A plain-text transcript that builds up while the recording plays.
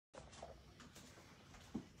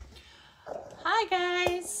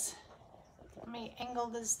guys, let me angle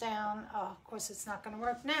this down. Oh, of course it's not going to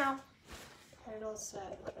work now. It'll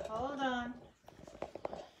set. Hold on.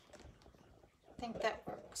 I think that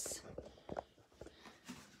works.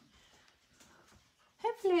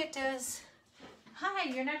 Hopefully it does. Hi,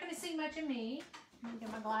 you're not going to see much of me. Let me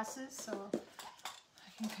get my glasses so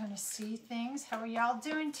I can kind of see things. How are y'all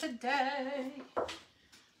doing today?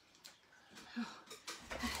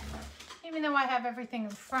 Even though I have everything in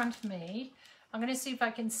front of me, I'm going to see if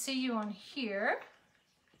I can see you on here.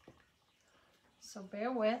 So bear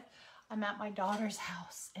with. I'm at my daughter's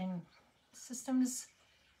house and systems,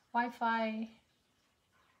 Wi-Fi,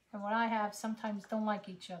 and what I have sometimes don't like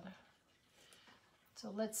each other. So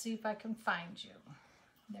let's see if I can find you.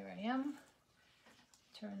 There I am.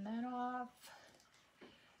 Turn that off.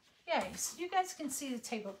 Yay, so you guys can see the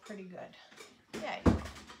table pretty good. Yay.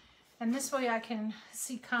 And this way I can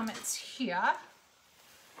see comments here.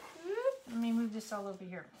 Let me move this all over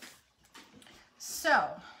here. So,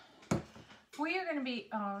 we are going to be,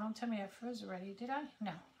 oh, don't tell me I froze already, did I?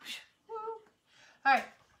 No. All right,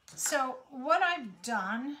 so what I've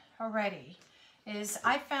done already is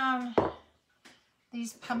I found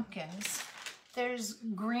these pumpkins. There's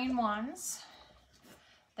green ones,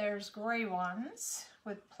 there's gray ones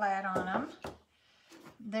with plaid on them.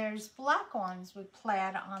 There's black ones with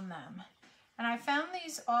plaid on them. And I found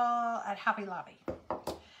these all at Hobby Lobby.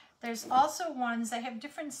 There's also ones that have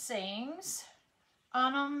different sayings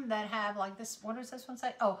on them that have like this, what does this one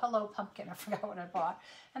say? Oh, hello pumpkin, I forgot what I bought.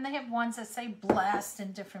 And they have ones that say blessed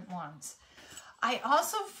and different ones. I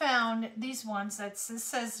also found these ones that this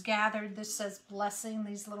says gathered, this says blessing,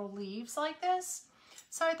 these little leaves like this.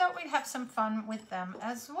 So I thought we'd have some fun with them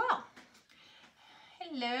as well.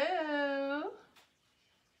 Hello.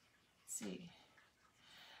 See.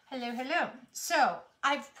 Hello, hello. So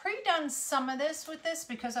I've pre-done some of this with this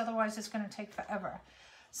because otherwise it's going to take forever.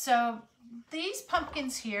 So these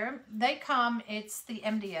pumpkins here, they come, it's the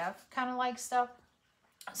MDF kind of like stuff.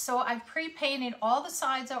 So I've pre-painted all the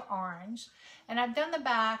sides are orange and I've done the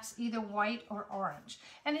backs either white or orange.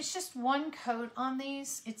 And it's just one coat on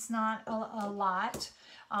these. It's not a lot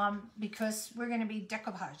because we're going to be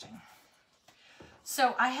decoupaging.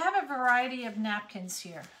 So I have a variety of napkins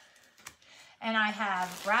here. And I have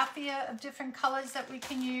raffia of different colors that we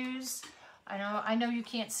can use. I know you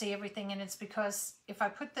can't see everything, and it's because if I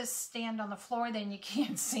put this stand on the floor, then you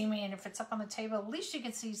can't see me, and if it's up on the table, at least you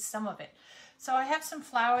can see some of it. So I have some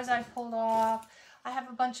flowers I pulled off. I have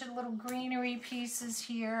a bunch of little greenery pieces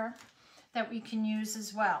here that we can use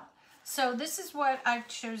as well. So this is what I've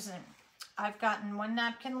chosen. I've gotten one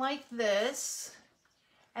napkin like this,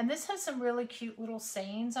 and this has some really cute little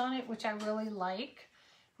sayings on it, which I really like,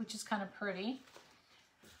 which is kind of pretty.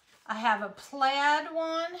 I have a plaid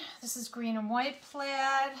one. This is green and white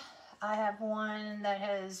plaid. I have one that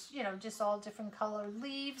has, you know, just all different colored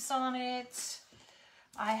leaves on it.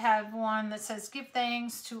 I have one that says, give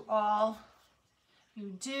thanks to all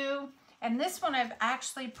you do. And this one I've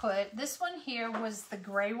actually put, this one here was the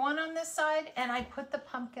gray one on this side, and I put the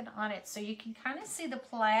pumpkin on it. So you can kind of see the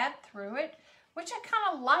plaid through it, which I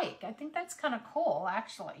kind of like. I think that's kind of cool,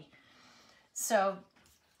 actually. So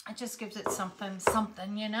it just gives it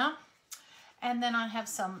something, you know. And then I have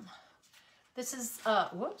some, this is,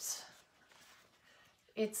 whoops.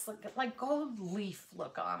 It's like gold leaf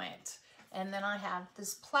look on it. And then I have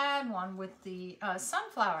this plaid one with the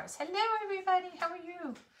sunflowers. Hello, everybody. How are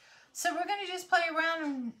you? So we're going to just play around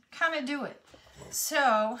and kind of do it.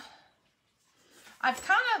 So I've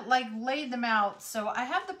kind of like laid them out. So I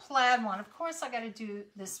have the plaid one. Of course, I got to do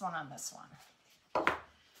this one on this one.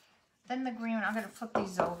 Then the green one, I'm going to flip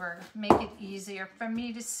these over, make it easier for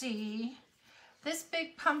me to see. This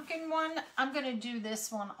big pumpkin one, I'm going to do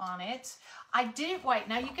this one on it. I did it white.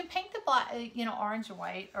 Now you can paint the black, you know, orange or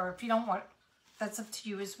white, or if you don't want, that's up to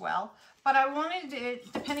you as well. But I wanted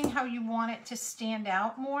it, depending how you want it to stand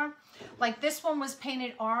out more. Like this one was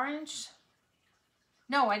painted orange.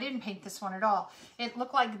 No, I didn't paint this one at all. It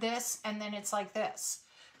looked like this, and then it's like this.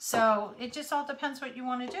 So it just all depends what you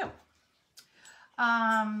want to do.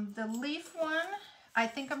 The leaf one, I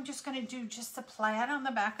think I'm just going to do just the plaid on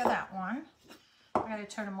the back of that one. I got to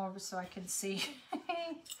turn them over so I can see.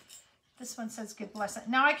 This one says give blessing.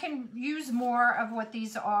 Now I can use more of what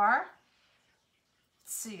these are.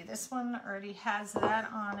 Let's see, this one already has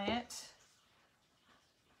that on it.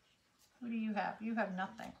 What do you have? You have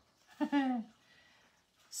nothing.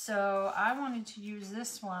 So I wanted to use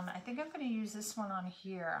this one. I think I'm going to use this one on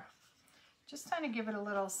here. Just kind of give it a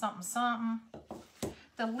little something, something.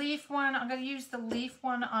 The leaf one, I'm going to use the leaf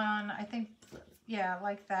one on, I think, yeah,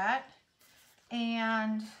 like that.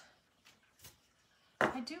 And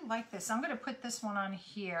I do like this. I'm going to put this one on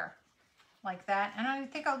here like that. And I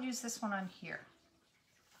think I'll use this one on here.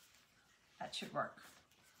 That should work.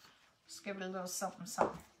 Just give it a little something,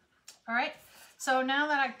 something. All right. So now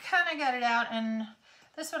that I kind of got it out, and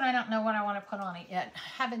this one I don't know what I want to put on it yet.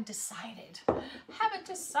 Haven't decided. Haven't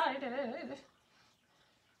decided.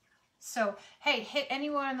 So, hey, hit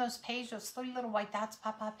anywhere on those pages, those 3 little white dots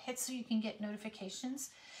pop up. Hit so you can get notifications.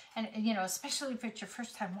 And, you know, especially if it's your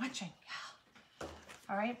first time watching. Yeah.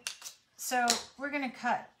 All right. So, we're going to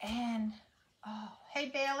cut. And, oh, hey,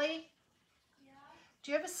 Bailey. Yeah?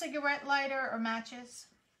 Do you have a cigarette lighter or matches?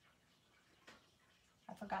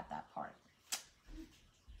 I forgot that part.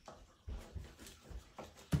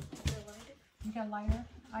 You got a lighter?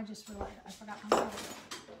 I just realized I forgot my lighter.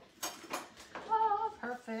 Oh,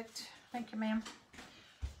 perfect. Thank you, ma'am.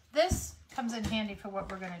 This comes in handy for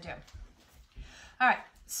what we're going to do. All right,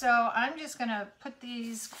 so I'm just going to put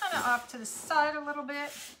these kind of off to the side a little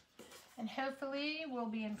bit, and hopefully we'll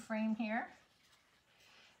be in frame here.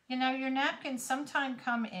 You know, your napkins sometimes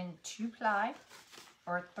come in 2-ply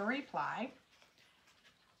or 3-ply,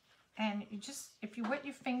 and you just, if you wet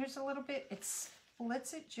your fingers a little bit, it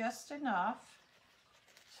splits it just enough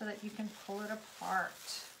so that you can pull it apart.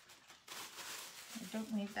 You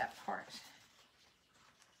don't need that part.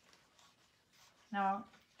 Now,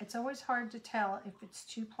 it's always hard to tell if it's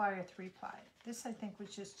 2-ply or 3-ply. This, I think,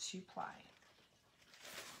 was just 2-ply.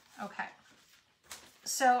 Okay.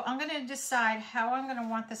 So I'm going to decide how I'm going to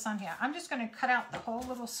want this on here. I'm just going to cut out the whole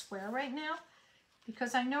little square right now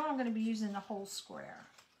because I know I'm going to be using the whole square.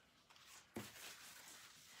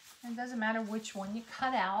 It doesn't matter which one you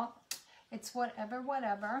cut out. It's whatever.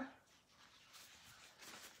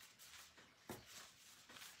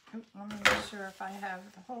 Ooh, let me make sure if I have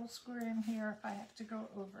the whole square in here, if I have to go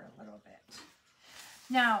over a little bit.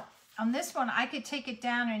 Now, on this one, I could take it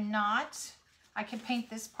down and not. I could paint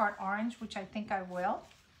this part orange, which I think I will.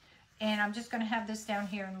 And I'm just going to have this down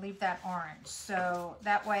here and leave that orange. So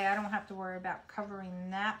that way I don't have to worry about covering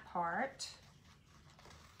that part.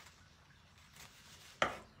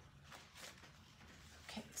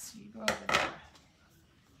 Okay, so you go over there.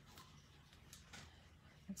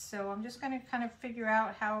 And so I'm just going to kind of figure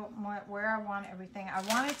out where I want everything. I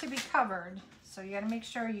want it to be covered. So you got to make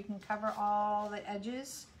sure you can cover all the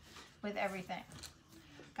edges with everything.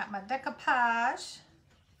 Got my decoupage.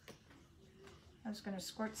 I'm just going to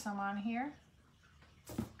squirt some on here.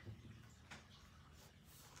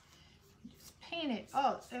 Just paint it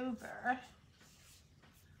all over.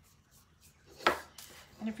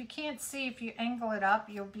 And if you can't see, if you angle it up,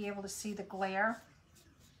 you'll be able to see the glare,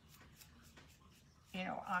 you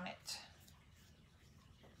know, on it.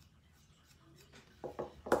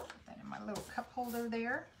 Put that in my little cup holder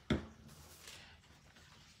there.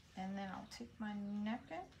 And then I'll take my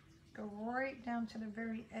napkin, go right down to the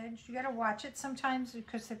very edge. You got to watch it sometimes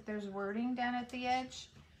because if there's wording down at the edge,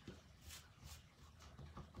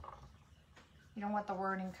 you don't want the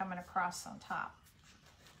wording coming across on top.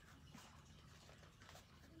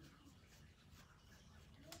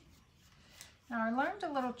 Now I learned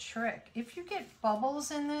a little trick. If you get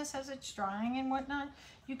bubbles in this as it's drying and whatnot,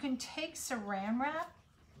 you can take saran wrap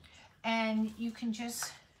and you can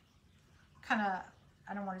just kind of,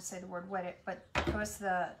 I don't want to say the word wet it, but because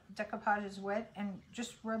the decoupage is wet, and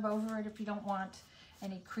just rub over it if you don't want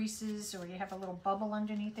any creases or you have a little bubble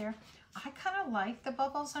underneath there. I kind of like the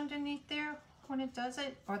bubbles underneath there when it does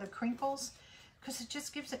it, or the crinkles, because it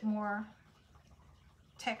just gives it more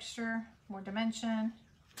texture, more dimension,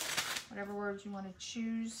 whatever words you want to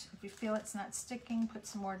choose. If you feel it's not sticking, put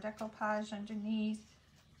some more decoupage underneath.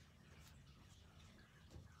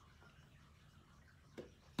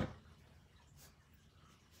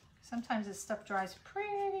 Sometimes this stuff dries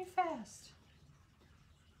pretty fast.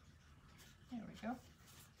 There we go.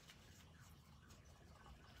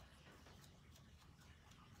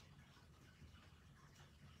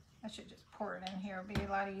 I should just pour it in here. It'll be a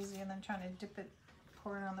lot easier than trying to dip it,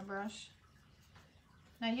 pour it on the brush.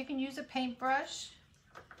 Now you can use a paintbrush.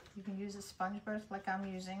 You can use a sponge brush like I'm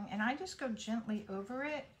using. And I just go gently over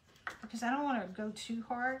it because I don't want to go too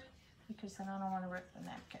hard because then I don't want to rip the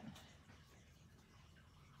napkin.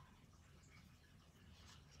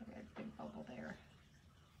 So we had a big bubble there.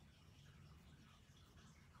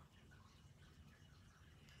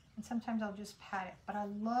 And sometimes I'll just pat it, but I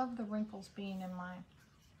love the wrinkles being in mine.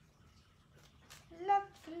 Love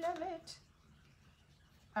it.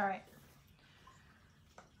 All right.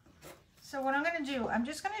 So what I'm going to do, I'm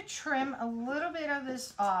just going to trim a little bit of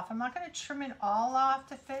this off. I'm not going to trim it all off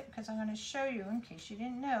to fit because I'm going to show you, in case you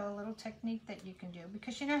didn't know, a little technique that you can do.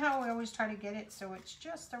 Because you know how we always try to get it so it's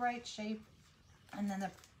just the right shape, and then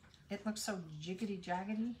the it looks so jiggity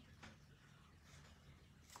jaggedy.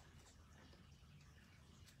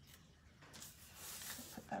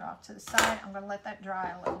 Put that off to the side. I'm going to let that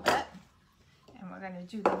dry a little bit. And we're going to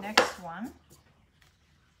do the next one.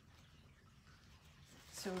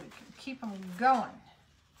 So we can keep them going.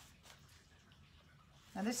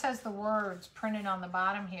 Now this has the words printed on the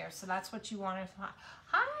bottom here, so that's what you want to find.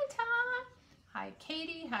 Hi Todd, hi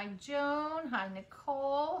Katie, hi Joan, hi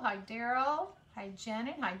Nicole, hi Daryl, hi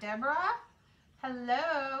Janet, hi Deborah,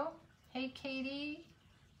 hello, hey Katie,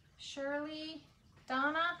 Shirley,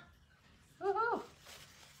 Donna, woohoo,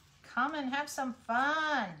 come and have some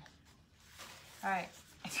fun. All right.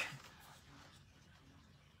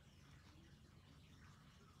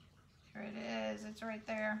 Here it is, it's right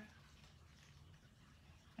there.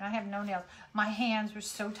 I have no nails. My hands were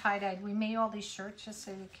so tie-dyed. We made all these shirts just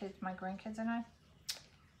so the kids, my grandkids and I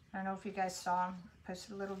don't know if you guys saw them. I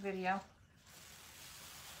posted a little video.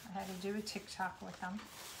 I had to do a TikTok with them.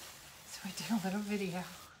 So I did a little video.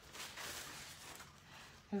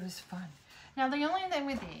 It was fun. Now the only thing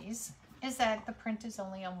with these is that the print is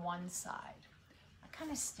only on one side. That kind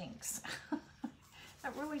of stinks.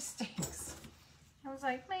 That really stinks. I was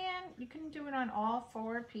like, man, you can do it on all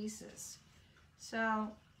 4 pieces. So,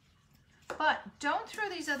 but don't throw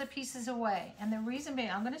these other pieces away. And the reason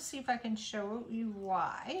being, I'm going to see if I can show you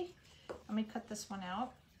why. Let me cut this one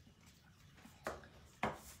out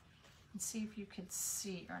and see if you could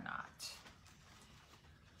see or not.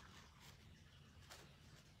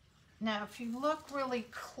 Now, if you look really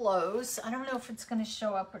close, I don't know if it's going to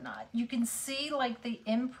show up or not. You can see like the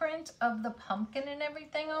imprint of the pumpkin and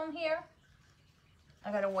everything on here.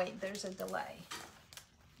 I got to wait. There's a delay.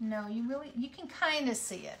 No, you can kind of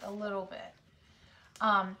see it a little bit.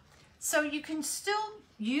 So you can still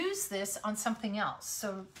use this on something else.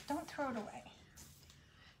 So don't throw it away.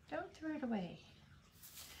 Don't throw it away.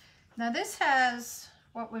 Now this has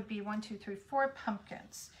what would be 1, 2, 3, 4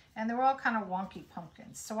 pumpkins. And they're all kind of wonky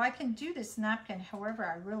pumpkins. So I can do this napkin however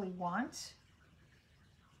I really want.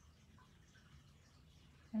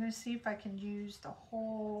 I'm going to see if I can use the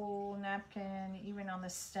whole napkin even on the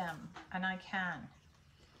stem. And I can.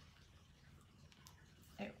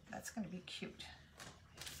 Ew, that's going to be cute.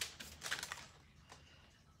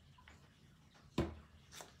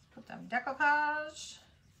 Put them decoupage.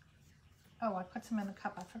 Oh, I put some in the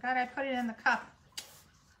cup. I forgot I put it in the cup.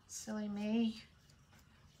 Silly me.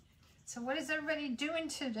 So what is everybody doing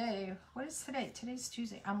today? What is today? Today's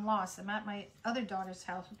Tuesday. I'm lost. I'm at my other daughter's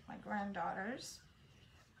house with my granddaughters.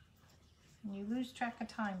 And you lose track of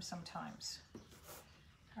time sometimes.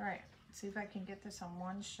 All right, let's see if I can get this on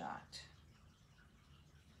one shot.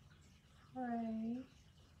 Hooray.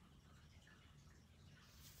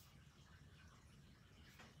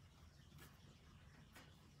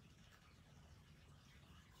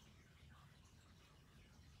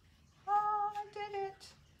 Oh, I did it.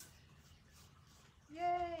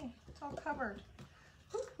 Yay, it's all covered.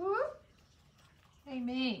 Whoop, whoop. Yay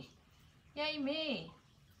me. Yay me.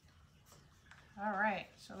 All right,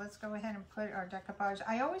 so let's go ahead and put our decoupage.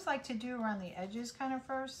 I always like to do around the edges kind of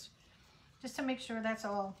first, just to make sure that's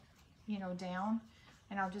all, you know, down.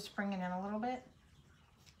 And I'll just bring it in a little bit.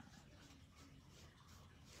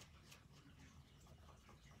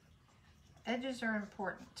 Edges are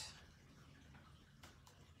important.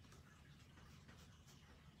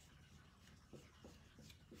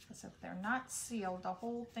 Because if they're not sealed, the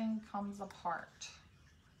whole thing comes apart.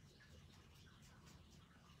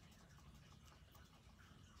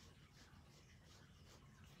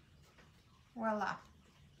 Voila,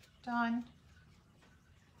 done.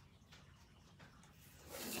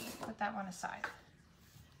 Put that one aside.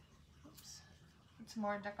 Oops. Put some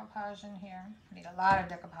more decoupage in here. I need a lot of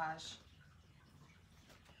decoupage.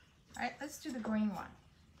 All right, let's do the green one.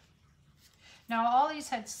 Now all these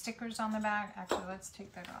had stickers on the back. Actually, let's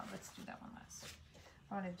take that off. Let's do that one last.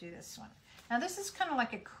 I want to do this one. Now this is kind of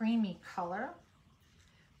like a creamy color,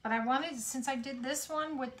 but I wanted, since I did this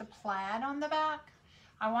one with the plaid on the back,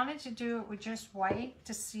 I wanted to do it with just white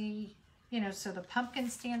to see, you know, so the pumpkin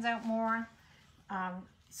stands out more.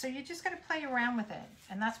 So you just got to play around with it.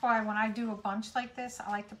 And that's why when I do a bunch like this,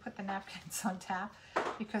 I like to put the napkins on top,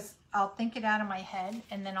 because I'll think it out of my head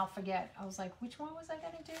and then I'll forget. I was like, which one was I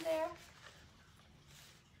going to do there?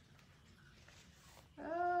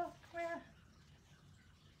 Oh, come here.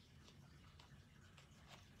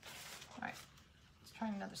 All right, let's try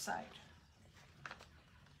another side.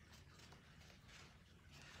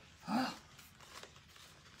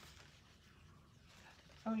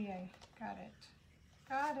 Oh yay, got it.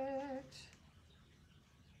 Got it.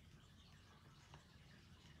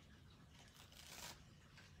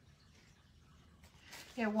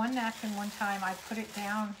 Yeah, one napkin one time I put it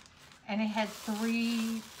down and it had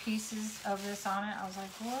 3 pieces of this on it. I was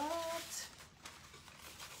like, what?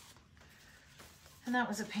 And that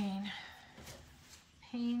was a pain.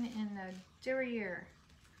 Pain in the derriere.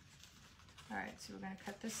 All right, so we're going to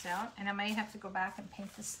cut this out. And I may have to go back and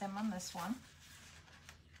paint the stem on this one.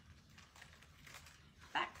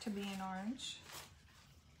 Back to being orange.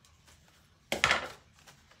 So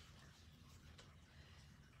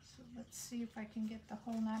let's see if I can get the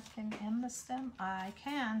whole napkin and the stem. I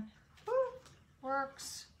can. Woo!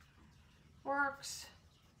 Works. Works.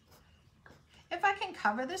 If I can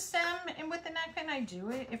cover the stem and with the napkin, I do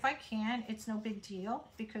it. If I can't, it's no big deal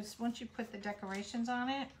because once you put the decorations on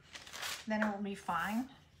it, then it will be fine.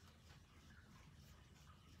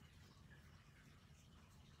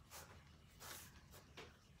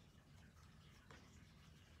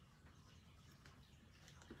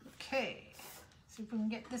 Okay, see if we can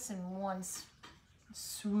get this in one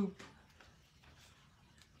swoop.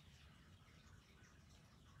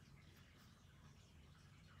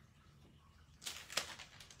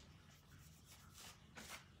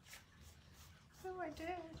 Oh, I did.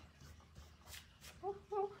 Ooh,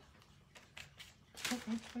 ooh.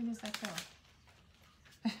 Which way does that go?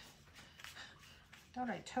 Thought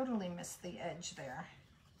I totally missed the edge there.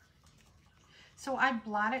 So I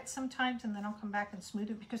blot it sometimes and then I'll come back and smooth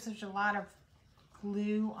it because there's a lot of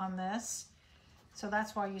glue on this. So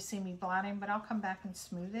that's why you see me blotting, but I'll come back and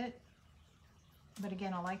smooth it. But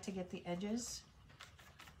again, I like to get the edges.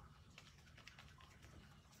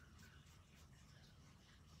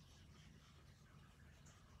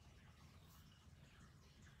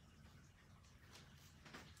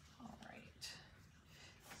 All right.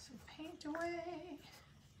 So paint away.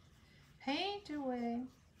 Paint away.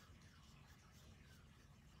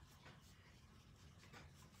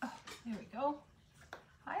 There we go.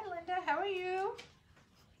 Hi, Linda. How are you?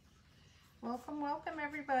 Welcome, welcome,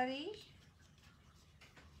 everybody.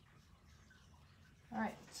 All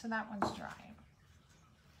right, so that one's drying.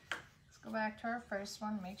 Let's go back to our first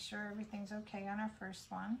one. Make sure everything's okay on our first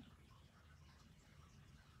one.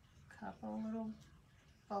 Couple little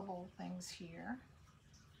bubble things here.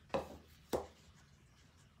 Make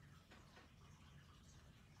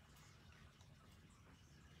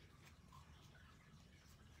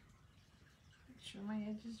sure my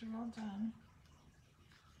edges are all done.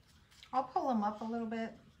 I'll pull them up a little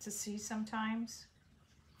bit to see sometimes.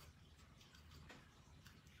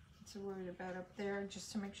 So worried about up there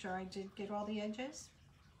just to make sure I did get all the edges.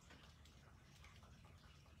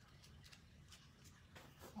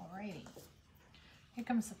 Alrighty, here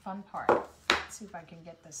comes the fun part. Let's see if I can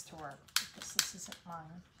get this to work because this isn't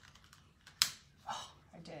mine. Oh,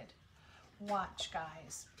 I did. Watch,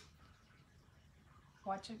 guys.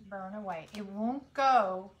 Watch it burn away. It won't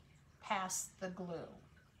go past the glue.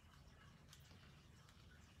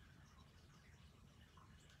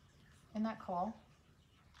 Isn't that cool?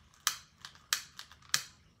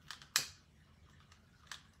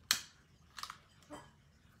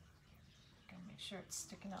 Gotta make sure it's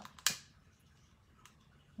sticking up.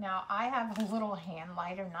 Now I have a little hand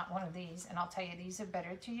lighter, not one of these, and I'll tell you these are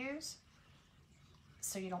better to use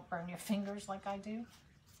so you don't burn your fingers like I do.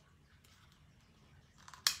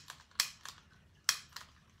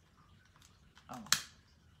 Oh.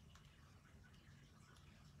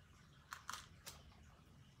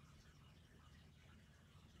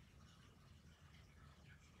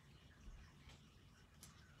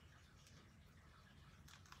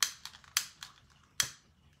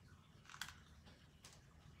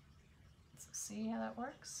 See how that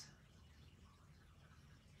works?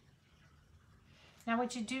 Now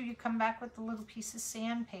what you do, you come back with a little piece of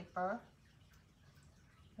sandpaper.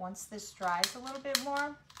 Once this dries a little bit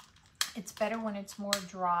more, it's better when it's more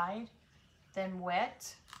dried than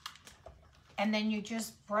wet. And then you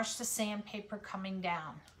just brush the sandpaper coming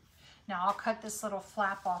down. Now I'll cut this little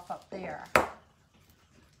flap off up there.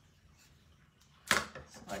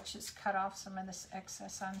 So let's just cut off some of this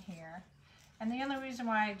excess on here. And the only reason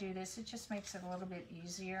why I do this, it just makes it a little bit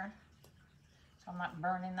easier. So I'm not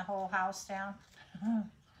burning the whole house down.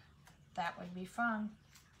 That would be fun.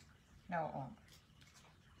 No, it won't.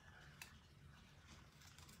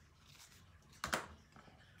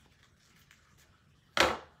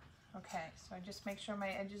 Okay, so I just make sure my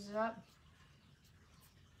edges are up.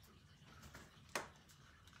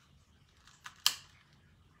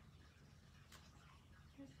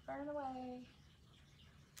 Just burn away.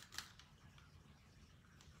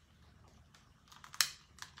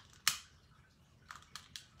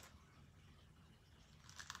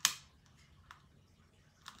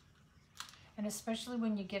 And especially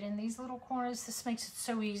when you get in these little corners, this makes it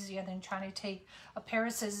so easier than trying to take a pair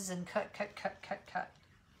of scissors and cut, cut, cut, cut, cut.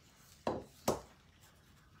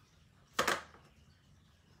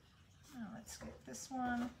 Now let's get this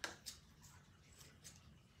one.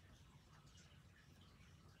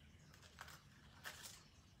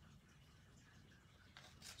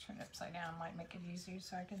 Turn it upside down, might make it easier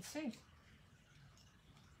so I can see.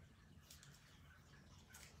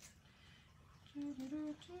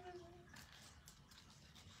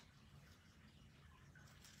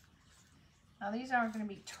 Now these aren't going to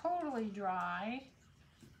be totally dry.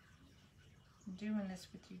 I'm doing this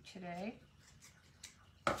with you today,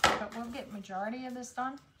 but we'll get majority of this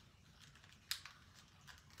done.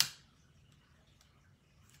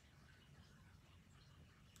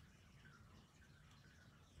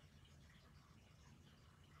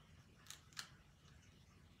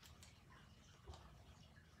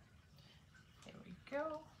 There we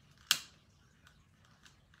go.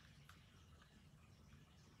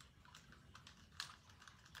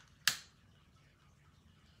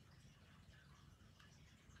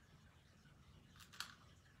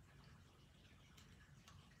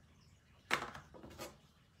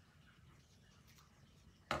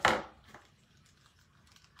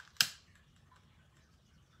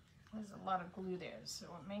 There's a lot of glue there, so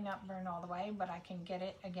it may not burn all the way, but I can get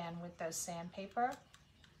it again with the sandpaper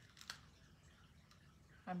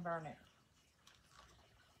and burn it.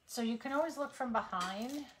 So you can always look from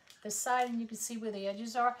behind the side and you can see where the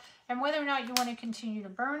edges are, and whether or not you want to continue to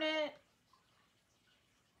burn it,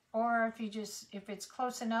 or if it's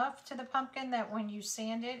close enough to the pumpkin that when you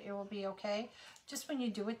sand it, it will be okay. Just when you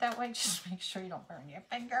do it that way, just make sure you don't burn your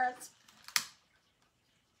fingers.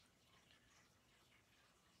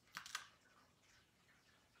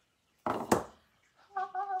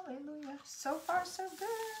 Hallelujah. So far, so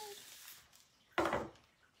good.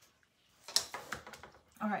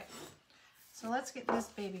 All right. So let's get this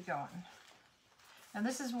baby going. Now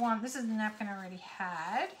this is the napkin I already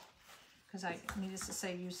had, because I needed to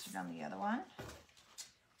say used it on the other one.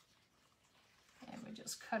 And we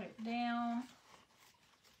just cut it down.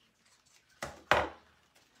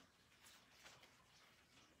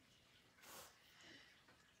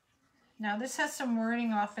 Now this has some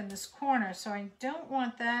wording off in this corner, so I don't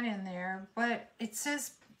want that in there, but it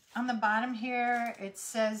says on the bottom here, it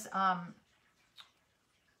says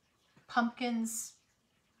pumpkins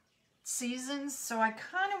seasons, so I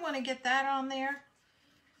kind of want to get that on there.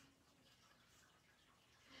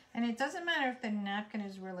 And it doesn't matter if the napkin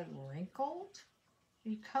is really wrinkled,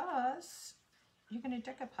 because you're going to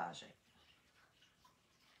decoupage it.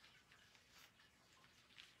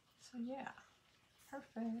 So yeah,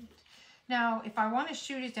 perfect. Now, if I want to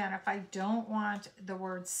shoot it down, if I don't want the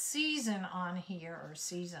word season on here, or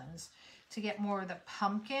seasons, to get more of the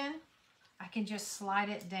pumpkin, I can just slide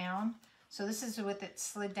it down. So this is with it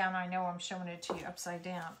slid down. I know I'm showing it to you upside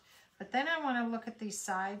down. But then I want to look at these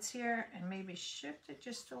sides here and maybe shift it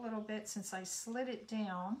just a little bit since I slid it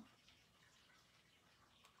down,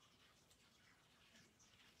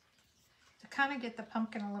 to kind of get the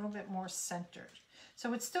pumpkin a little bit more centered.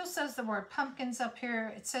 So it still says the word pumpkins up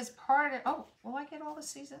here. It says part of, oh, will I get all the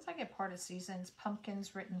seasons? I get part of seasons.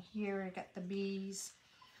 Pumpkins written here. I got the bees.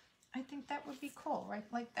 I think that would be cool, right?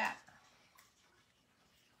 Like that.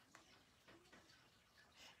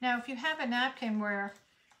 Now, if you have a napkin where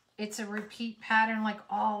it's a repeat pattern like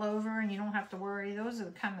all over and you don't have to worry, those are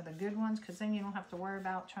kind of the good ones, because then you don't have to worry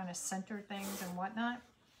about trying to center things and whatnot.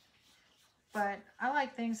 But I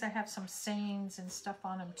like things that have some sayings and stuff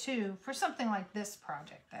on them too, for something like this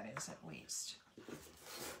project, that is, at least.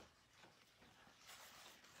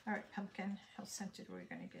 All right, pumpkin, how scented are we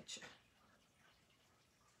going to get you?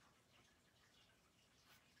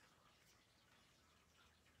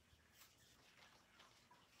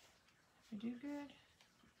 We do good?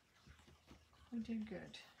 We did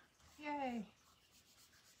good. Yay.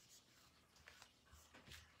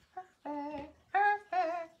 Perfect.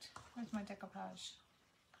 Perfect. Where's my decoupage?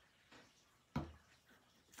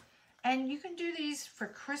 And you can do these for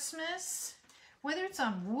Christmas, whether it's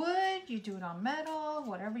on wood, you do it on metal,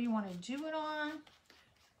 whatever you want to do it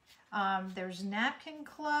on. There's napkin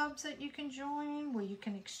clubs that you can join where you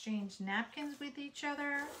can exchange napkins with each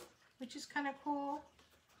other, which is kind of cool.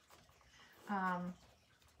 Of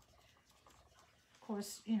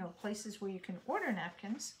course, you know, places where you can order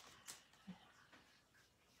napkins.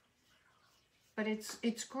 But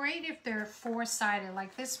it's great if they're four-sided.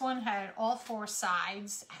 Like this one had all four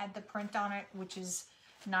sides, had the print on it, which is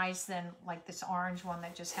nice than like this orange one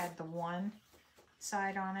that just had the one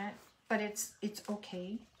side on it. But it's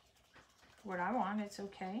okay. What I want, it's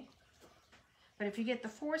okay. But if you get the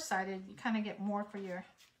four-sided, you kind of get more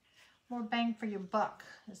bang for your buck,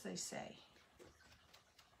 as they say.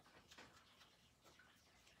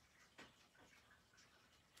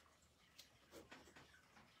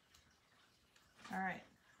 All right,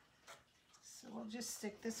 so we'll just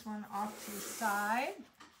stick this one off to the side.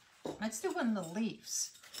 Let's do one of the leaves.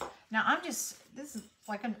 Now this is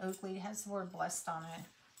like an oak leaf, it has the word blessed on it.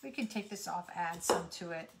 We can take this off, add some to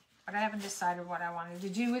it, but I haven't decided what I wanted to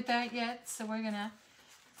do with that yet. So we're gonna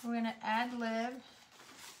ad lib,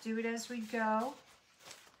 do it as we go.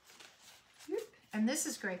 And this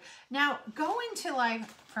is great. Now, go into, like,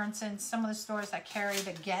 for instance, some of the stores that carry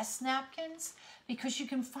the guest napkins, because you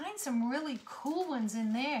can find some really cool ones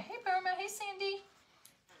in there. Hey, Burma. Hey, Sandy.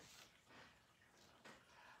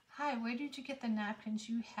 Hi, where did you get the napkins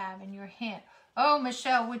you have in your hand? Oh,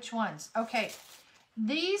 Michelle, which ones? Okay,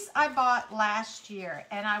 these I bought last year,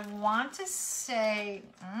 and I want to say,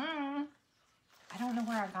 I don't know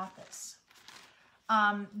where I got this.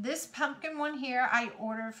 This pumpkin one here, I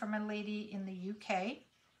ordered from a lady in the UK,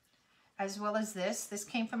 as well as this. This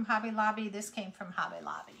came from Hobby Lobby. This came from Hobby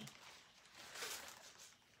Lobby.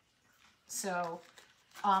 So,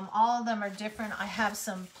 all of them are different. I have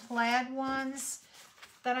some plaid ones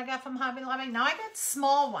that I got from Hobby Lobby. Now, I got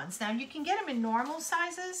small ones. Now, you can get them in normal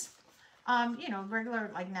sizes, you know, regular,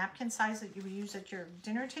 like, napkin size that you would use at your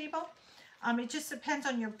dinner table. It just depends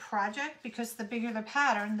on your project, because the bigger the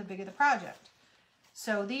pattern, the bigger the project.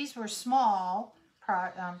 So these were small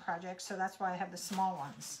projects, so that's why I have the small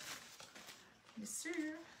ones. Yes,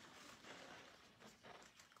 sir.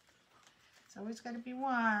 It's always got to be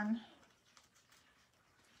one.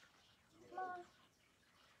 Come on.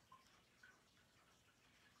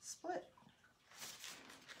 Split.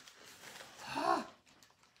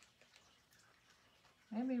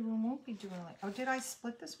 Maybe we won't be doing like... Oh, did I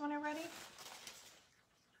split this one already?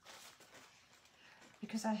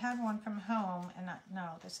 Because I had one from home, and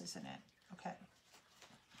no, this isn't it. Okay.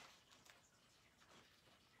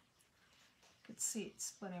 You can see it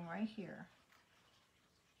splitting right here.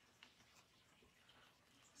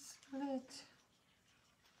 Split.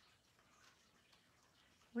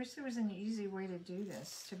 Wish there was an easy way to do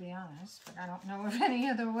this, to be honest, but I don't know of any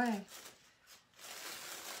other way.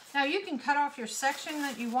 Now, you can cut off your section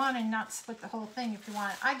that you want and not split the whole thing if you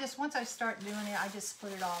want. Once I start doing it, I just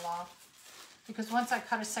split it all off. Because once I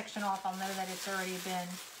cut a section off, I'll know that it's already been,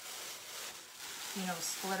 you know,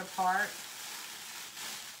 split apart.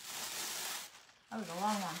 That was a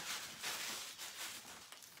long one.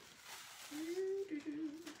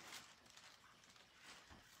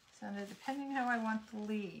 So depending how I want the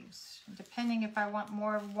leaves, depending if I want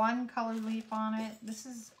more of one color leaf on it, this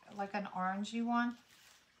is like an orangey one.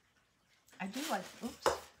 I do like, oops,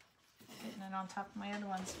 getting it on top of my other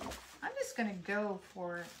ones. I'm just going to go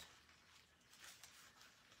for it.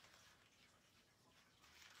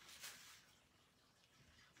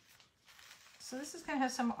 So this is going to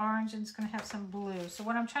have some orange and it's going to have some blue. So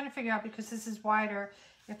what I'm trying to figure out, because this is wider,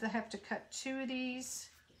 if I have to cut two of these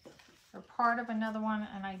or part of another one,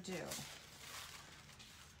 and I do.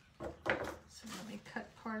 So let me cut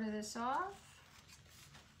part of this off.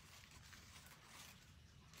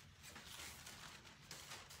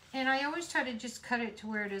 And I always try to just cut it to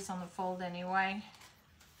where it is on the fold anyway.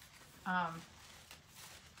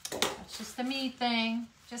 That's just a me thing,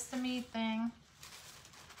 just a me thing.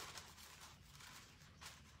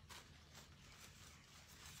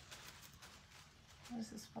 What is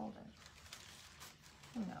this folded?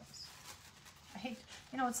 Who knows? I hate,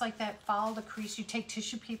 you know, it's like that follow the crease. You take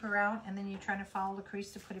tissue paper out and then you're trying to follow the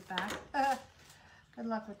crease to put it back. Good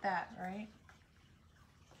luck with that, right?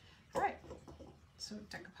 All right, so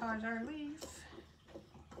decoupage our leaf.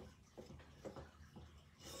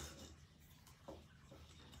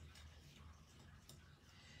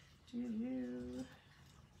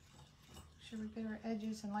 Should we get our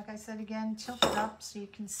edges? And like I said again, tilt it up so you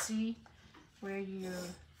can see where you,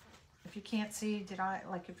 if you can't see,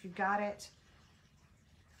 if you got it,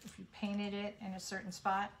 if you painted it in a certain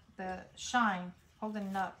spot, the shine, holding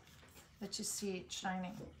it up, let you see it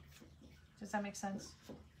shining. Does that make sense?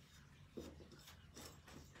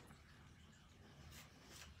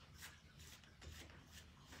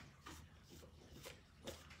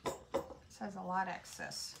 This has a lot of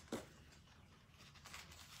excess.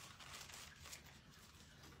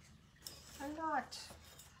 A lot.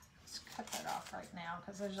 Let's cut that off right now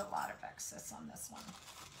because there's a lot of excess on this one.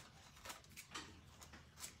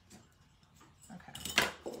 Okay.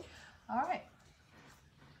 All right.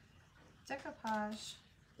 Decoupage.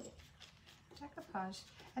 Decoupage.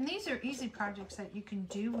 And these are easy projects that you can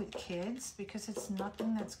do with kids because it's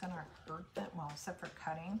nothing that's going to hurt them, well, except for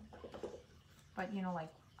cutting. but you know, like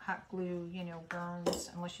hot glue, you know, burns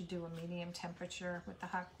unless you do a medium temperature with the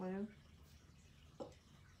hot glue.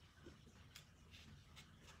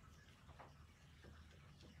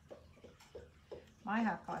 My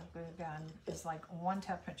hot glue gun is like one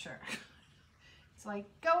temperature. It's like,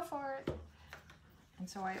 go for it. And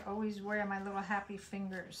so I always wear my little happy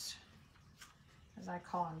fingers, as I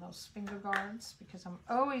call them, those finger guards, because I'm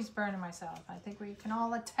always burning myself. I think we can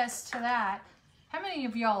all attest to that. How many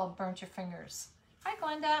of y'all have burnt your fingers? Hi,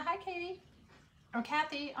 Glenda. Hi, Katie. Or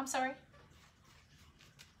Kathy. I'm sorry.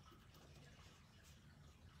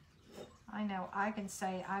 I know. I can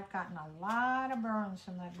say I've gotten a lot of burns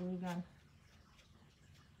from that glue gun.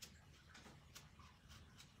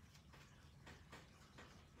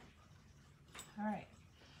 All right.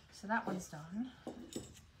 So that one's done.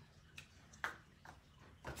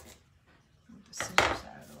 Move the scissors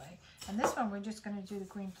out of the way. And this one, we're just going to do the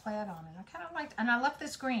green plaid on it. I kind of like, and I left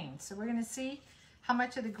this green. So we're going to see how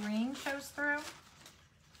much of the green shows through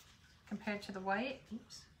compared to the white.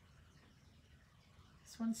 Oops.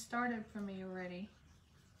 This one started for me already.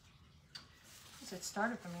 It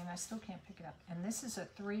started for me and I still can't pick it up. And this is a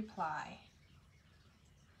 3-ply.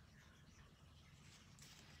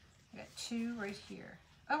 I got 2 right here.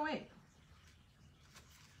 Oh, wait.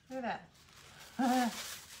 Look at that.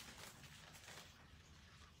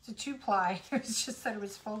 It's a 2-ply. It was just that it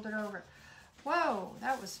was folded over. Whoa,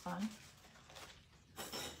 that was fun.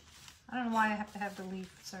 I don't know why I have to have the leaf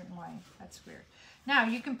a certain way. That's weird. Now,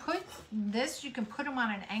 you can put this, you can put them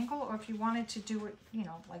on an angle, or if you wanted to do it, you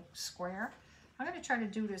know, like square. I'm going to try to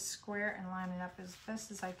do this square and line it up as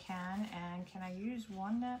best as I can. And can I use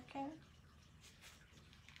one napkin?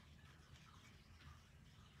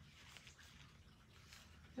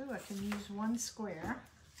 Ooh, I can use one square.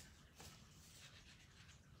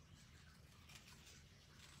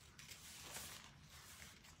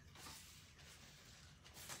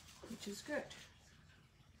 Which is good.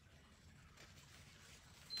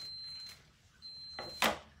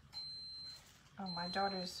 Oh, my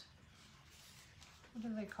daughter's, what do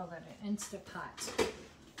they call that? An Instapot.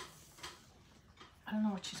 I don't know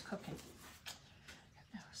what she's cooking.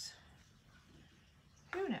 Who knows?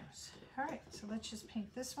 Who knows? All right, so let's just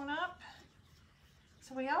paint this one up.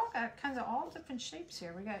 So we all got kind of all different shapes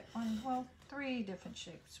here. We got 3 different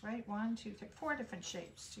shapes, right? 1, 2, 3, 4 different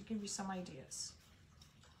shapes to give you some ideas.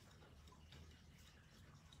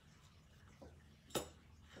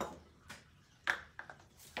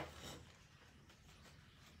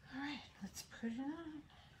 All right, let's put it on.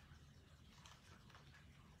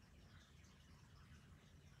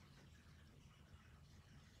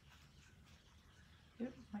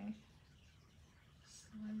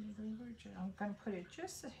 I'm going to put it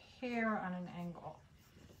just a hair on an angle.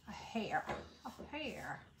 A hair.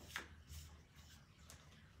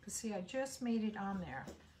 Because see, I just made it on there.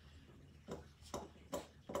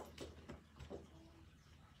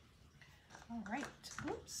 All right.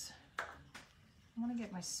 Oops. I want to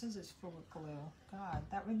get my scissors full of glue. God,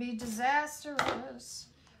 that would be disastrous.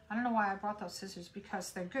 I don't know why I brought those scissors,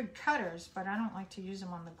 because they're good cutters, but I don't like to use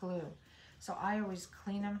them on the glue. So I always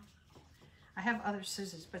clean them. I have other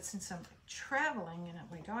scissors, but since I'm traveling and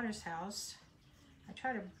at my daughter's house, I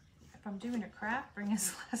try to, if I'm doing a craft, bring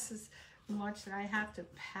as less as much that I have to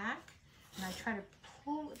pack, and I try to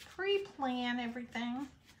pre-plan everything.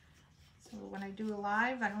 So when I do a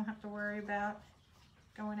live, I don't have to worry about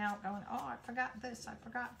going out going, oh, I forgot this, I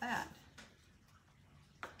forgot that.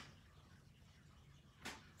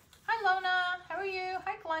 Hi, Lona. How are you?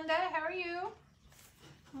 Hi, Glenda. How are you?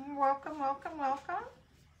 Welcome, welcome, welcome.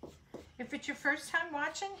 If it's your first time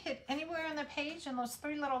watching, hit anywhere on the page and those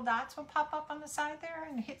 3 little dots will pop up on the side there,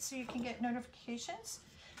 and hit so you can get notifications.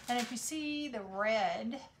 And if you see the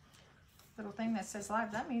red little thing that says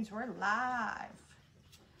live, that means we're live.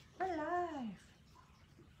 We're live.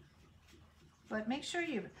 But make sure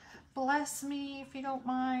you bless me if you don't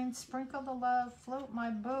mind. Sprinkle the love, float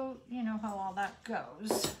my boat. You know how all that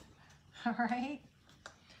goes. All right.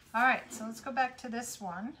 All right, so let's go back to this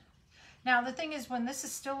one. Now, the thing is, when this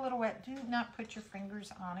is still a little wet, do not put your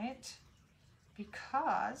fingers on it,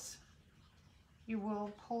 because you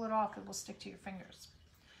will pull it off. It will stick to your fingers.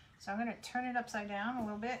 So I'm going to turn it upside down a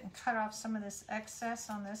little bit and cut off some of this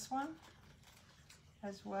excess on this one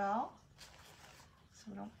as well, so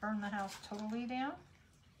we don't burn the house totally down.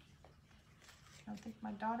 I don't think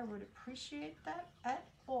my daughter would appreciate that at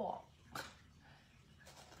all.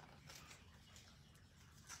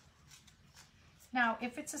 Now,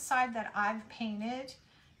 if it's a side that I've painted,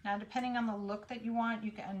 now depending on the look that you want,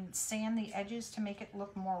 you can sand the edges to make it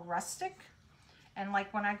look more rustic. And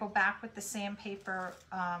like when I go back with the sandpaper,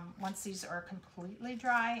 once these are completely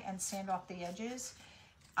dry and sand off the edges,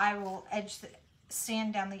 I will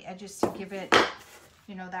sand down the edges to give it,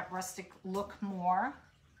 you know, that rustic look more.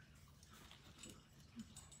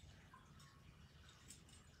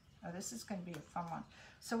 Oh, this is going to be a fun one.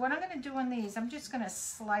 So what I'm going to do on these, I'm just going to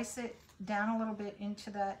slice it down a little bit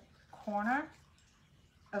into that corner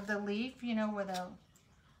of the leaf, you know, where the,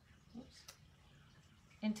 oops,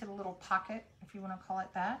 into the little pocket, if you want to call it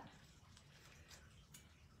that.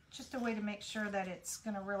 Just a way to make sure that it's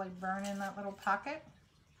going to really burn in that little pocket.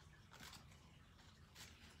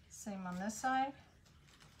 Same on this side.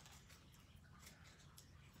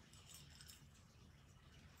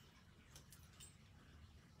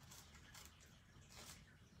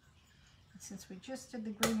 Since we just did the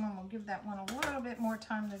green one, we'll give that one a little bit more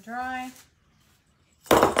time to dry.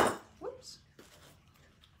 Whoops.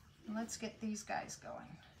 And let's get these guys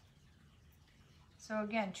going. So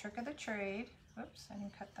again, trick of the trade. Oops, I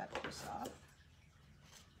didn't cut that piece off.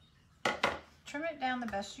 Trim it down the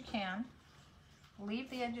best you can. Leave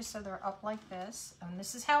the edges so they're up like this. And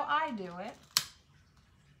this is how I do it.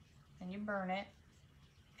 And you burn it.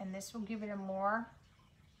 And this will give it a more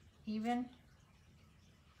even,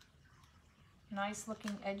 nice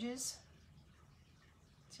looking edges.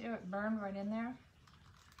 See how it burned right in there?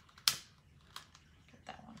 Get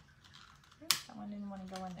that one. Oops, that one didn't want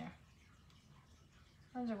to go in there.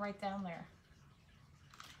 Burns it right down there.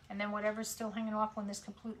 And then whatever's still hanging off when this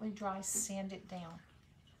completely dries, sand it down.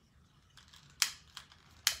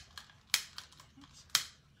 Oops.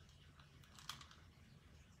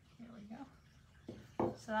 Here we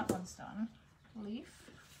go. So that one's done. Leaf.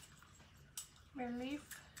 Bare leaf.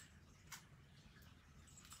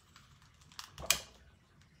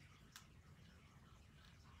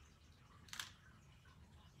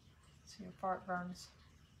 See how far it burns.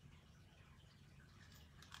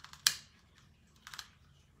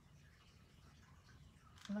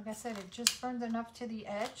 And like I said, it just burned enough to the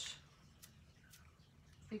edge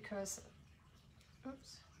because,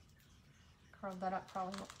 oops, curled that up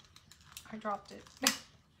probably. I dropped it.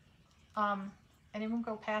 And it won't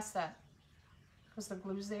go past that because the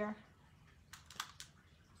glue's there.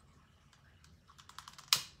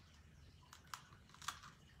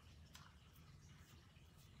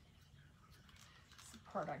 It's the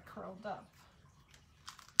part I curled up.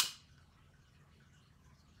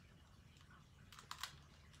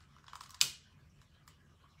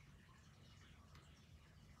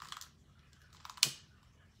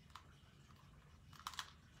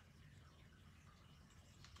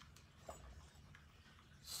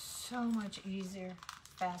 So much easier,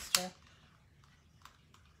 faster.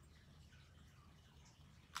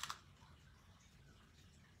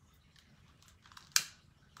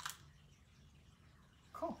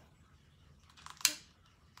 Cool.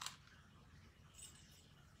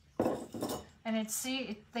 And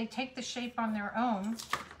they take the shape on their own,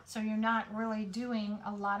 so you're not really doing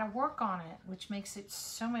a lot of work on it, which makes it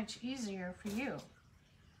so much easier for you.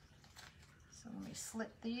 So let me slit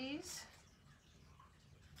these.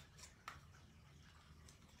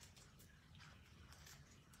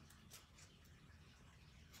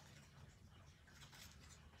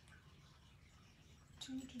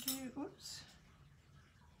 Oops.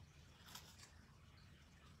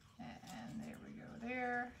 And there we go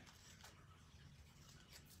there.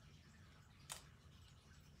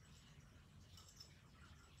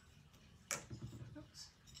 Oops.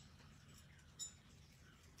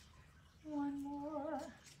 One more.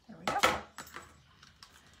 There we go.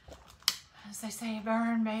 As they say,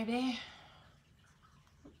 burn, baby.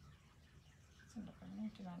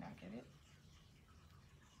 Did I not get it?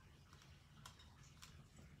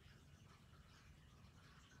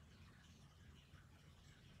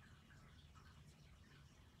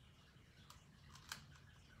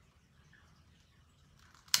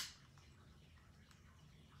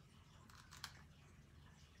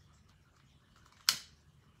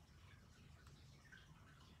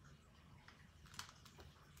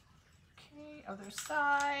 Other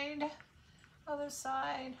side, other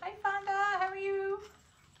side. Hi Fonda, how are you?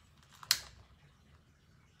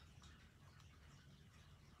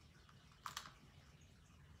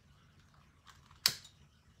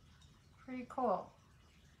 Pretty cool.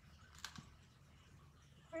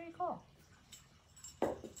 Pretty cool.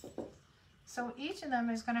 So each of them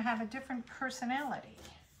is going to have a different personality.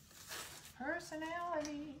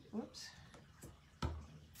 Oops.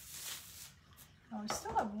 Oh, we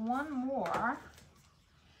still have one more.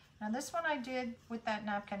 Now this one I did with that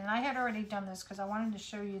napkin, and I had already done this because I wanted to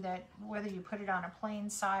show you that whether you put it on a plain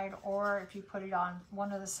side or if you put it on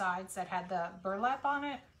one of the sides that had the burlap on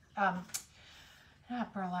it,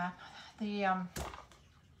 not burlap, the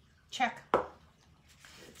check.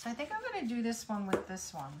 So I think I'm going to do this one with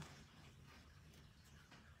this one.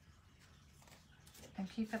 And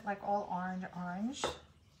keep it like all orange.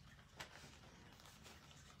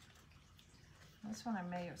 This one I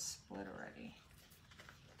may have split already.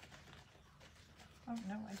 Oh,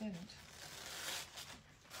 no, I didn't.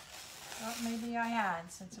 Well, maybe I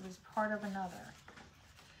had, since it was part of another.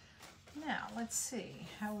 Now, let's see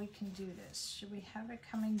how we can do this. Should we have it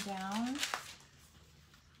coming down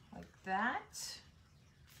like that?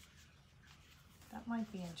 That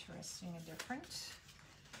might be interesting and different.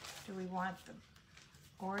 Do we want the,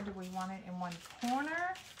 or do we want it in one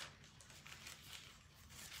corner?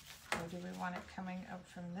 Or do we want it coming up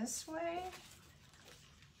from this way?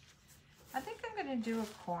 I think I'm going to do a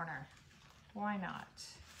corner. Why not?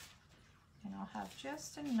 And I'll have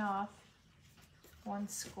just enough, one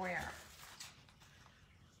square.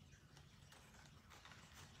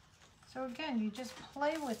 So again, you just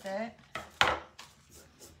play with it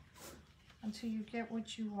until you get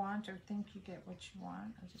what you want or think you get what you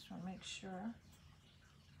want. I just want to make sure.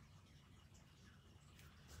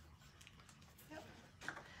 Yep.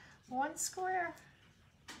 One square.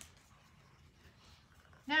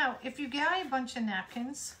 Now, if you buy a bunch of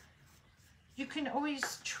napkins, you can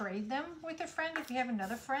always trade them with a friend if you have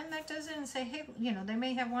another friend that does it and say, hey, you know, they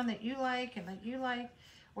may have one that you like and that you like,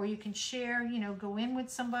 or you can share, you know, go in with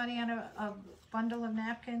somebody on a bundle of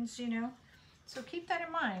napkins, you know. So keep that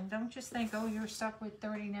in mind. Don't just think, oh, you're stuck with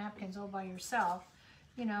 30 napkins all by yourself,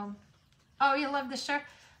 you know. Oh, you love the shirt?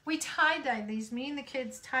 We tie-dyed these. Me and the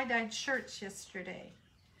kids tie-dyed shirts yesterday,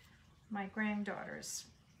 my granddaughters.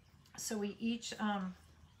 So we each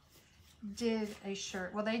did a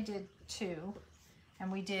shirt. Well, they did two,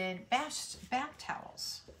 and we did bath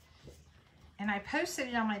towels. And I posted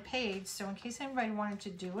it on my page, so in case anybody wanted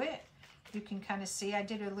to do it, you can kind of see. I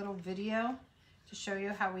did a little video to show you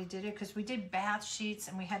how we did it, because we did bath sheets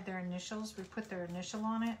and we had their initials. We put their initial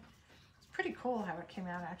on it. It's pretty cool how it came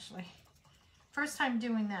out, actually. First time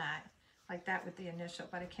doing that, like that with the initial,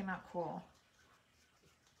 but it came out cool.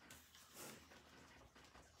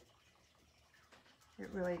 It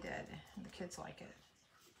really did, and the kids like it.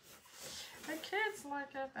 The kids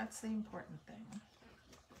like it, that's the important thing.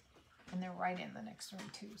 And they're right in the next room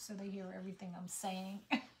too, so they hear everything I'm saying.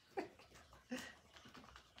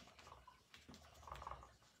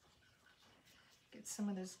 Get some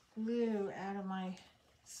of this glue out of my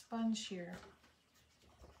sponge here.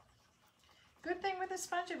 Good thing with the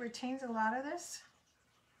sponge, it retains a lot of this.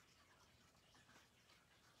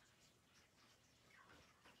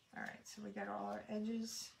 All right, so we got all our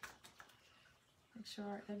edges. Make sure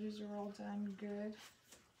our edges are all done good.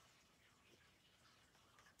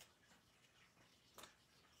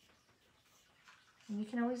 And you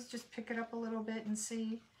can always just pick it up a little bit and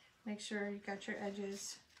see. Make sure you got your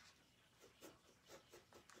edges.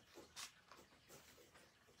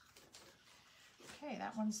 Okay,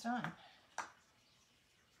 that one's done.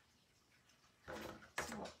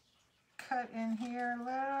 So we'll cut in here a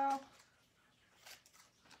little.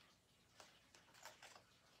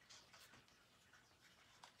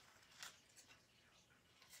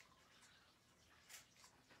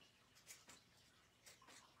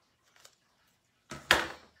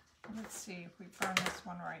 Let's see if we burn this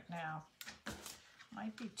one right now.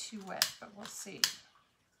 Might be too wet, but we'll see.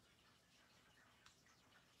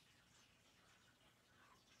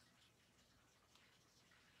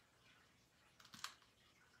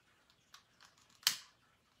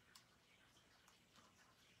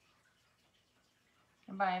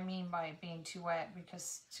 And I mean by it being too wet,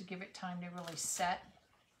 because to give it time to really set.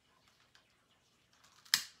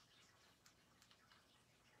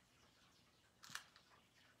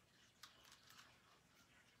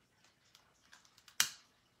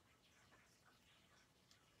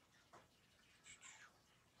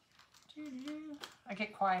 I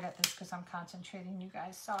get quiet at this because I'm concentrating, you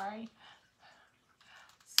guys. Sorry.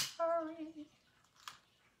 Sorry.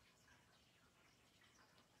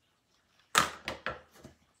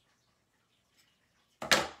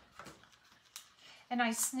 And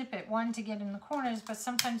I snip it, one, to get in the corners, but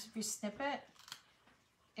sometimes if you snip it,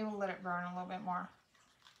 it will let it burn a little bit more.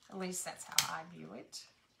 At least that's how I view it.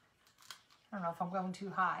 I don't know if I'm going too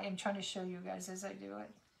high. I'm trying to show you guys as I do it.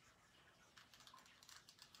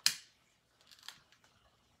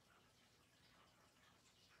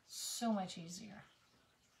 So much easier.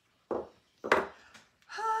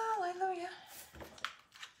 Hallelujah.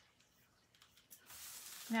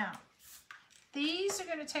 Now, these are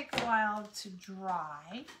going to take a while to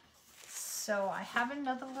dry. So I have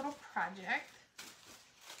another little project.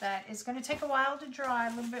 that is going to take a while to dry,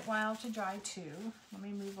 a little bit while to dry too. Let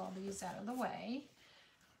me move all these out of the way.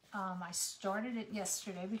 I started it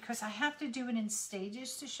yesterday because I have to do it in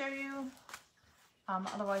stages to show you.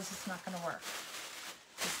 Otherwise it's not going to work.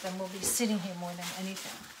 Because then we'll be sitting here more than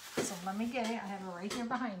anything. So let me get it. I have it right here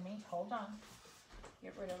behind me. Hold on.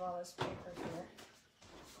 Get rid of all this paper here.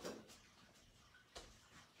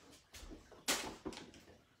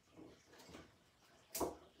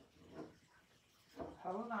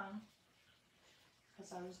 Hold on.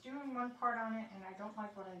 Because I was doing one part on it and I don't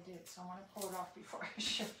like what I did. So I want to pull it off before I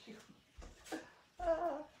show you.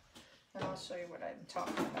 And I'll show you what I'm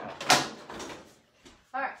talking about.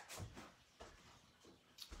 Alright.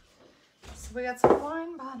 So we got some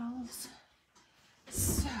wine bottles.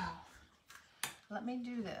 So let me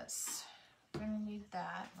do this. We're going to need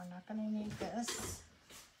that. We're not going to need this.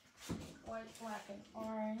 White, black, and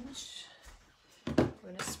orange. We're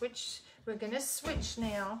going to switch. We're going to switch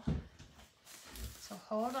now. So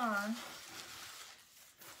hold on.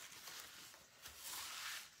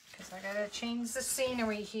 Because I got to change the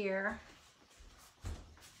scenery here.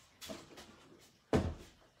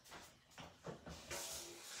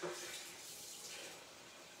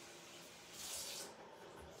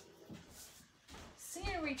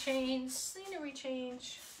 Scenery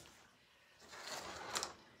change.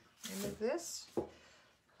 Remove this.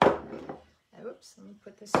 Oops, let me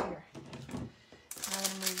put this here. I'm going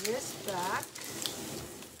to move this back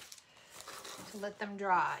to let them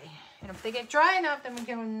dry. And if they get dry enough, then we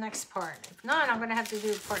go to the next part. If not, I'm going to have to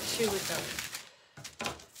do part 2 with those.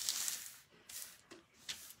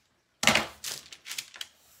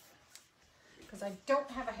 Because I don't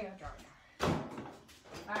have a hairdryer.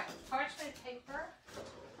 Alright, parchment paper.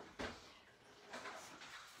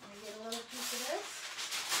 Let me get a little piece of this.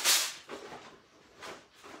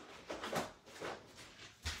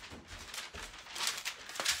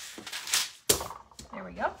 There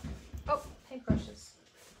we go. Oh, paintbrushes.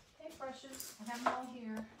 Paintbrushes. I have them all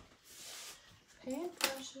here.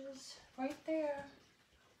 Paintbrushes. Right there.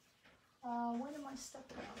 Where did my stuff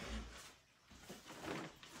go?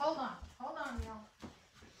 Hold on, y'all.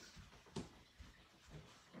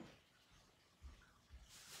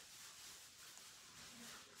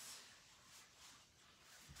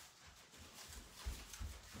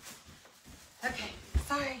 Okay,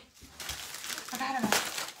 sorry. Forgot about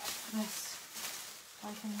this. I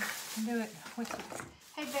can do it with you.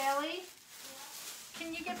 Hey, Bailey,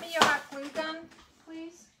 can you get me your hot glue gun,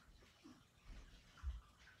 please?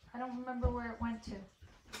 I don't remember where it went to.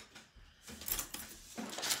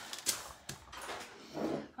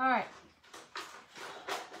 All right.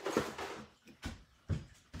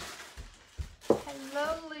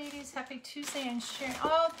 Hello, ladies. Happy Tuesday and sharing.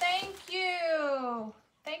 Oh, thank you.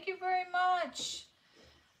 Thank you very much.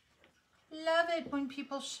 Love it when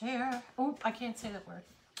people share. Oh, I can't say that word.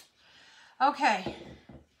 Okay.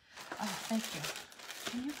 Oh, thank you.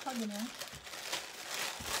 Can you plug it in?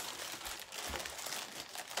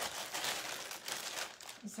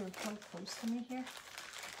 Is there a plug close to me here?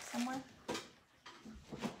 Somewhere?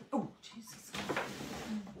 Oh, Jesus.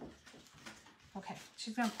 Okay,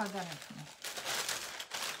 she's going to plug that in for me.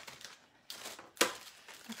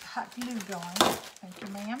 Get the hot glue going. Thank you,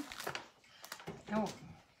 ma'am. Oh.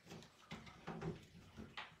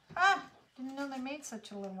 Ah, didn't know they made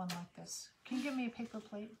such a little one like this. Can you give me a paper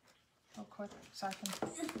plate real quick so I can,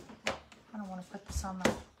 I don't want to put this on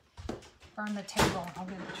the, burn the table. I'll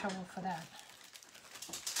get in trouble for that.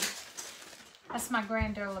 That's my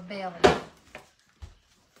granddaughter Bailey.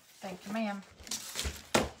 Thank you, ma'am.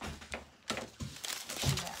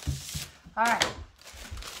 All right.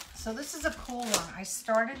 So this is a cool one. I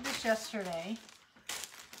started this yesterday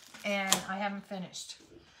and I haven't finished.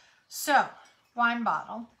 So, wine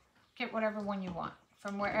bottle. Get whatever one you want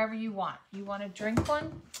from wherever you want. You want to drink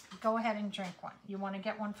one? Go ahead and drink one. You want to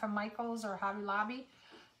get one from Michael's or Hobby Lobby?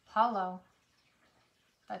 Hello.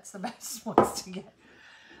 That's the best ones to get.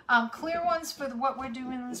 Clear ones for what we're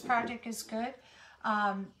doing in this project is good.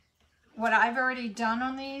 What I've already done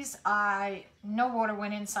on these, no water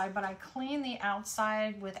went inside, but I cleaned the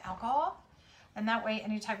outside with alcohol. And that way,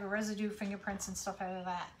 any type of residue, fingerprints, and stuff out of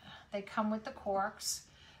that. They come with the corks,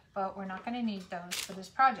 but we're not going to need those for this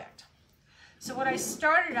project. So what I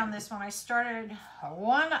started on this one, I started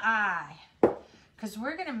one eye. Because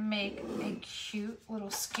we're going to make a cute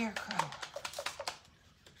little scarecrow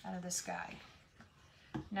out of this guy.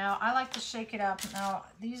 Now, I like to shake it up. Now,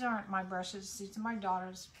 these aren't my brushes. These are my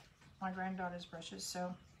daughter's, my granddaughter's brushes.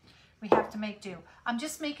 So we have to make do. I'm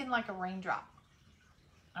just making like a raindrop.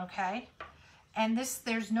 Okay? And this,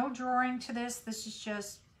 there's no drawing to this. This is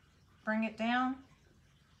just bring it down.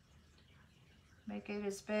 Make it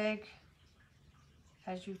as big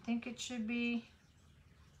as you think it should be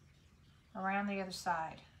around the other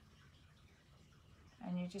side.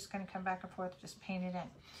 And you're just going to come back and forth, just paint it in.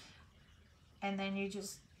 And then you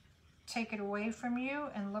just take it away from you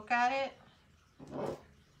and look at it.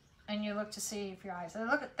 And you look to see if your eyes,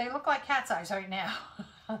 they look like cat's eyes right now,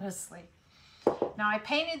 honestly. Now I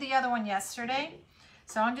painted the other one yesterday,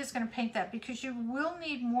 so I'm just going to paint that because you will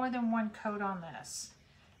need more than one coat on this.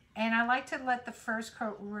 And I like to let the first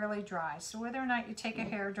coat really dry. So whether or not you take a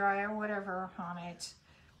hair dryer or whatever on it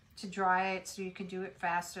to dry it so you can do it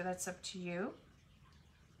faster, that's up to you.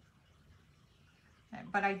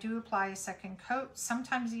 But I do apply a second coat,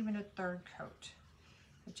 sometimes even a third coat.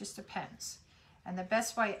 It just depends. And the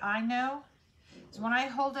best way I know is when I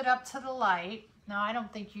hold it up to the light. Now I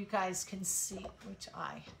don't think you guys can see which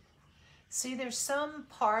eye. See, there's some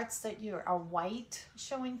parts that are white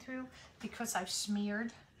showing through because I've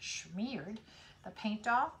smeared the paint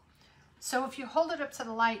off. So if you hold it up to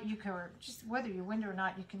the light, you can, just whether you're window or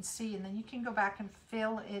not, you can see, and then you can go back and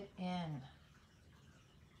fill it in.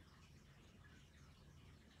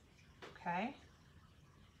 Okay.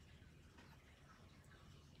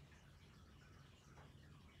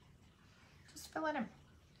 Just fill it in.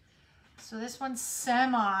 So this one's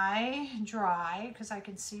semi-dry because I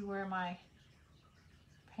can see where my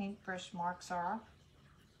paintbrush marks are.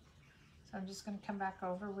 So I'm just going to come back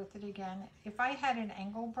over with it again. If I had an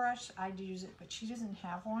angle brush, I'd use it, but she doesn't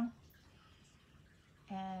have one.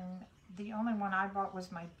 And the only one I bought was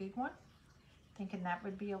my big one, thinking that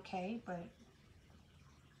would be okay, but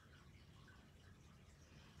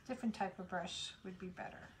different type of brush would be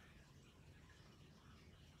better.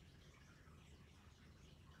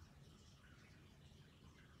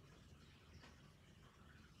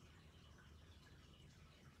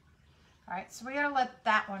 All right, so we gotta let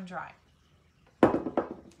that one dry.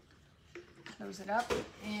 Close it up,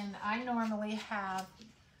 and I normally have,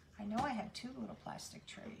 I know I have 2 little plastic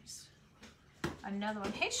trays. Another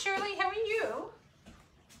one. Hey Shirley, how are you?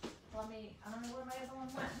 I don't know where my other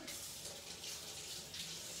one went.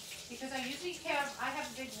 Because I usually have, I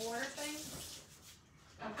have a big water thing.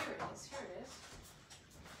 Oh, here it is,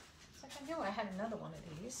 It's like I knew I had another one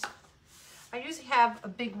of these. I usually have a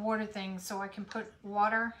big water thing so I can put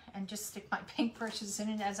water and just stick my paintbrushes in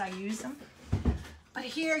it as I use them. But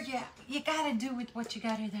here, you gotta do with what you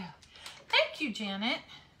gotta do. Thank you, Janet.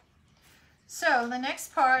 So the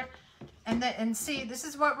next part, and see, this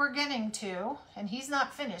is what we're getting to, and he's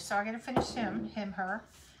not finished, so I gotta finish her,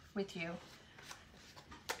 with you.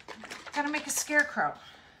 Gotta make a scarecrow.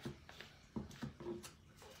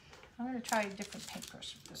 I'm gonna try a different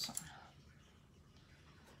paintbrush with this one.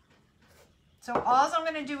 So all I'm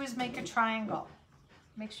gonna do is make a triangle.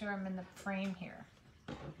 Make sure I'm in the frame here.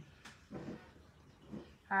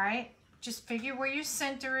 All right, just figure where your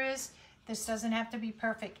center is. This doesn't have to be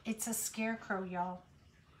perfect. It's a scarecrow, y'all.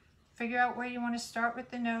 Figure out where you want to start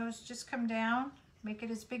with the nose. Just come down, make it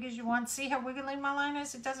as big as you want. See how wiggly my line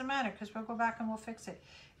is? It doesn't matter because we'll go back and we'll fix it.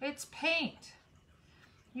 It's paint.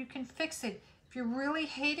 You can fix it. If you really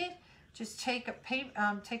hate it, just take a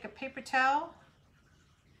paper towel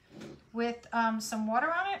with some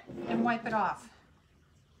water on it and wipe it off.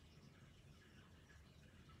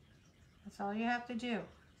 That's all you have to do.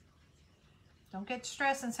 Don't get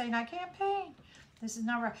stressed and saying, I can't paint. This is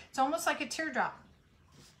not right. It's almost like a teardrop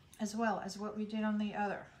as well as what we did on the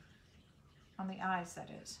other, on the eyes, that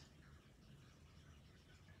is.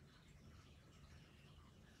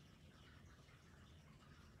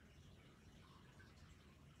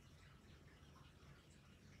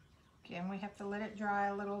 Again, we have to let it dry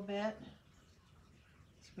a little bit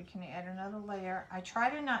so we can add another layer. I try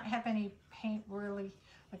to not have any paint really,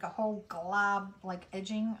 like a whole glob, like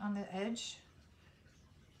edging on the edge.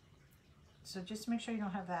 So just make sure you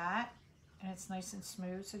don't have that and it's nice and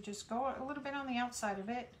smooth. So just go a little bit on the outside of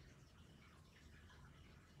it.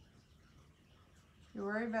 If you're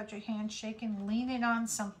worried about your hand shaking, lean it on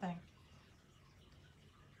something.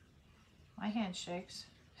 My hand shakes.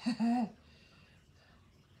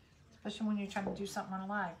 Especially when you're trying to do something on a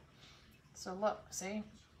live. So look, see?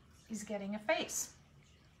 He's getting a face.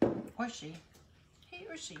 Or she. He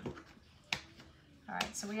or she. All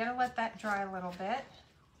right, so we gotta let that dry a little bit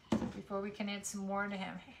before we can add some more to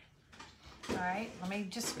him. All right, let me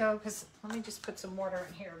just go, because let me just put some water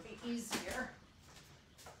in here. It'll be easier.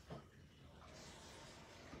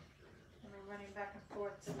 And we're running back and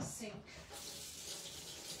forth to the sink.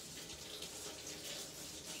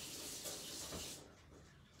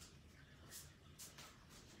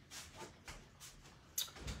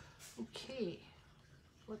 Okay,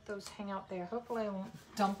 let those hang out there. Hopefully I won't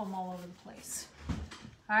dump them all over the place.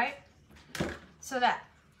 All right.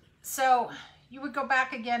 So you would go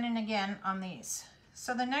back again and again on these.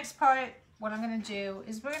 So the next part, what I'm going to do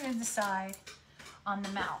is we're going to decide on the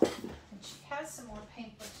mouth. And she has some more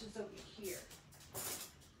paintbrushes over here.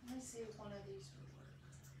 Let me see if one of these would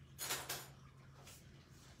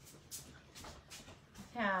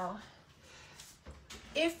work. Now,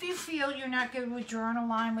 if you feel you're not good with drawing a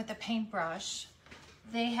line with a paintbrush,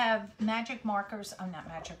 they have magic markers, not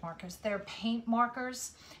magic markers, they're paint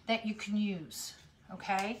markers that you can use,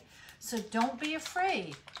 okay? So don't be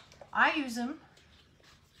afraid. I use them.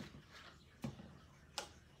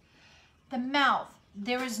 The mouth,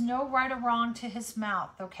 there is no right or wrong to his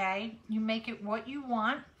mouth, okay? You make it what you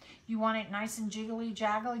want. You want it nice and jiggly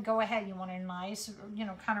jaggly, go ahead. You want a nice, you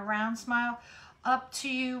know, kind of round smile. Up to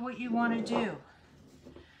you what you want to do.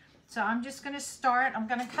 So I'm just going to start. I'm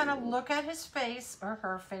going to kind of look at his face or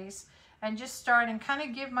her face and just start and kind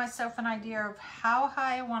of give myself an idea of how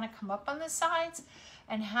high I want to come up on the sides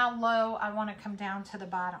and how low I want to come down to the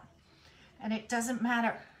bottom. And it doesn't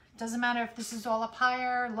matter. It doesn't matter if this is all up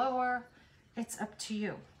higher, lower. It's up to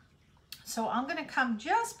you. So I'm going to come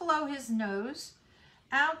just below his nose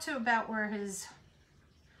out to about where his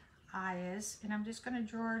eye is. And I'm just going to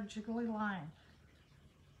draw a jiggly line.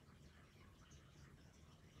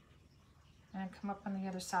 And come up on the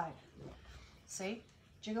other side. See?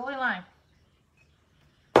 Jiggly line.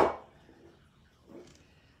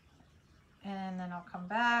 And then I'll come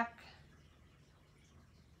back.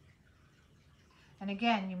 And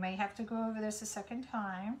again, you may have to go over this a second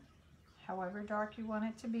time. However dark you want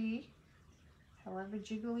it to be. However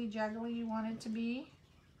jiggly jaggly you want it to be.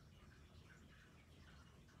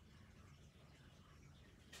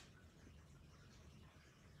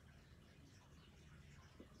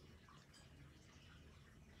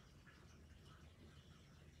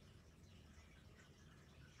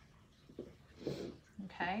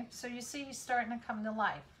 Okay, so you see he's starting to come to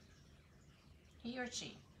life. He or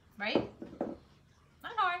she, right?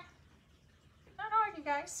 Not hard. Not hard, you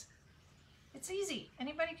guys. It's easy.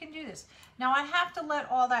 Anybody can do this. Now I have to let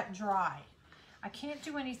all that dry. I can't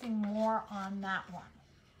do anything more on that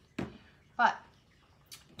one. But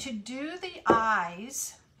to do the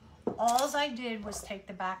eyes, all I did was take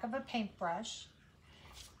the back of a paintbrush,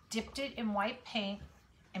 dipped it in white paint,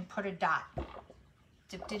 and put a dot.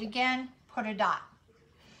 Dipped it again, put a dot.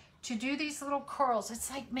 To do these little curls,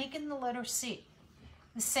 it's like making the letter C.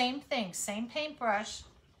 The same thing, same paintbrush,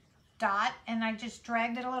 dot, and I just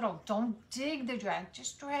dragged it a little. Don't dig the drag,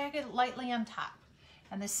 just drag it lightly on top.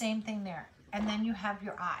 And the same thing there. And then you have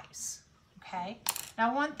your eyes, okay?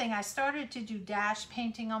 Now one thing, I started to do dash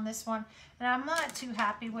painting on this one, and I'm not too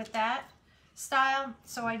happy with that style,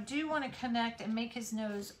 so I do want to connect and make his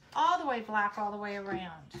nose all the way black all the way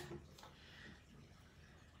around.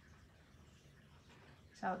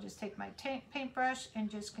 So I'll just take my paintbrush and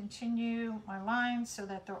just continue my lines so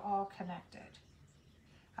that they're all connected.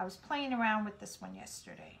 I was playing around with this one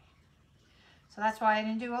yesterday. So that's why I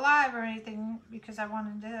didn't do a live or anything, because I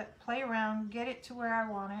wanted to play around, get it to where I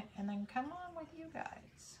want it, and then come on with you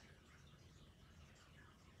guys.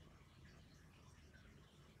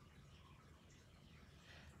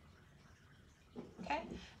 Okay,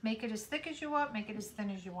 make it as thick as you want, make it as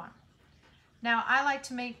thin as you want. Now, I like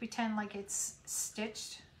to pretend like it's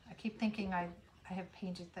stitched. I keep thinking I have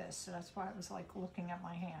painted this, so that's why I was like looking at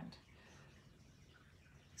my hand.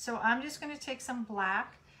 So I'm just going to take some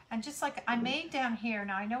black, and just like I made down here,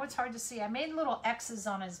 now I know it's hard to see, I made little X's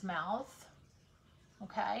on his mouth,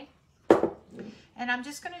 okay? And I'm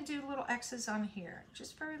just going to do little X's on here,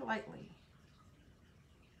 just very lightly.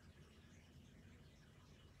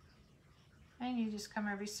 And you just come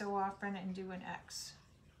every so often and do an X.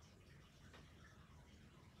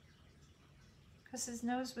 Because his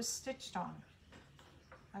nose was stitched on.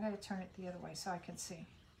 I gotta turn it the other way so I can see.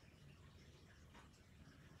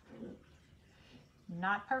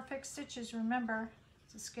 Not perfect stitches, remember,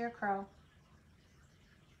 it's a scarecrow.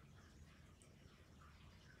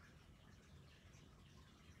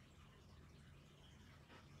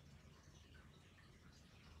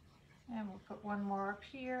 And we'll put one more up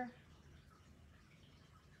here.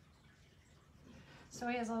 So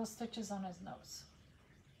he has little stitches on his nose.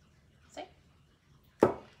 See?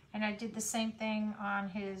 And I did the same thing on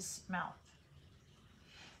his mouth.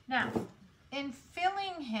 Now, in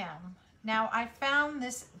filling him, now I found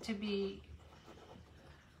this to be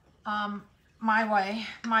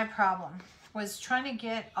my problem was trying to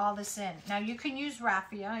get all this in. Now you can use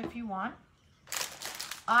raffia if you want.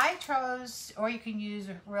 I chose, or you can use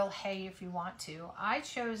real hay if you want to. I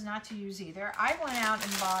chose not to use either. I went out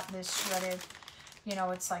and bought this shredded, you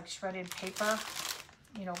know, it's like shredded paper,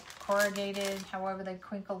 you know, corrugated, however they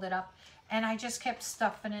crinkled it up. And I just kept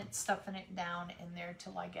stuffing it down in there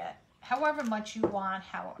till I get however much you want,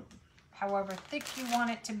 however thick you want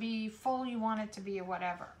it to be, full you want it to be, or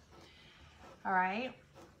whatever. All right.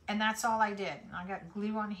 And that's all I did. I got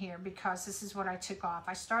glue on here because this is what I took off.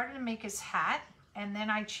 I started to make his hat, and then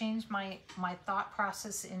I changed my thought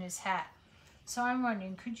process in his hat. So I'm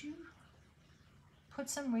wondering, could you put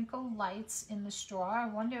some wrinkle lights in the straw? I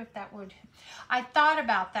wonder if that would... I thought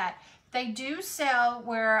about that. They do sell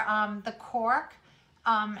where the cork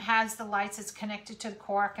has the lights. It's connected to the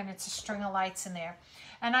cork, and it's a string of lights in there.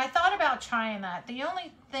 And I thought about trying that. The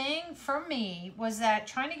only thing for me was that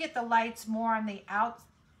trying to get the lights more on the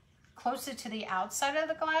closer to the outside of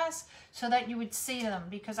the glass so that you would see them,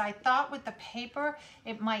 because I thought with the paper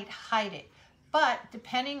it might hide it. But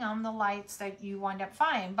depending on the lights that you wind up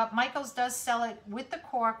finding. But Michael's does sell it with the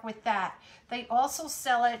cork, with that. They also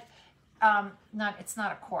sell it, it's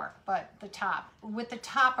not a cork, but the top, with the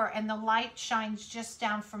topper, and the light shines just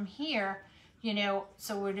down from here, you know,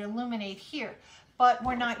 so it would illuminate here. But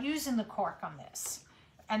we're not using the cork on this.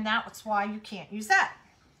 And that's why you can't use that.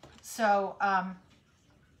 So,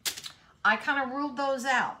 I kind of ruled those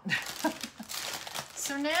out.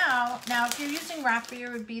 So now if you're using rafia,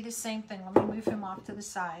 it would be the same thing. Let me move him off to the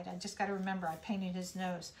side. I just got to remember I painted his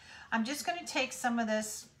nose. I'm just going to take some of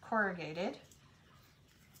this corrugated.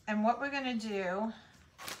 And what we're going to do,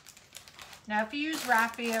 now if you use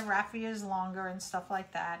rafia is longer and stuff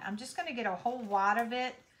like that. I'm just going to get a whole wad of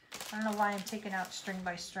it. I don't know why I'm taking out string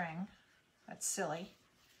by string. That's silly.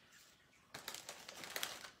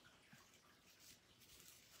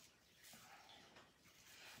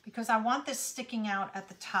 Because I want this sticking out at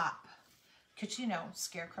the top. Because, you know,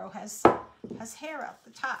 Scarecrow has hair at the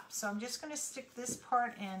top. So I'm just going to stick this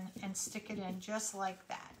part in and stick it in just like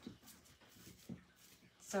that.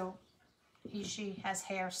 So she has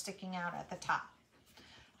hair sticking out at the top.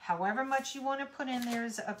 However much you want to put in there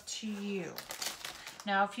is up to you.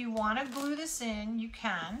 Now, if you want to glue this in, you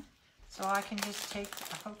can. So I can just take,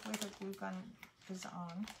 hopefully the glue gun is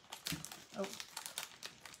on. Oh,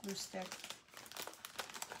 glue stick.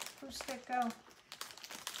 Glue stick go.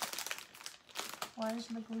 Why is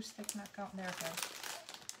the glue stick not going? There it goes.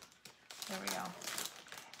 There we go.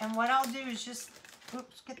 And what I'll do is just,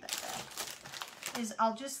 oops, get that back, is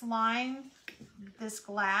I'll just line this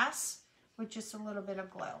glass with just a little bit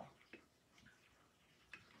of glue.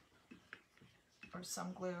 Or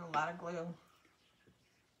some glue, a lot of glue.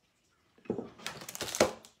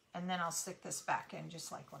 And then I'll stick this back in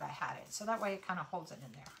just like what I had it. So that way it kind of holds it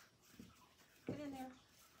in there. Get in there.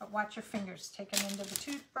 But watch your fingers. Take them into the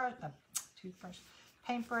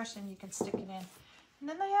paintbrush, and you can stick it in. And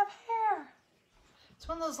then they have hair. It's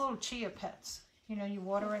one of those little chia pets. You know, you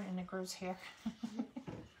water it and it grows hair.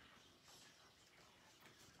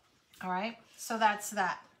 All right, so that's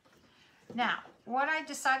that. Now, what I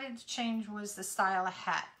decided to change was the style of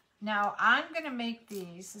hat. Now, I'm going to make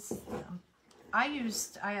these. I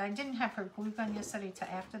didn't have her glue gun yesterday till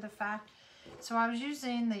after the fact. So I was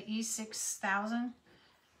using the E6000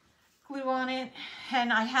 glue on it,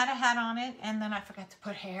 and I had a hat on it, and then I forgot to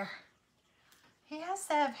put hair. He has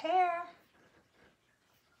to have hair.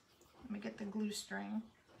 Let me get the glue string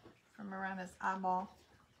from around his eyeball.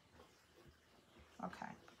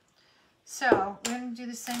 Okay. So we're going to do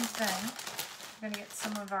the same thing. We're going to get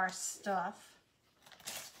some of our stuff.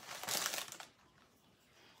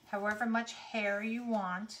 However much hair you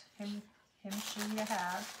want him, she to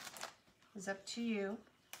have is up to you.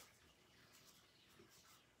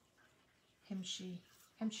 Him, she.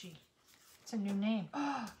 It's a new name.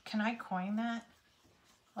 Oh, can I coin that?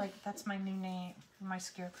 Like, that's my new name for my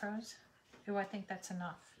scarecrows. Ooh, I think that's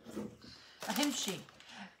enough. A him, she.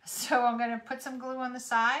 So I'm going to put some glue on the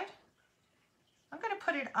side. I'm going to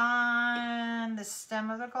put it on the stem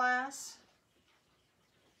of the glass.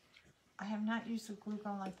 I have not used a glue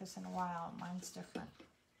gun like this in a while. Mine's different.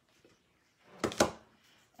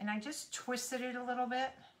 And I just twisted it a little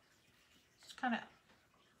bit. Just kind of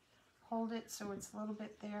hold it so it's a little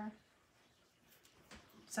bit there.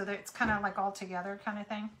 So that it's kind of like all together kind of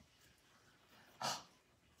thing. Oh,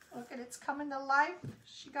 look at it's coming to life.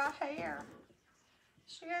 She got hair.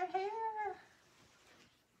 She got hair.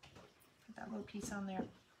 Put that little piece on there.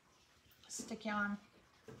 Stick you on.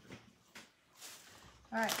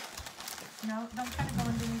 All right. No, don't kind of go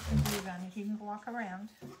underneath the glue gun. If you can walk around,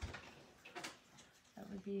 that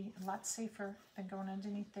would be a lot safer than going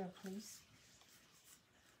underneath there, please.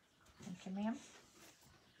 Thank you, ma'am.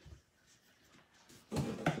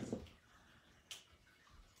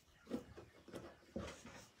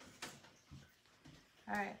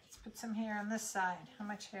 All right, let's put some hair on this side. How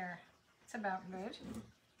much hair? It's about good.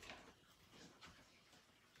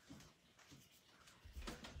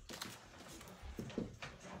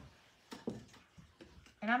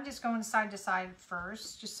 And I'm just going side to side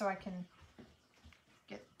first, just so I can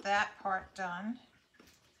get that part done.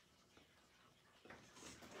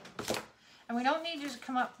 And we don't need you to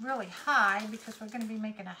come up really high because we're going to be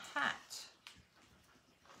making a hat.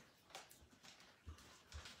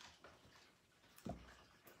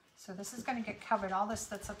 So this is going to get covered. All this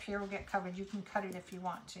that's up here will get covered. You can cut it if you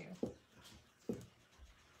want to.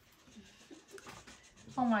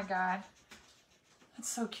 Oh my God. That's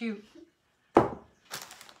so cute.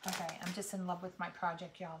 Okay, I'm just in love with my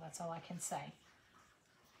project, y'all. That's all I can say.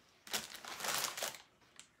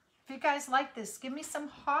 If you guys like this, give me some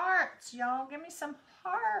hearts, y'all. Give me some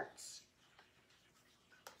hearts.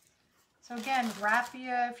 So again,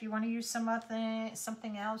 raffia, if you want to use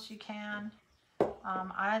something else, you can.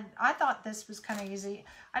 I thought this was kind of easy.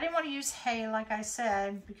 I didn't want to use hay, like I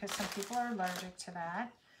said, because some people are allergic to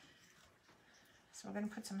that. So we're going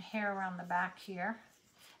to put some hair around the back here.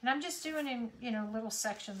 And I'm just doing in, you know, little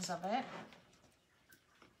sections of it.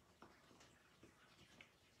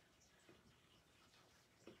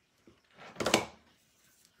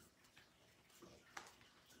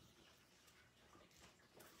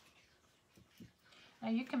 Now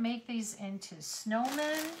you can make these into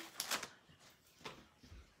snowmen,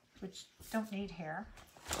 which don't need hair,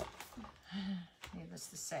 needless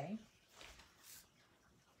to say.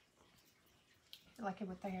 You like it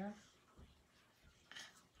with the hair?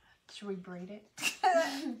 Should we braid it?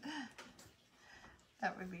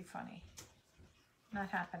 That would be funny. Not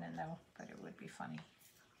happening though, but it would be funny.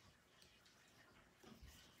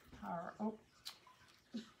 Or, oh,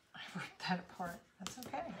 I ripped that apart. That's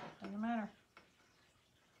okay, doesn't matter.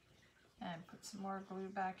 And put some more glue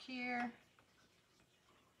back here.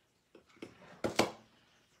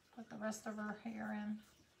 Put the rest of her hair in.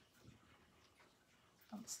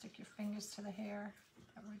 Don't stick your fingers to the hair.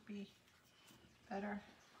 That would be better.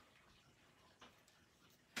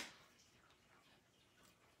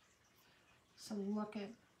 So look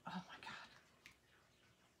at, oh my God.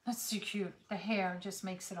 That's too cute. The hair just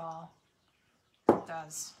makes it all. It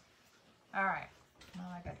does. All right. Now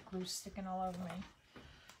I got glue sticking all over me.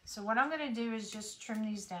 So what I'm going to do is just trim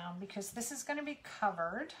these down because this is going to be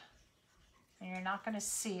covered and you're not going to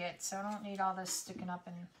see it. So I don't need all this sticking up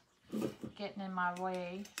and getting in my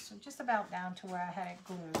way. So just about down to where I had it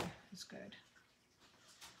glued is good.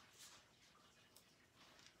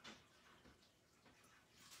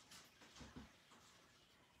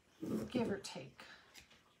 Give or take.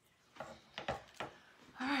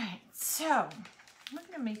 All right, so I'm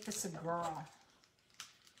going to make this a girl.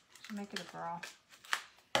 Should make it a girl.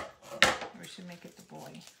 Or should make it the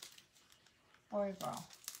boy. Boy or girl?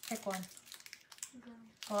 Pick one. Girl.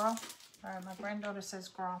 Girl? All right, my granddaughter says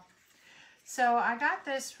girl. So I got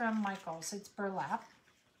this from Michael's. It's burlap.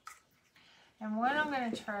 And what I'm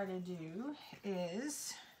going to try to do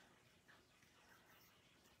is,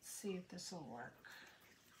 see if this will work.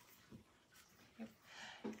 Yep.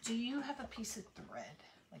 Do you have a piece of thread,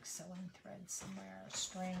 like sewing thread somewhere, or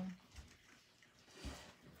string?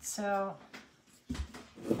 So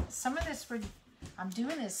some of this, I'm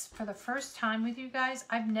doing this for the first time with you guys.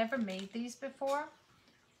 I've never made these before.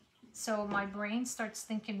 So my brain starts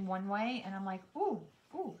thinking one way and I'm like, ooh,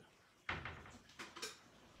 ooh.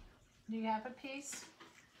 Do you have a piece?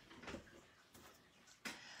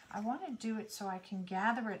 I want to do it so I can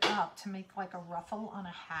gather it up to make like a ruffle on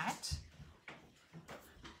a hat.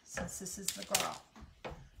 Since this is the girl.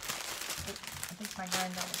 I think my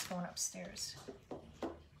granddaughter's going upstairs.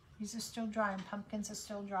 These are still drying. Pumpkins are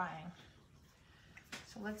still drying.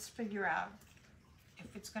 So let's figure out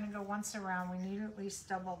if it's going to go once around, we need at least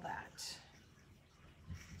double that.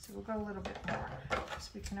 So we'll go a little bit more. So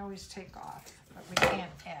we can always take off, but we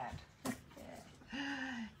can't add.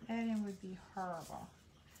 Adding would be horrible.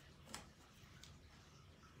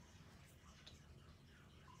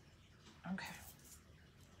 Okay.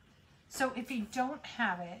 So if you don't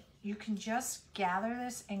have it, you can just gather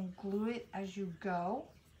this and glue it as you go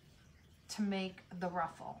to make the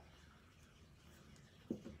ruffle.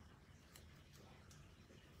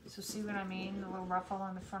 So see what I mean? The little ruffle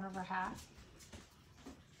on the front of her hat.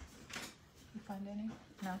 You find any?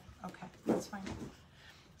 No? Okay, that's fine.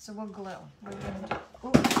 So we'll glue. We're going to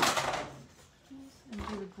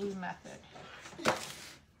do the glue method.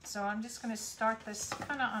 So I'm just going to start this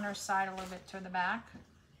kind of on her side a little bit to the back.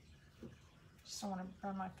 Just don't want to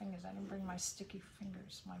burn my fingers. I didn't bring my sticky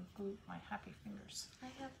fingers, my glue, my happy fingers. I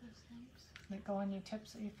have those things. They go on your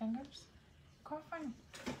tips of your fingers? Go find.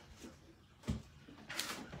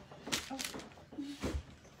 Oh.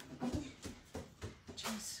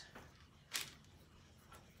 Jeez.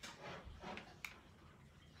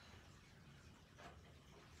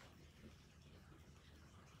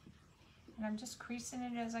 And I'm just creasing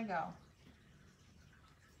it as I go.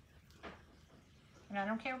 And I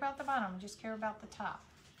don't care about the bottom, I just care about the top.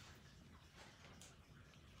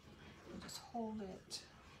 And just hold it.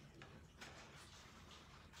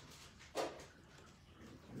 As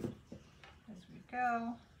we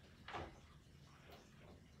go.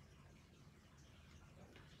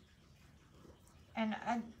 And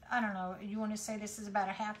I don't know, you want to say this is about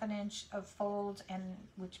a ½ inch of fold, and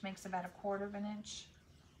which makes about a ¼ of an inch,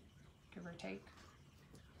 give or take.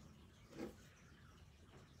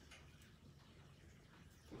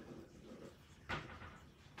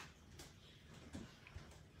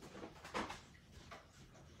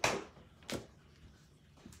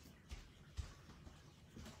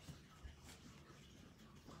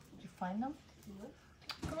 Did you find them?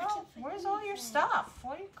 Girl, where's all your stuff?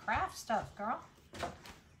 What are your craft stuff, girl?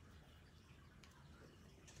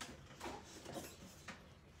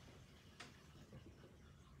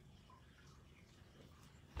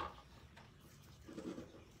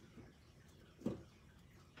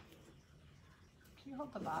 Can you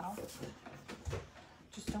hold the bottle?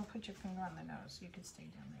 Just don't put your finger on the nose. You can stay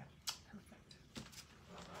down there. Perfect.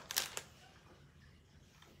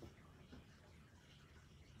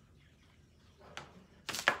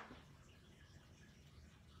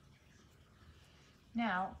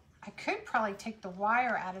 Now, I could probably take the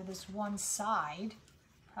wire out of this one side.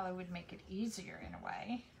 Probably would make it easier in a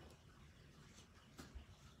way.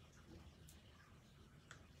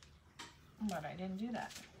 But I didn't do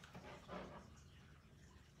that.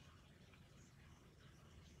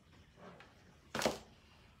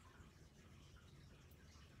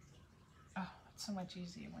 Oh, it's so much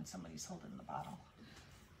easier when somebody's holding the bottle.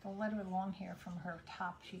 Don't let her long hair from her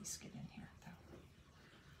top piece get in here, though.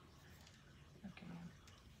 Okay.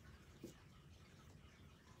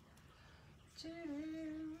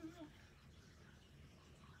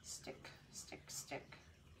 Stick, stick, stick.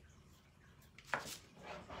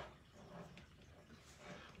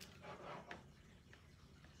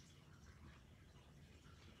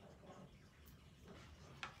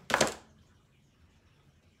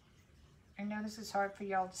 I know this is hard for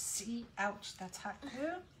y'all to see. Ouch, that's hot.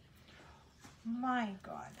 My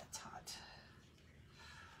God, that's hot.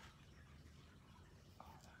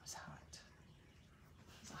 Oh, that was hot.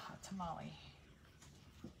 It was a hot tamale.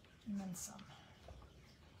 And then some.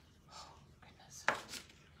 Oh, goodness.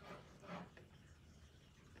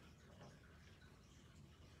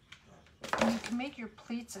 And you can make your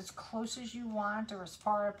pleats as close as you want or as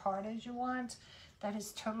far apart as you want. That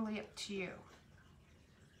is totally up to you.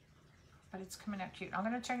 But it's coming out cute. I'm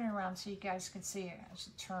going to turn it around so you guys can see it as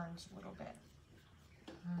it turns a little bit.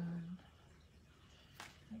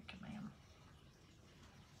 Thank you, ma'am.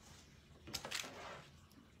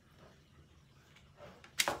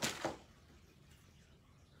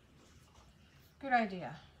 Good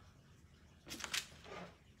idea.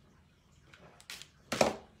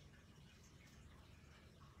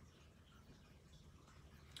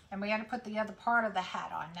 And we got to put the other part of the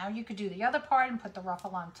hat on. Now you could do the other part and put the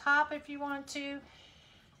ruffle on top if you want to.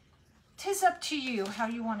 'Tis up to you how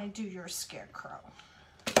you want to do your scarecrow.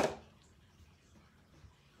 Don't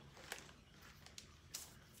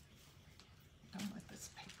let this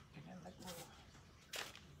paper get in the glue.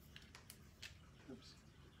 Oops.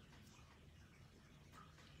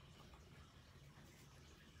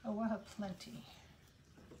 Oh, we'll have plenty.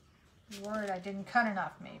 Word, I didn't cut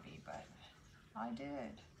enough maybe, but I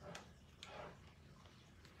did.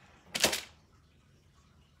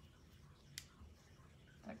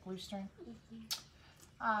 That glue string?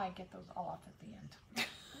 I get those all off at the end.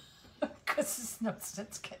 Because there's no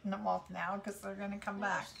sense getting them off now because they're going to come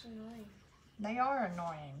back. Annoying. They are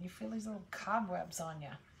annoying. You feel these little cobwebs on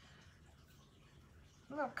you.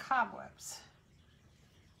 Little cobwebs.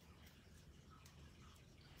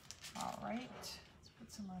 All right. Let's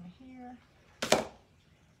put some on here.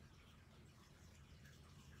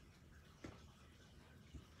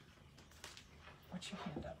 What's your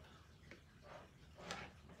hand up?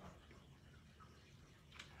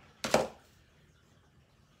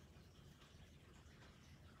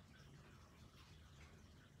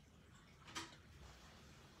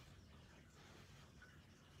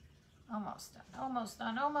 Almost done, almost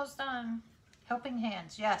done, almost done. Helping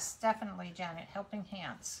hands, yes, definitely, Janet, helping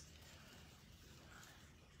hands.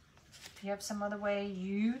 If you have some other way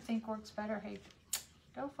you think works better, hey,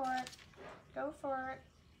 go for it, go for it.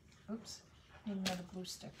 Oops, need another glue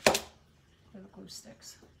stick. Where are the glue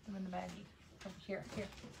sticks? They're in the baggie. Over here, here.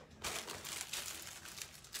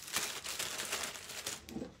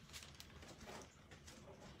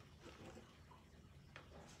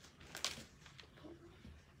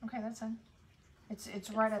 Okay, that's in.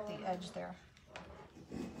 It's right at the edge there.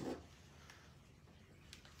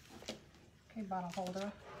 Okay, bottle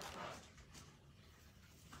holder.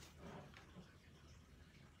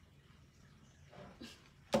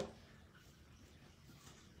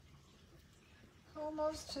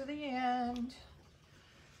 Almost to the end.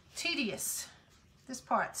 Tedious, this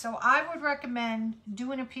part. So I would recommend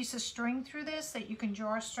doing a piece of string through this that you can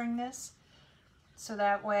drawstring this. So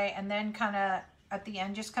that way, and then kind of at the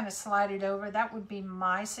end, just kind of slide it over. That would be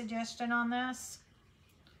my suggestion on this.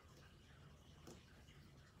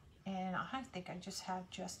 And I think I just have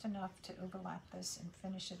just enough to overlap this and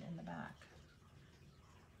finish it in the back.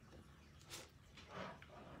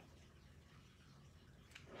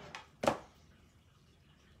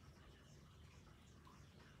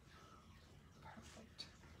 Perfect.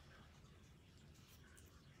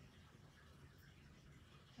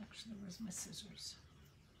 Actually, where's my scissors?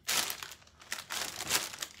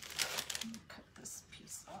 Let me cut this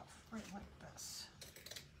piece off right like this.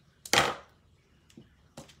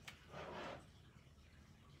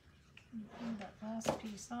 Put that last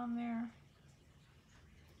piece on there.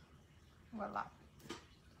 Voila.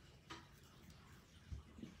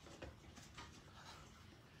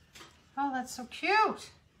 Oh, that's so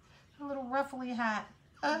cute. A little ruffly hat.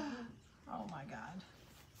 Oh my God.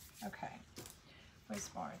 Okay. Where's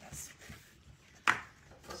more of this?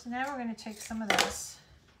 So now we're going to take some of this.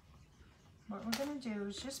 What we're going to do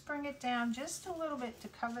is just bring it down just a little bit to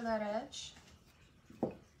cover that edge.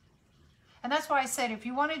 And that's why I said if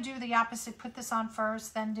you want to do the opposite, put this on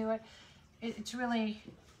first, then do it. It's really,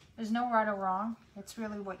 there's no right or wrong. It's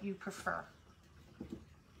really what you prefer.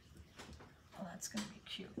 Well, that's going to be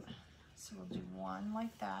cute. So we'll do one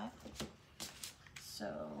like that.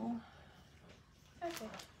 So, Okay.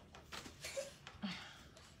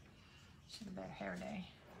 should have been a hair day.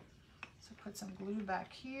 So put some glue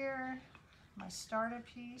back here. My starter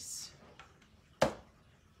piece. Let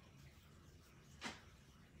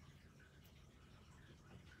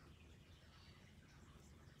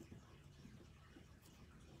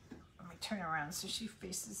me turn around so she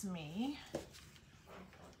faces me.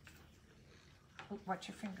 Oh, watch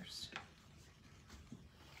your fingers.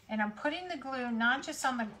 And I'm putting the glue not just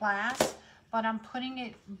on the glass, but I'm putting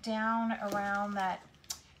it down around that,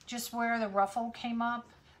 just where the ruffle came up.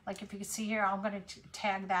 Like if you can see here, I'm going to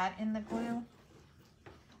tag that in the glue.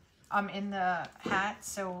 In the hat,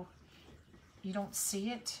 so you don't see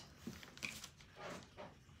it.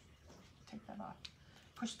 Take that off.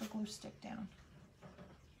 Push the glue stick down.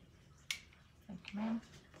 Thank you, ma'am.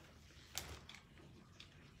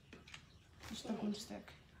 Push the glue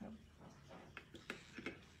stick. Yep.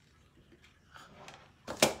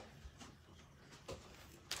 Get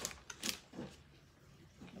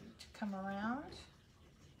it to come around.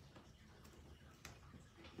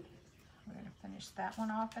 We're going to finish that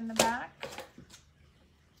one off in the back.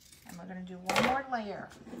 And we're going to do one more layer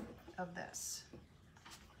of this.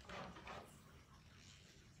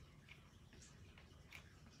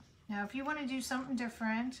 Now, if you want to do something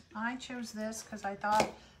different, I chose this because I thought,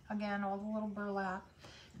 again, all the little burlap,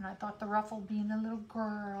 and I thought the ruffle being a little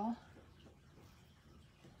girl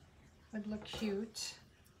would look cute.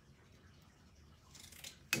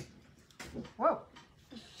 Whoa!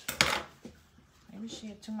 Maybe she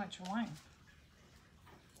had too much wine.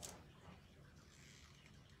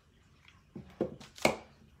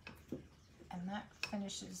 And that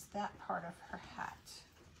finishes that part of her hat.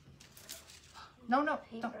 No, no, don't.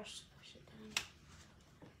 Paintbrush, push it down.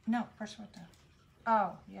 No, push it down.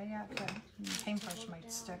 Oh, yeah, okay. Paintbrush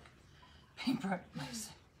might stick. Paintbrush might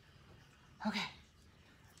stick. Okay.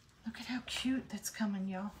 Look at how cute that's coming,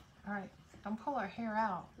 y'all. All right, don't pull our hair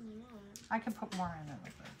out. I can put more in it.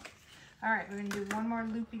 All right, we're gonna do one more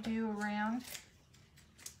loopy-doo around.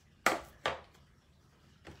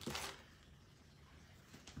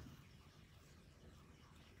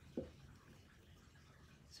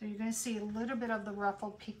 So you're gonna see a little bit of the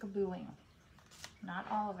ruffle peekabooing, not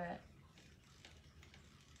all of it.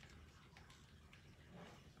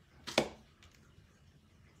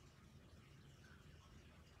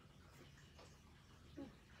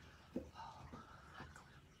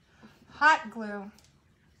 Hot glue.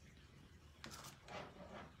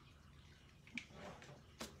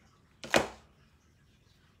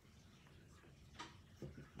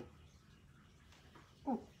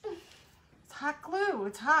 Ooh. It's hot glue.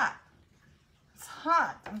 It's hot. It's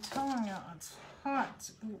hot. I'm telling you, it's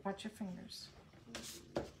hot. Ooh, watch your fingers.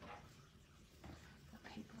 The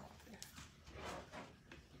paper off there.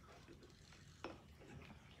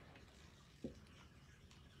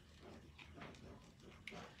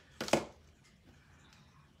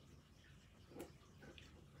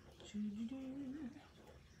 Doo-doo-doo.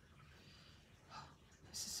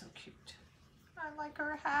 I like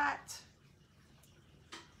her hat.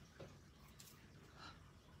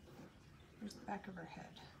 Here's the back of her head.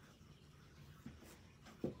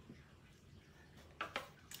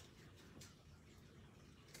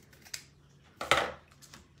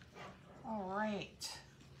 All right,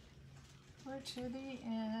 we're to the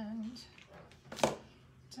end.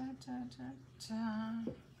 Dun, dun, dun,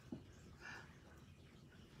 dun.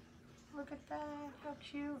 Look at that, how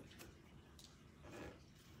cute.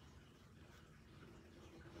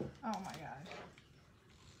 Oh my God.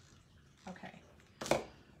 Okay.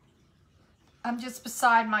 I'm just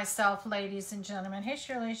beside myself, ladies and gentlemen. Hey,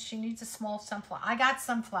 Shirley, she needs a small sunflower. I got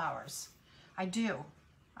sunflowers. I do.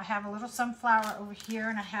 I have a little sunflower over here,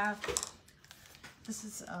 and I have, this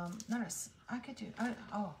is, notice, I could do,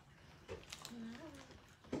 oh.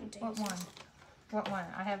 What one? What one?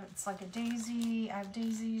 I have, it's like a daisy. I have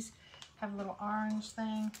daisies. I have a little orange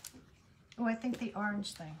thing. Oh, I think the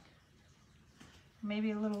orange thing.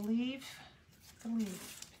 Maybe a little leaf. The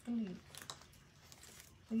leaf. The leaf.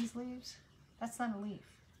 These leaves? That's not a leaf.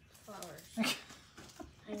 Flowers.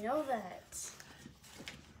 I know that.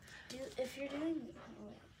 If you're doing...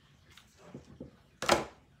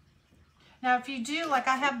 Now, if you do, like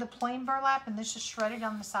I have the plain burlap, and this is shredded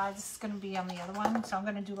on the side. This is going to be on the other one. So I'm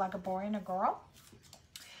going to do like a boy and a girl.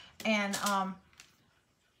 And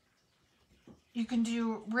you can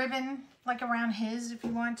do ribbon like around his if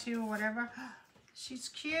you want to, or whatever. She's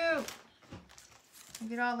cute. You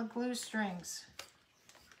get all the glue strings.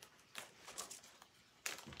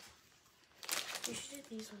 You should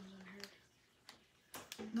do these ones on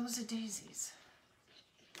her. Those are daisies.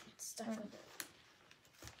 It's stuck with it.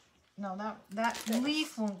 No, that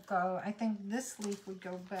leaf won't go. I think this leaf would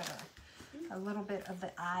go better. A little bit of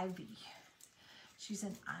the ivy. She's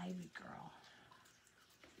an ivy girl.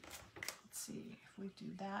 Let's see if we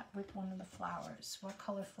do that with one of the flowers. What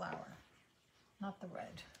color flower? Not the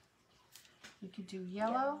red. We could do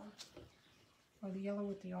yellow or the yellow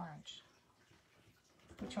with the orange.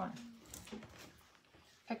 Which one?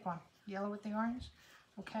 Pick one. Yellow with the orange?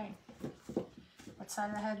 Okay. What side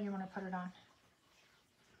of the head do you want to put it on?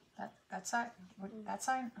 That side? That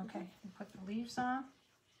side? Okay. You put the leaves on.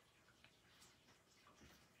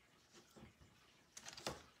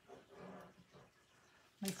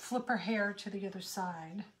 We flip her hair to the other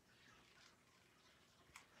side.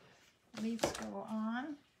 Leaves go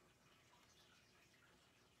on.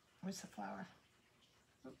 Where's the flower?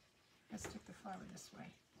 Oop, let's take the flower this way.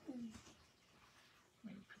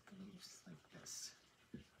 Maybe put the leaves like this.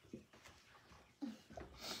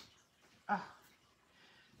 Ah.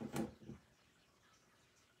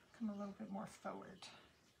 Come a little bit more forward.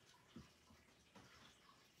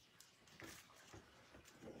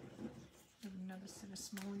 Another set of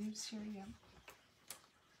small leaves here, yeah.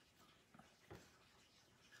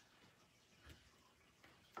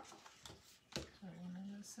 Sorry,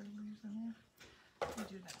 another set of leaves in there. Let me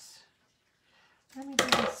do this. Let me do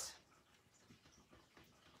this.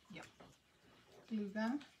 Yep. Glue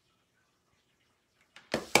gun.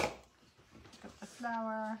 Pick up the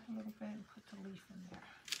flower a little bit and put the leaf in there.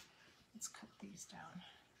 Let's cut these down.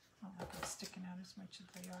 I don't like them sticking out as much as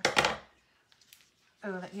they are.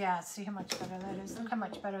 Oh, yeah, see how much better that is? Look how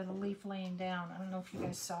much better the leaf laying down. I don't know if you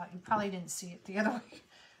guys saw it. You probably didn't see it the other way.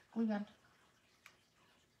 Glue gun.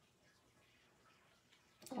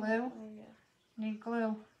 Glue? Oh, yeah. Need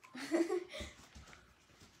glue.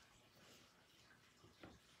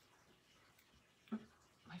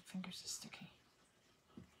 My fingers are sticky.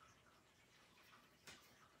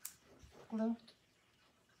 Glue.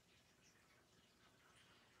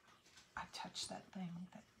 I touched that thing.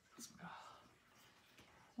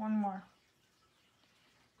 One more.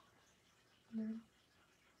 Glue.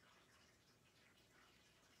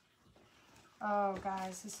 Oh,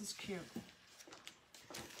 guys, this is cute.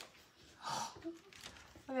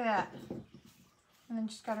 Look at that. And then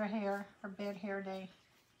she's got her hair, her bad hair day.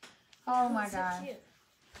 Oh my God. So cute.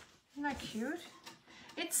 Isn't that cute?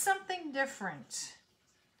 It's something different.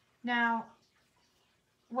 Now,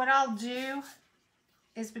 what I'll do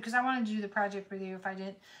is, because I want to do the project with you, if I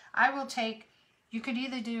did, I will take, you could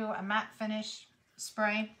either do a matte finish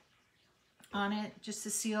spray on it just to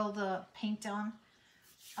seal the paint on,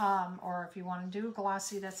 or if you want to do a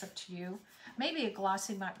glossy, that's up to you. Maybe a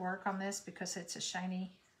glossy might work on this because it's a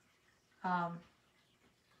shiny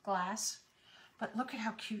glass. But look at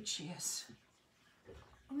how cute she is.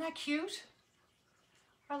 Isn't that cute?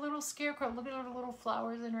 Our little scarecrow. Look at her little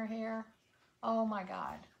flowers in her hair. Oh my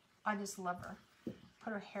God. I just love her.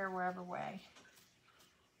 Put her hair wherever way.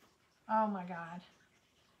 Oh my God.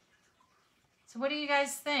 So what do you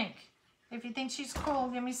guys think? If you think she's cool,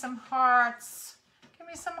 give me some hearts. Give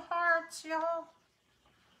me some hearts, y'all.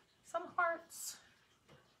 Some hearts.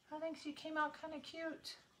 I think she came out kind of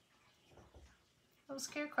cute. Little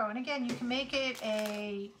Scarecrow. And again, you can make it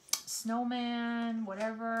a snowman,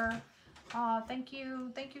 whatever. Oh, thank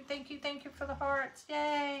you. Thank you, thank you, thank you for the hearts.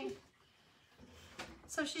 Yay.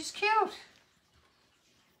 So she's cute.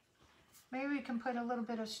 Maybe we can put a little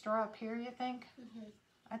bit of straw up here, you think? Mm-hmm.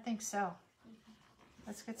 I think so.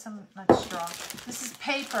 Let's get some, not straw. This is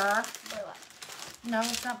paper. Burlap. No,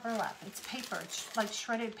 it's not burlap. It's paper. It's like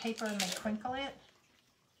shredded paper and they crinkle it.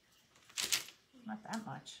 Not that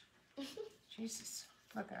much. Jesus.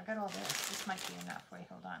 Look, I got all this. This might be enough. Wait,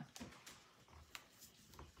 hold on.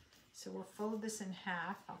 So we'll fold this in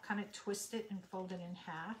half. I'll kind of twist it and fold it in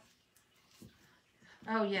half.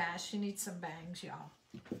 Oh yeah, she needs some bangs, y'all.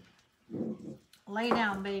 Lay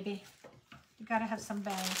down, baby. You gotta have some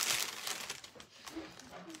bangs.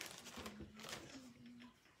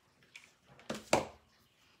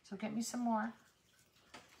 So get me some more.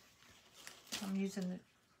 I'm using the Here,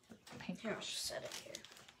 I'll paintbrush. set it here.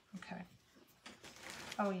 Okay.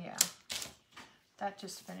 Oh yeah. That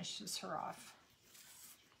just finishes her off.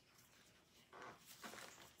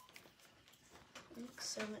 It looks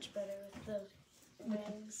so much better with the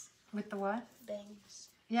bangs. With the what? Bangs.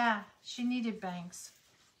 Yeah, she needed bangs.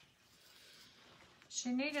 She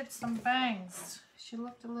needed some bangs. She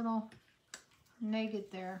looked a little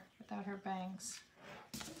naked there without her bangs.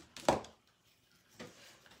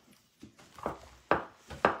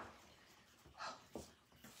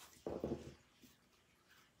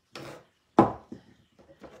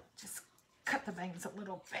 Just cut the bangs a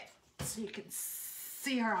little bit so you can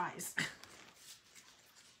see her eyes.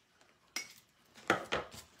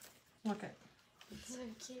 Look at. So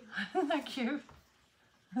cute. Isn't that cute?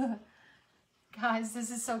 Guys, this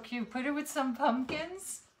is so cute. Put it with some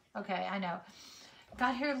pumpkins. Okay, I know.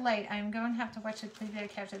 Got here late. I'm going to have to watch the preview to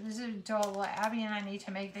catch it. This is adorable. Abby and I need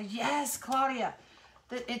to make this. Yes, Claudia.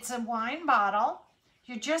 It's a wine bottle.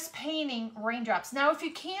 You're just painting raindrops. Now, if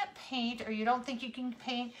you can't paint or you don't think you can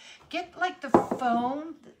paint, get like the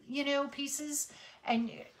foam, you know, pieces. And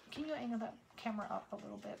can you angle that camera up a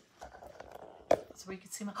little bit? So we can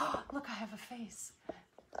see my, oh, look, I have a face.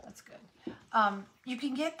 That's good. You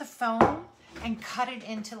can get the foam and cut it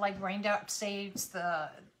into like raindrop saves, the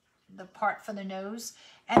part for the nose.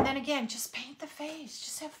 And then again, just paint the face.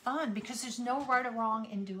 Just have fun because there's no right or wrong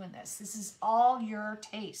in doing this. This is all your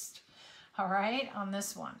taste, all right, on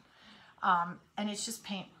this one. And it's just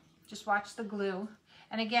paint. Just watch the glue.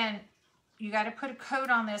 And again, you got to put a coat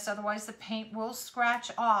on this, otherwise the paint will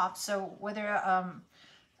scratch off. So whether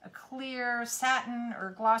a clear satin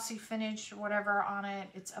or glossy finish or whatever on it,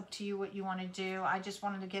 it's up to you what you want to do. I just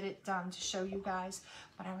wanted to get it done to show you guys,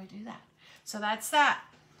 but I would do that. So that's that.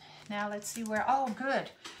 Now let's see where, oh good,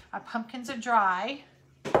 our pumpkins are dry.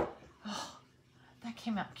 Oh, that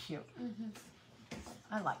came out cute. Mm-hmm.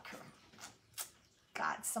 I like her.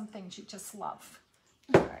 God, some things you just love.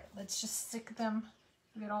 All right, let's just stick them,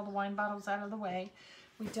 get all the wine bottles out of the way.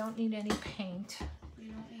 We don't need any paint. We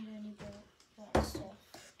don't need any black stuff.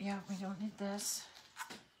 Yeah, we don't need this.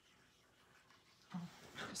 Oh,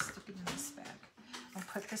 just stick it in this bag. And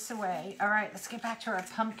put this away. All right, let's get back to our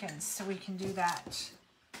pumpkins so we can do that.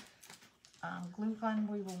 Glue gun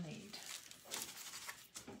we will need.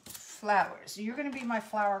 Flowers. You're going to be my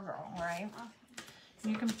flower girl, right?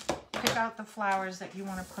 You can pick out the flowers that you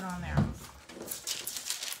want to put on there.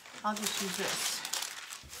 I'll just use this.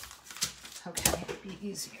 Okay, it'll be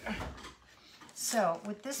easier. So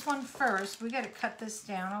with this one first, we got to cut this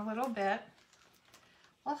down a little bit.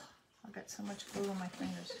 Oh, I've got so much glue on my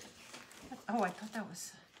fingers. Oh, I thought that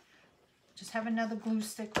was... Just have another glue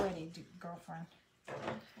stick ready, girlfriend.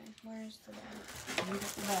 Okay, where's the bag? You get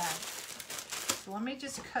the bag. So let me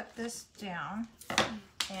just cut this down.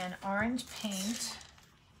 And orange paint.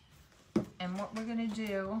 And what we're going to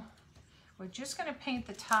do, we're just going to paint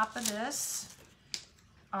the top of this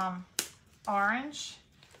orange.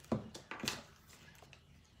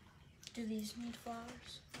 Do these need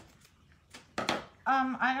flowers?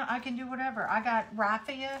 I can do whatever. I got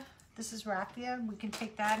raffia. This is raffia. We can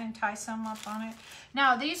take that and tie some up on it.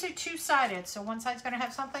 Now, these are two-sided. So one side's going to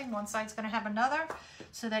have something, one side's going to have another,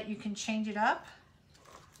 so that you can change it up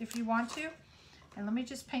if you want to. And let me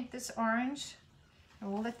just paint this orange.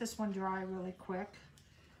 And we'll let this one dry really quick.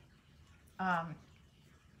 All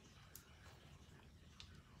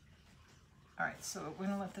right, so we're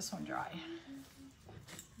going to let this one dry.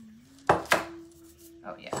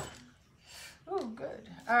 Oh, yeah. Oh, good.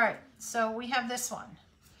 All right, so we have this one.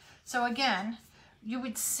 So again, you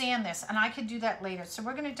would sand this, and I could do that later. So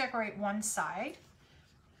we're going to decorate one side.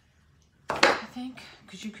 I think,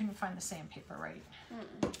 because you couldn't find the sandpaper, right? I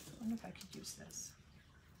wonder if I could use this.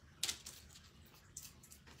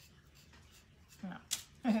 No.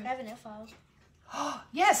 I have a nail file.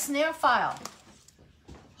 Yes, nail file.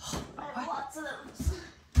 I have lots of those.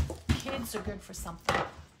 Kids are good for something.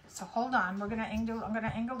 So hold on, I'm gonna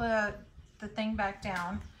angle the thing back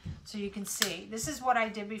down so you can see. This is what I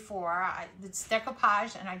did before. It's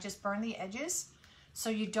decoupage, and I just burned the edges so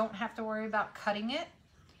you don't have to worry about cutting it.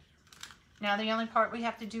 Now the only part we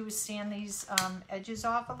have to do is sand these edges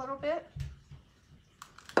off a little bit.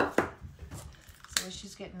 So as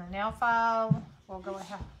she's getting the nail file, we'll go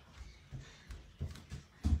ahead.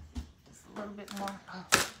 Just a little bit more. Oh,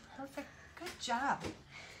 perfect. Good job.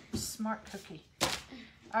 Smart cookie.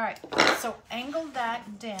 All right, so angle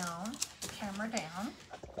that down, camera down,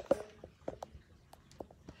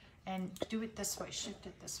 and do it this way, shift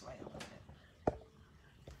it this way a little bit.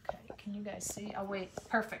 Okay, can you guys see? Oh wait,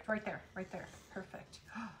 perfect, right there, perfect.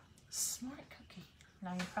 Smart cookie.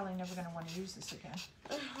 Now you're probably never gonna want to use this again.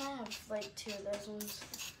 I have like 2 of those ones.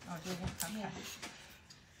 Oh, do you? Okay. Yeah.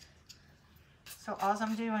 So all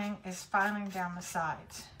I'm doing is filing down the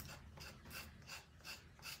sides.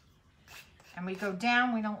 And we go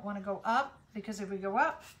down, we don't want to go up, because if we go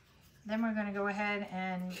up, then we're going to go ahead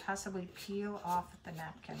and possibly peel off the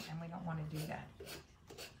napkin, and we don't want to do that.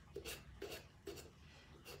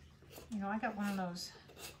 You know, I got one of those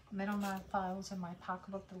metal knife files in my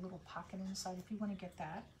pocketbook, the little pocket inside, if you want to get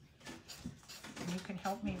that. And you can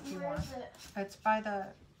help me if you want. Where is it? It's behind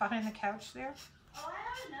the couch there. Oh, I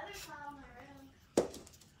have another file in my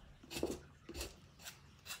room.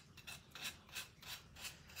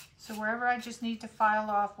 So wherever I just need to file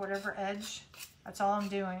off whatever edge, that's all I'm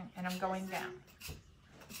doing, and I'm going down.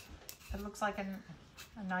 It looks like a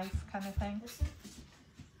knife kind of thing.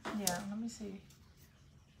 Yeah, let me see.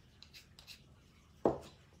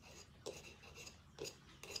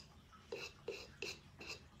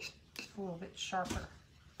 It's a little bit sharper.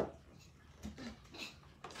 All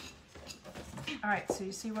right, so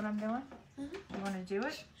you see what I'm doing? You want to do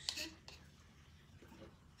it?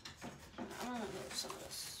 I'm gonna move some of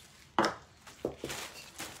this.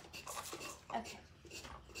 Okay.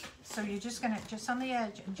 So you're just gonna, just on the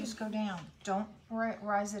edge, and just go down. Don't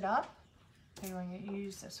rise it up. Okay, when you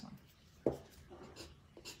use this one.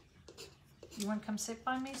 You want to come sit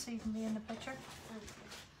by me so you can be in the picture?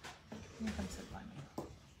 You come sit by me.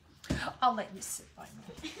 I'll let you sit by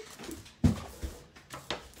me.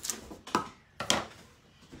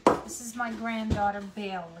 This is my granddaughter,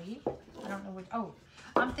 Bailey. I don't know what, oh,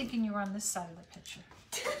 I'm thinking you're on this side of the picture.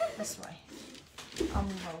 This way. I'll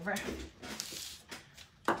move over.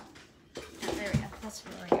 There we go. That's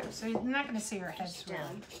where we go. So you're not going to see her head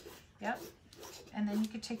swirl. Yep. And then you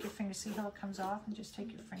could take your finger, see how it comes off, and just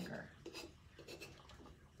take your finger.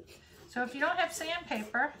 So if you don't have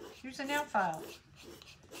sandpaper, use a nail file.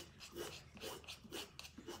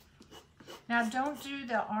 Now don't do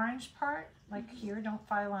the orange part, like here, don't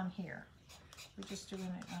file on here. We're just doing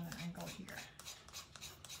it on an angle here.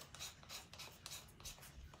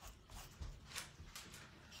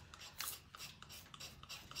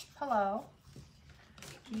 Hello.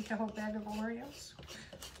 Do you eat the whole bag of Oreos?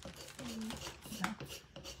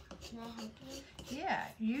 No. Yeah,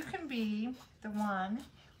 you can be the one.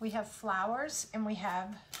 We have flowers and we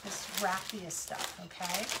have this rafia stuff,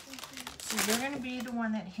 okay? So you're going to be the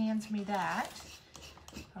one that hands me that.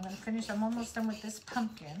 I'm going to finish. I'm almost done with this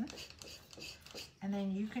pumpkin. And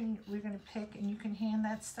then you can, we're going to pick and you can hand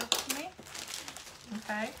that stuff to me,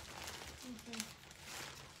 okay?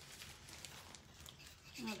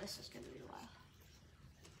 Oh, this is going to be wild.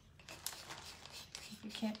 If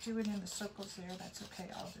you can't do it in the circles there, that's okay.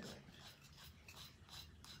 I'll do it.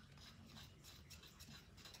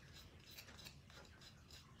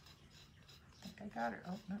 I think I got it.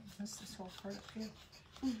 Oh, no, missed this whole part up here.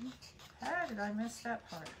 How did I miss that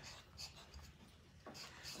part?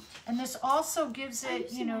 And this also gives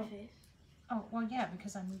it, you know. Oh, well, yeah,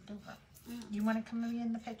 because I moved over. You want to come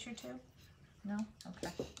in the picture too? No?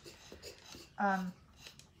 Okay.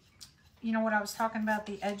 You know what I was talking about,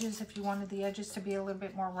 the edges, if you wanted the edges to be a little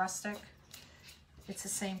bit more rustic, it's the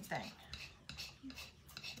same thing.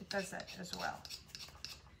 It does that as well.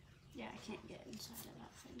 Yeah, I can't get inside of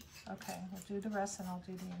that thing. Okay, we'll do the rest and I'll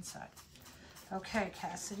do the inside. Okay,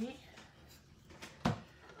 Cassidy.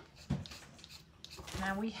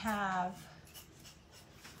 Now we have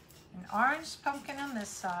an orange pumpkin on this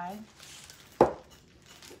side.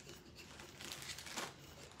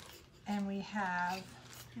 And we have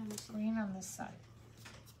green on this side.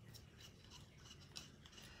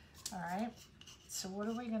 All right, so what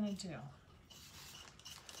are we gonna do?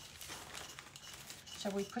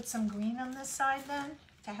 Shall we put some green on this side then?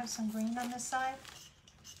 To have some green on this side?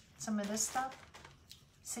 Some of this stuff?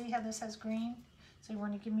 See how this has green? So you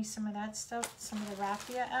want to give me some of that stuff, some of the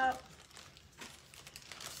raffia out?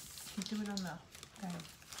 You do it on the thing.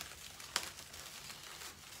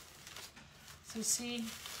 So see,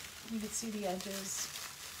 you can see the edges.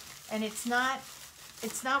 And it's not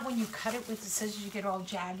when you cut it with the scissors, you get all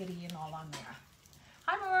jaggedy and all on there.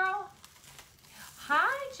 Hi, Merle.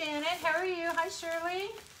 Hi, Janet. How are you? Hi,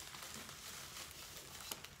 Shirley.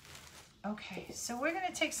 Okay, so we're going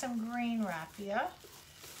to take some green raffia.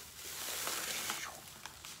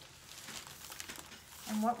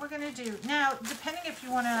 And what we're going to do, now, depending if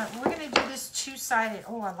you want to, we're going to do this two-sided.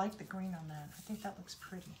 Oh, I like the green on that. I think that looks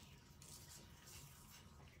pretty.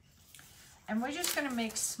 And we're just going to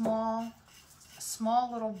make a small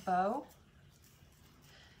little bow.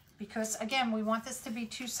 Because, again, we want this to be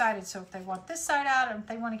two-sided. So if they want this side out, or if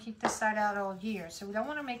they want to keep this side out all year. So we don't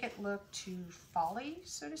want to make it look too folly,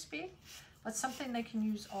 so to speak. But something they can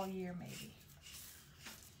use all year, maybe.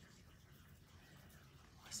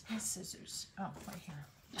 Where's my scissors? Oh, right here.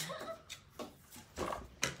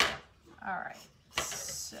 All right.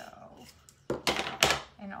 So,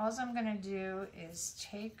 and all I'm going to do is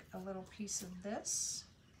take a little piece of this.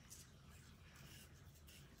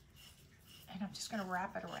 And I'm just going to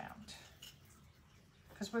wrap it around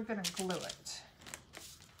because we're going to glue it.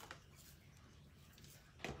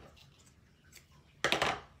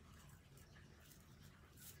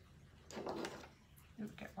 Ooh,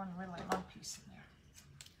 get one really long piece in there.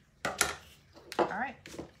 All right,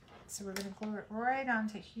 so we're going to glue it right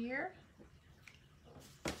onto here.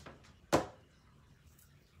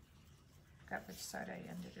 Got which side I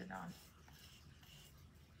ended it on.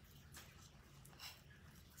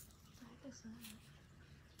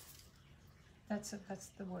 That's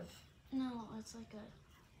the wood. No, it's like a...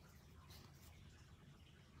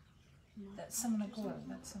 That's some of the glue.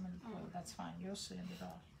 That's some of the glue. That's fine. You'll sand it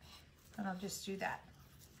off. And I'll just do that.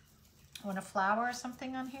 Want a flower or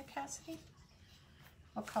something on here, Cassidy?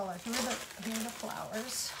 What color? Here are the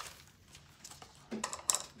flowers.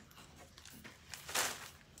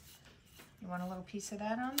 You want a little piece of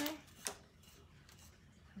that on there?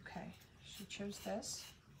 Okay. She chose this.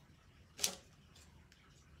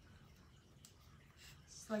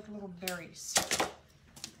 Like little berries.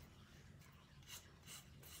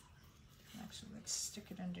 Actually, let's stick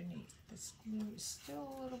it underneath. This glue is still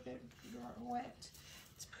a little bit wet.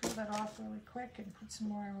 Let's peel that off really quick and put some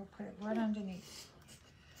more, and we'll put it right underneath.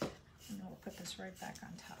 And then we'll put this right back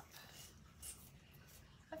on top.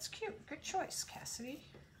 That's cute. Good choice, Cassidy.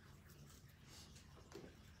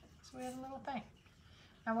 So we have a little thing.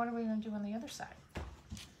 Now what are we going to do on the other side?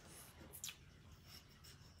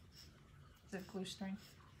 Is it glue string?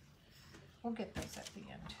 We'll get those at the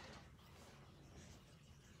end.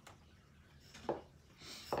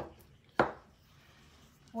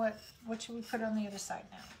 What should we put on the other side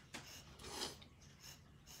now?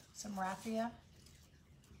 Some raffia.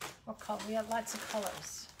 What color? We have lots of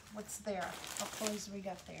colors. What's there? What colors we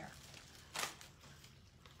got there?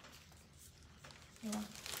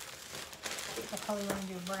 What color you want to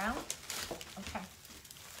do? Brown? Okay.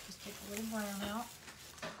 Just take a little brown out.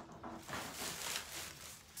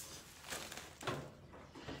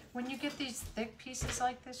 When you get these thick pieces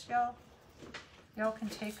like this, y'all can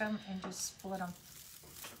take them and just split them.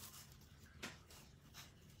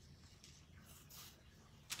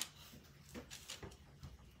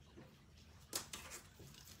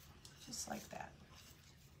 Just like that.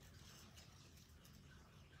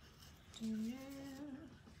 Okay.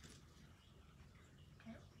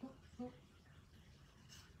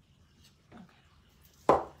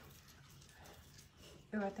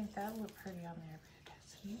 Ooh, I think that would look pretty on there.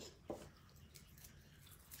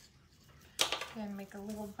 Then make a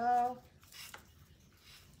little bow.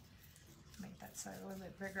 Make that side a little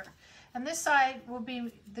bit bigger. And this side will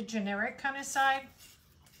be the generic kind of side.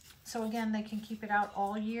 So again, they can keep it out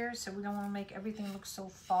all year. So we don't want to make everything look so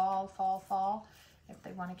fall. If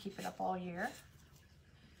they want to keep it up all year.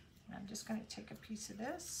 And I'm just going to take a piece of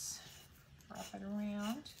this, wrap it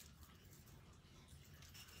around.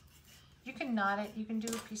 You can knot it. You can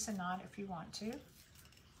do a piece of knot if you want to.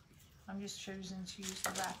 I'm just choosing to use the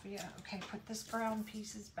raffia. Okay, put this brown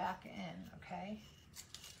pieces back in, okay?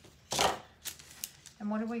 And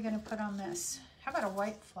what are we going to put on this? How about a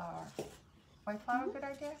white flower? White flower, good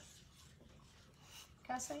idea?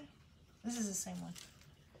 Cassie? This is the same one.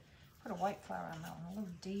 Put a white flower on that one, a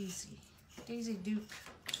little daisy. Daisy Duke.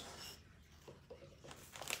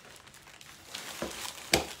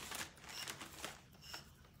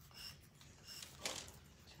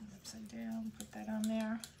 Turn it upside down, put that on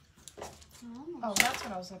there. Almost. Oh, that's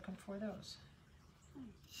what I was looking for, those.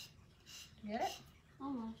 You get it?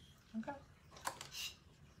 Almost. Okay.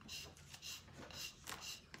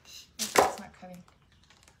 It's not cutting.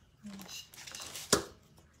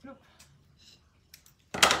 Nope.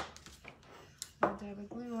 A dab of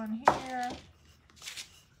glue on here.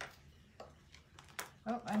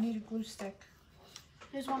 Oh, I need a glue stick.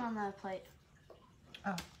 There's one on the plate.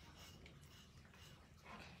 Oh.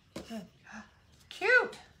 Okay, good.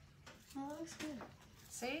 Cute! Oh, that looks good.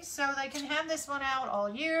 See, so they can have this one out all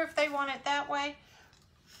year if they want it that way.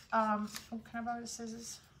 Oh, can I borrow the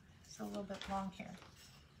scissors? It's a little bit long here.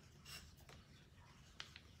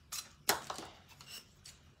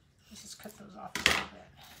 Let's just cut those off a little bit.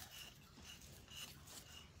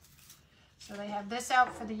 So they have this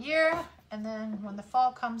out for the year, and then when the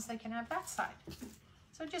fall comes, they can have that side.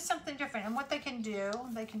 So just something different. And what they can do,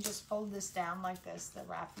 they can just fold this down like this, the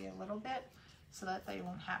raffia a little bit, so that they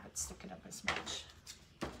won't have it sticking up as much.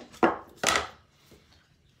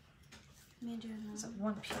 So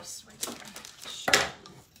one piece right there. Sure.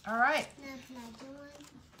 All right. Now, can I do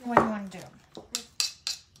one? What do you want to do?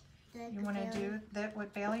 You want to Bailey. do that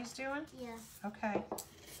what Bailey's doing? Yeah. Okay.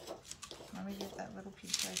 Let me get that little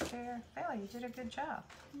piece right there. Bailey, you did a good job.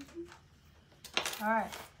 All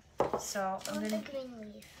right. So I'm What gonna. the green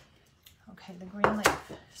leaf? Okay, the green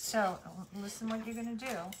leaf. So listen, what you're gonna do.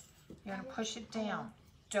 You're gonna push it down.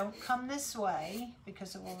 Don't come this way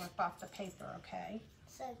because it will rip off the paper. Okay.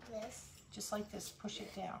 So like this. Just like this. Push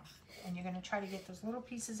it down, and you're gonna try to get those little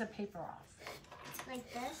pieces of paper off. Like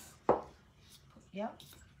this. Yep.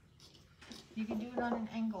 You can do it on an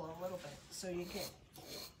angle a little bit, so you get.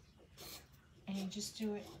 And you just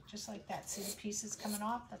do it just like that. See the pieces coming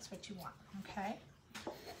off? That's what you want, okay?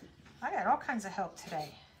 I got all kinds of help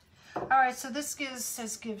today. All right, so this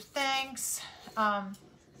says give thanks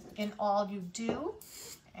in all you do.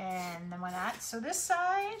 And then with that, so this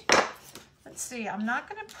side, let's see, I'm not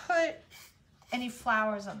gonna put any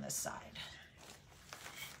flowers on this side.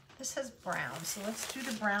 This has brown, so let's do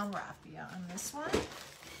the brown raffia on this one.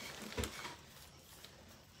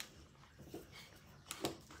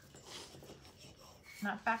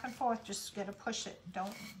 Not back and forth, just gotta push it.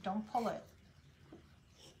 Don't pull it.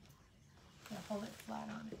 Yeah, hold it flat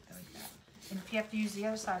on it like that. And if you have to use the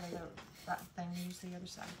other side of the thing, use the other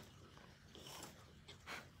side.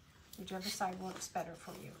 Whichever side works better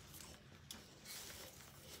for you.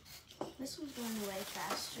 This one's going way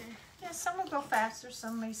faster. Yeah, some will go faster,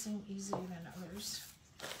 some may seem easier than others.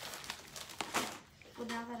 Well,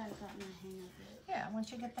 now that I've gotten the hang of it. Yeah,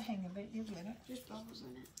 once you get the hang of it, you get it. There's bubbles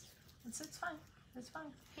in it. It's fine. It's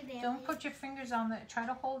fine. Hey, Bailey. Don't put your fingers on the, try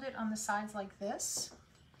to hold it on the sides like this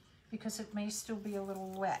because it may still be a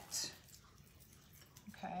little wet.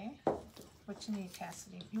 Okay. What you need,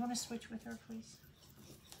 Cassidy? You want to switch with her, please?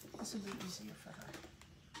 This would be easier for her.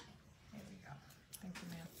 There we go. Thank you,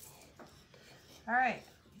 ma'am. All right.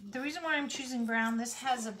 The reason why I'm choosing brown, this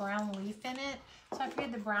has a brown leaf in it, so I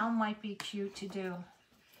figured the brown might be cute to do.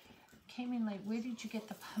 Came in late. Where did you get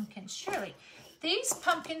the pumpkins? Shirley. These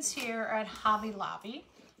pumpkins here are at Hobby Lobby,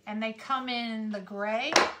 and they come in the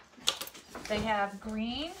gray, they have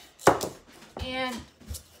green, and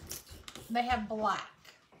they have black.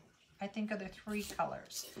 I think are the three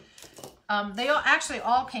colors. They actually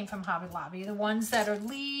all came from Hobby Lobby. The ones that are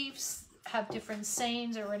leaves have different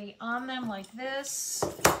sayings already on them, like this.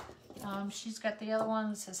 She's got the other one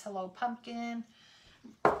that says Hello Pumpkin.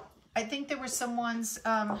 I think there were some ones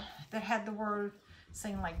that had the word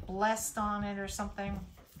saying like blessed on it or something.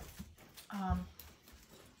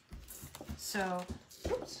 So,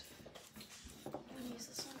 oops. I'm gonna use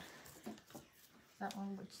this one.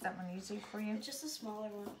 That one easier for you? It's just a smaller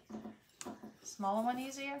one. Smaller one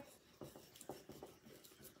easier?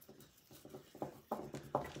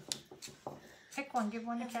 Pick one, give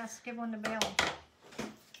one to Cass, give one to Bailey.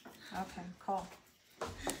 Okay, cool.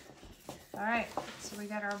 All right, so we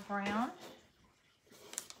got our brown.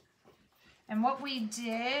 And what we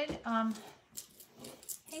did,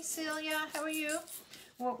 hey Celia, how are you?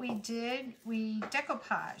 What we did, we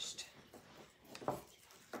decoupaged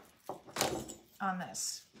on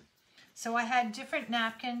this. So I had different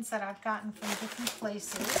napkins that I've gotten from different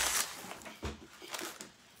places.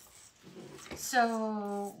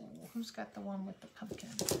 So who's got the one with the pumpkin?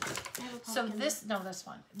 So this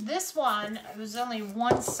one. This one, it was only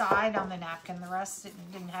one side on the napkin. The rest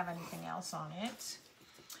didn't have anything else on it.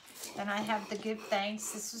 Then I have the give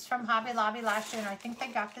thanks. This was from Hobby Lobby last year, and I think they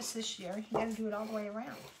got this year. You got to do it all the way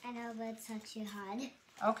around. I know, but it's not too hard.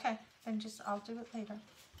 Okay, then I'll do it later.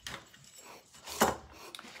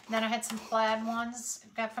 Then I had some plaid ones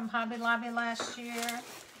got from Hobby Lobby last year.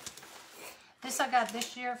 This I got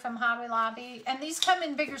this year from Hobby Lobby. And these come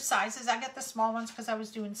in bigger sizes. I got the small ones because I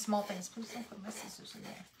was doing small things. Please don't put my scissors in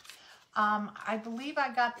there. I believe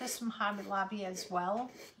I got this from Hobby Lobby as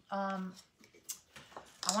well. I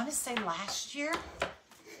want to say last year.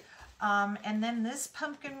 And then this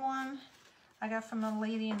pumpkin one I got from a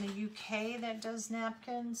lady in the UK that does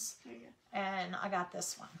napkins. There you go. And I got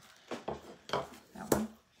this one. That one.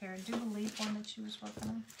 Here, do the leaf one that she was working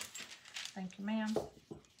on. Thank you, ma'am.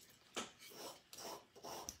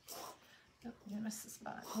 Oh, you missed the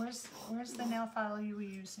spot. Where's the nail file you were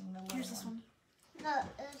using? The little Here's this one. No,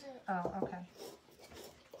 is it? Oh, okay.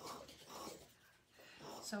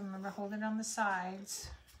 So remember, hold it on the sides.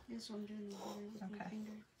 This one doing the hair with my Okay.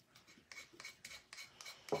 finger.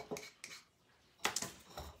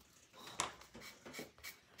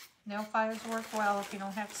 Nail files work well if you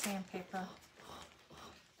don't have sandpaper.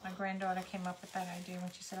 My granddaughter came up with that idea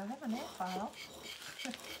when she said, I have a nail file.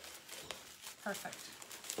 Perfect.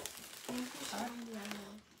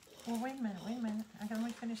 Well, wait a minute. I can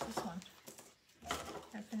only finish this one. I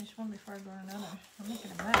gotta finish one before I go to another. I'm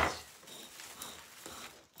making a mess.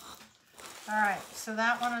 Alright, so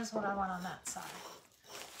that one is what I want on that side.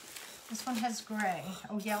 This one has gray.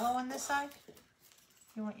 Oh, yellow on this side?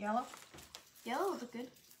 You want yellow? Yellow would look good.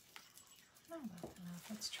 No,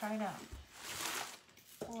 let's try it out.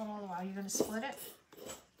 Pull it all the way. Are you going to split it?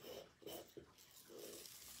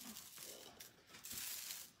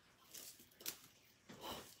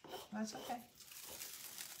 That's okay.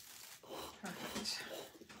 Perfect.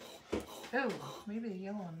 Oh, maybe the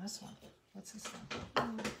yellow on this one. What's this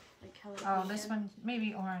one? Like color Oh, this one,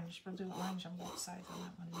 maybe orange. We'll do orange on both sides on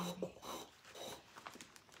that one, maybe.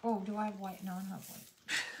 Oh, do I have white? No, I don't have white.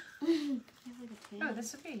 Oh,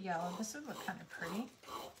 this would be a yellow. This would look kind of pretty.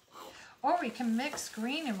 Or we can mix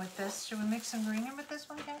green in with this. Should we mix some green in with this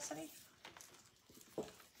one, Cassidy?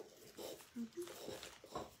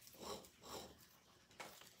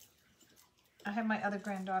 I have my other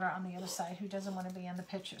granddaughter on the other side who doesn't want to be on the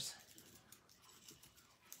pictures.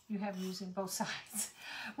 You have using both sides.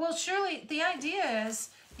 Well, surely the idea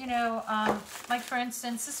is, you know, like for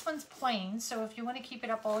instance, this one's plain. So if you want to keep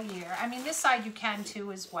it up all year, I mean, this side you can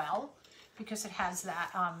too as well, because it has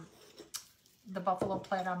that, the buffalo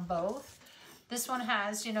plate on both. This one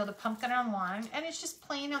has, you know, the pumpkin on one, and it's just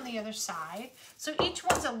plain on the other side. So each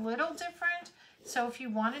one's a little different. So if you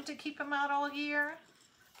wanted to keep them out all year,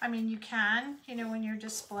 I mean, you can, you know, in your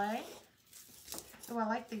display. Oh, I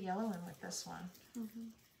like the yellow one with this one. Mm-hmm.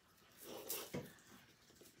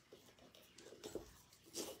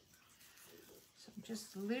 So I'm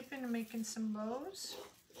just looping and making some bows.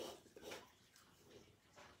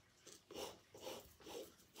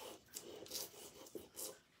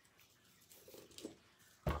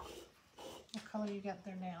 What color you got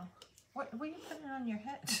there now? What are you putting on your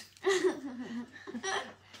head?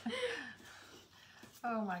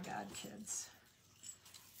 Oh my God, kids.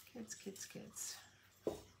 Kids.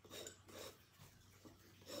 Oh.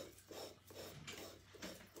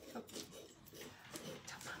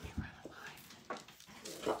 Don't let me run a line.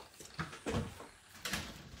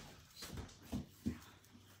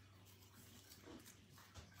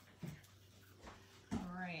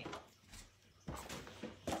 All right.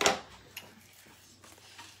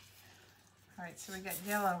 All right, so we got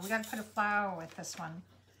yellow. We got to put a flower with this one.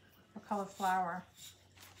 What color flower?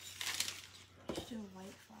 Just do a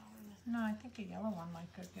white flower. No, I think a yellow one might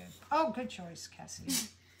go good. Oh, good choice, Cassie.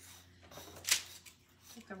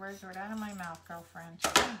 Take the words right out of my mouth, girlfriend.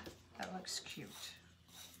 That looks cute.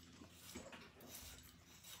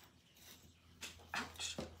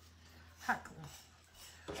 Ouch. Hot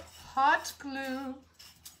glue. Hot glue.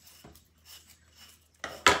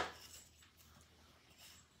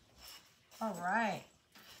 All right.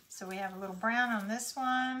 So we have a little brown on this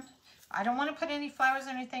one. I don't want to put any flowers or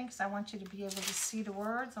anything because I want you to be able to see the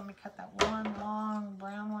words. Let me cut that one long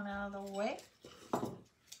brown one out of the way.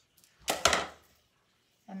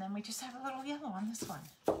 And then we just have a little yellow on this one.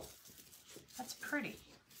 That's pretty.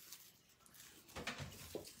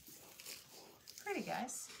 Pretty,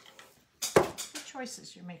 guys. Good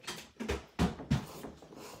choices you're making.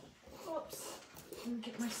 Whoops. Let me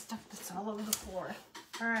get my stuff that's all over the floor.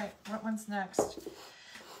 All right, what one's next?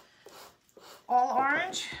 All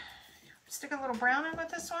orange. Stick a little brown in with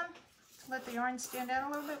this one to let the orange stand out a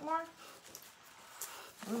little bit more.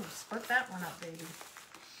 Ooh, split that one up, baby.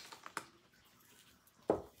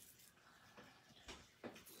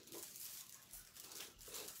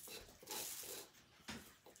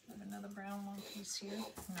 Have another brown one piece here.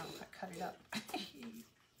 No, I cut it up.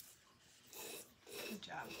 Good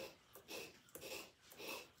job.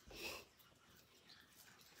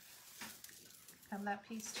 Have that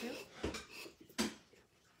piece too.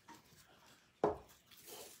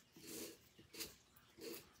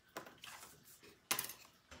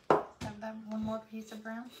 have one more piece of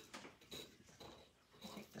brown?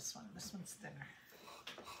 I'll take this one. This one's thinner.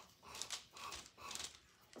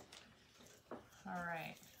 All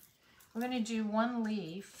right. We're going to do one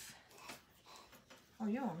leaf. Oh,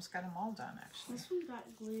 you almost got them all done, actually. This one got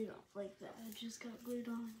glued on, like the edges got glued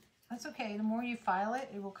on. That's okay. The more you file it,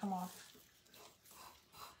 it will come off.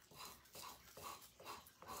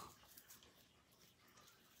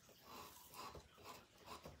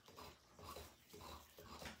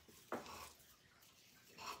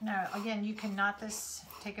 Now, again, you can knot this,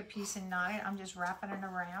 take a piece and knot it. I'm just wrapping it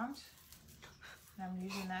around. And I'm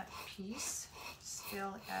using that piece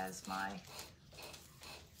still as my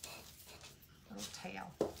little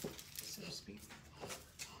tail, so to speak.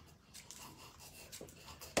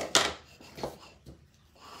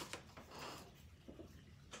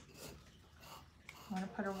 I'm going to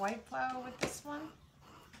put a white flower with this one.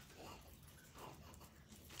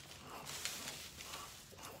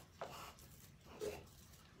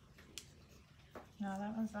 No,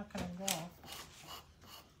 that one's not going to go.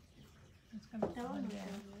 It's going to That one blend was in.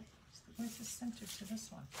 white. Where's the center to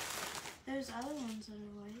this one? There's other ones that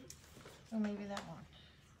are white. Oh, maybe that one.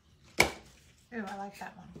 Ooh, I like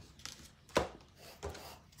that one.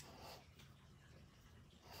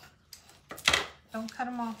 Don't cut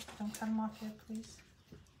them off. Don't cut them off yet, please.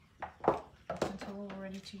 Until we're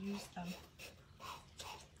ready to use them.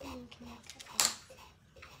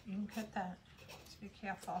 You can cut that. Just be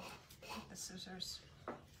careful with the scissors.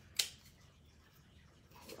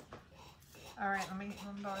 All right, let me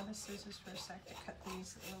borrow the scissors for a sec to cut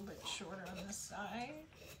these a little bit shorter on this side.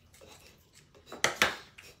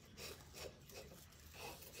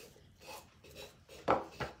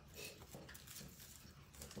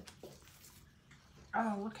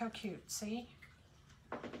 Oh, look how cute, see?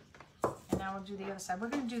 And now we'll do the other side. We're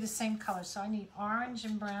going to do the same color, so I need orange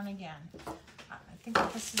and brown again. I think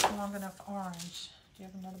this is long enough orange. Do you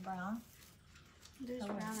have another brown? There's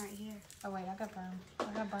brown right here. Oh wait, I got brown.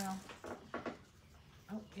 I got brown.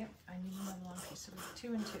 Oh, yep, I need another one piece. So we have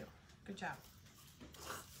 2 and 2. Good job.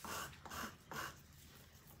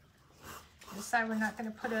 This side we're not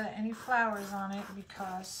going to put any flowers on it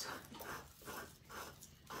because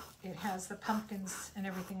it has the pumpkins and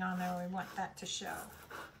everything on there. We want that to show.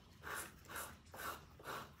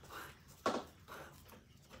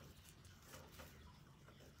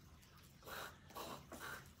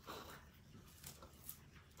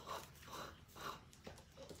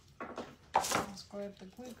 Let's grab the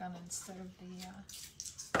glue gun instead of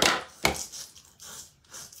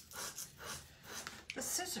the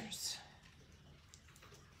scissors.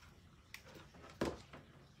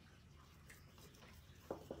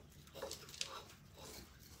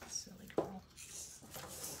 Silly girl.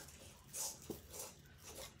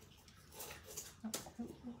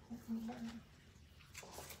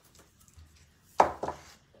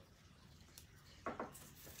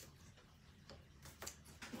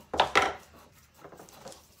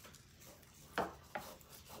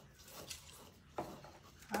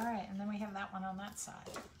 Alright, and then we have that one on that side.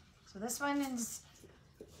 So this one is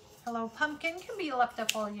Hello Pumpkin, can be left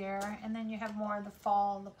up all year, and then you have more of the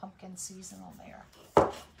fall, the pumpkin seasonal there.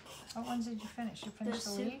 What ones did you finish? You finished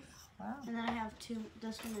the leaf? Wow. And then I have 2,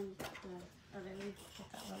 this one and the other leaf.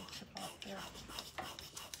 Get that little chip off there.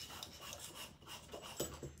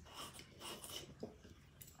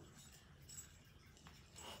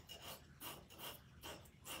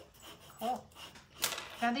 Cool.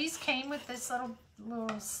 Now these came with this little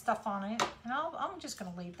stuff on it, and I'm just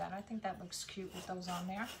going to leave that. I think that looks cute with those on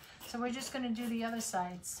there. So we're just going to do the other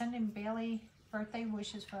side. Sending Bailey birthday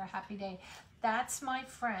wishes for a happy day. That's my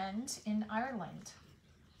friend in Ireland.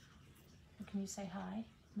 Can you say hi,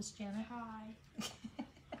 Miss Janet? Hi.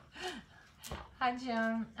 Hi,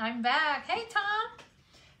 Joan. I'm back. Hey, Tom.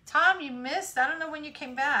 Tom, you missed. I don't know when you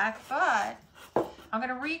came back, but I'm going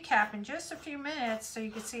to recap in just a few minutes so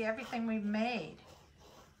you can see everything we've made.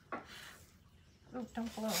 Oop,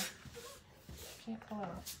 don't blow. Can't blow.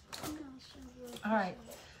 All right.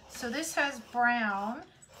 So this has brown.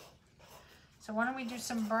 So why don't we do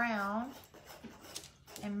some brown?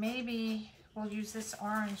 And maybe we'll use this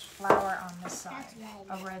orange flower on this side.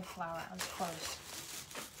 That's A red flower. I was close.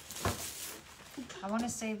 I want to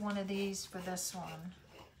save one of these for this one.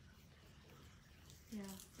 Yeah.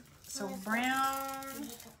 So brown.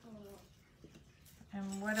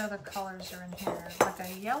 And what other colors are in here? Like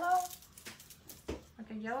a yellow?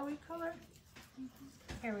 Like a yellowy color?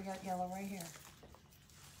 Here, we got yellow right here.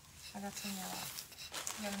 I got some yellow.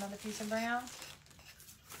 You got another piece of brown?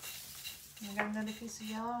 You got another piece of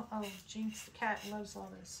yellow? Oh, Jinx the cat loves all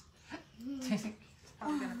this. He's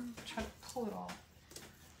probably going to try to pull it all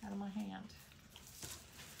out of my hand.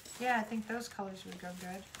 Yeah, I think those colors would go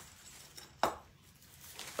good.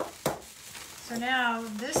 So now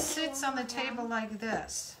this sits on the table like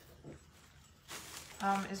this,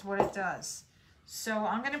 is what it does. So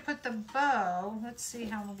I'm gonna put the bow, let's see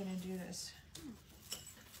how I'm gonna do this.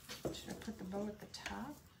 Should I put the bow at the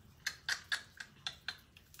top?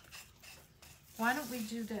 Why don't we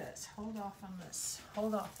do this? Hold off on this.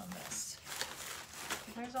 Hold off on this.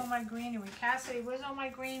 Where's all my greenery? Cassidy, where's all my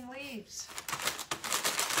green leaves?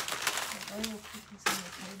 Okay, we'll put these on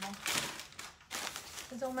the table.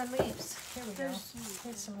 Where's all my leaves? Here we go.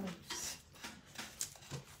 Here's some leaves.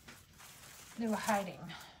 They were hiding.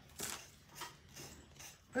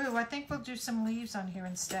 Ooh, I think we'll do some leaves on here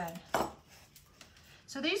instead.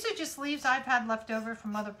 So these are just leaves I've had left over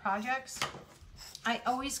from other projects. I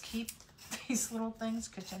always keep these little things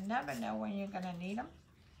because you never know when you're going to need them.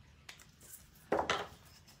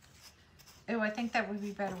 Ooh, I think that would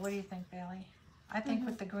be better. What do you think, Bailey? I think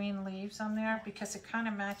with the green leaves on there, because it kind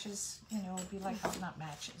of matches, you know, it would be like, well, not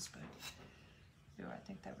matches, but ooh, I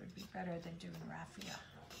think that would be better than doing raffia.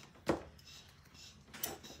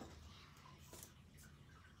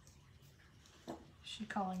 Is she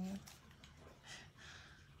calling you?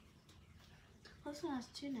 This one has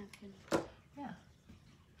 2 napkins. Yeah.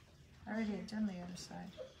 I already had done the other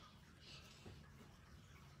side.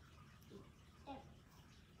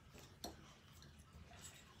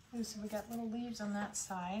 Ooh, so we got little leaves on that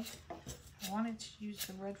side. I wanted to use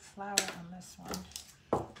the red flower on this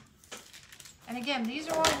one. And again, these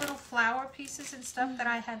are all little flower pieces and stuff that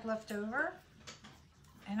I had left over.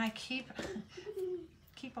 And I keep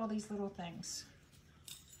all these little things.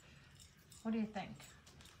 What do you think?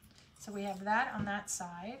 So we have that on that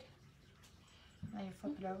side. Now you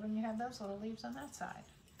flip it over and you have those little leaves on that side.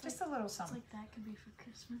 Just a little something. It's like that could be for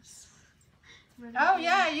Christmas. Oh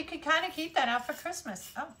yeah, you could kind of keep that out for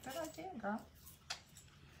Christmas. Oh, good idea, girl.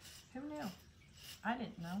 Who knew? I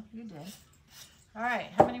didn't know. You did. All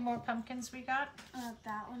right, how many more pumpkins we got?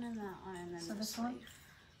 That one and that one, and then so this one?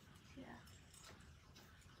 Yeah.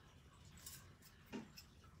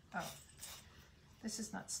 Oh, this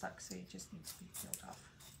is not stuck, so it just needs to be peeled off.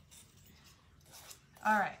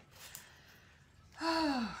 All right.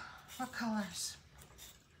 Oh, what colors?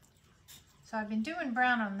 So I've been doing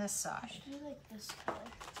brown on this side. I do like this color.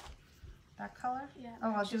 That color? Yeah.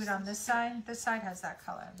 Oh, I'll do it on this side. This side has that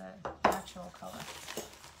color, the natural color.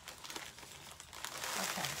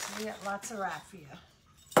 Okay, so we got lots of raffia.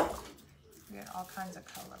 We got all kinds of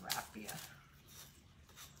color raffia.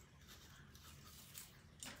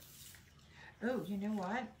 Oh, you know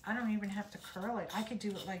what? I don't even have to curl it. I could do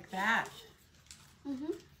it like that.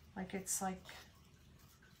 Mm-hmm. Like it's like...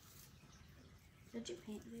 Did you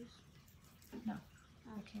paint these? No,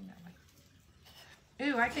 it came that way.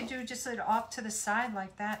 Ooh, I could do just it off to the side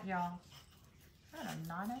like that, y'all. Got a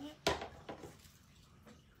knot in it.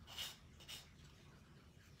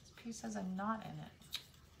 This piece has a knot in it.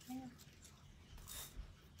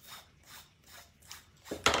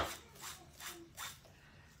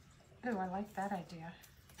 Yeah. Ooh, I like that idea.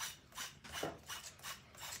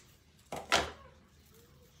 Let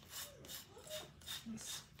me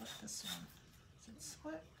split this one. Is it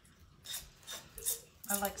split?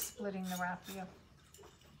 I like splitting the raffia.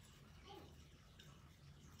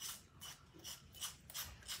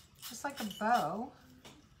 Just like a bow.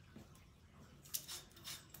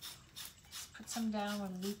 Just put some down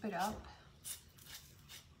and loop it up.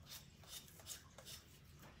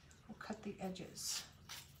 We'll cut the edges.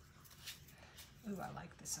 Ooh, I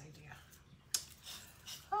like this idea.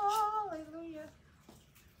 Hallelujah.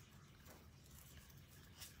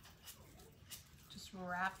 Just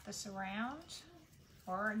wrap this around.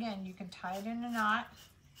 Or again, you can tie it in a knot.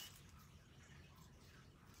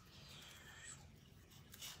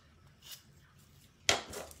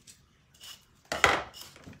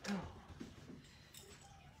 Oh.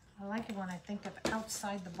 I like it when I think of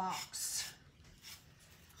outside the box.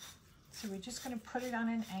 So we're just going to put it on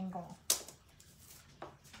an angle.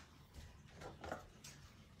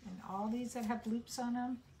 And all these that have loops on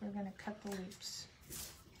them, we're going to cut the loops.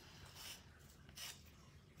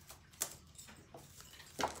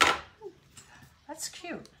 That's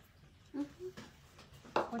cute. Mm-hmm.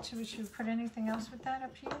 What should we put anything else with that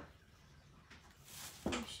up here?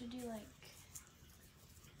 We should do like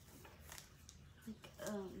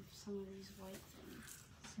some of these white things.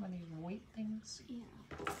 Some of these white things? Yeah.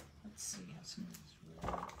 Let's see how some of these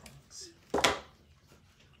white things.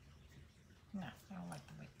 No, I don't like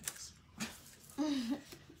the white things.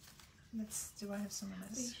 Do I have some of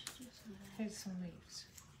this? Here's some leaves.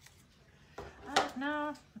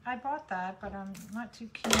 No, I bought that, but I'm not too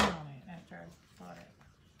keen on it after I bought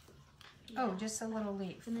it. Yeah. Oh, just a little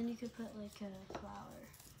leaf. And then you could put like a flower.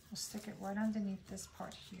 We'll stick it right underneath this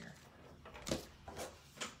part here.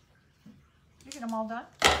 You get them all done?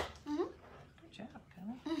 Mm-hmm. Good job,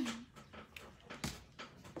 Kelly.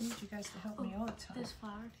 I need you guys to help me all the time. This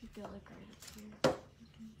flower could go like right up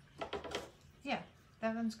here. Yeah,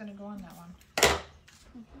 that one's going to go on that one.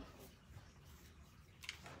 Mm-hmm.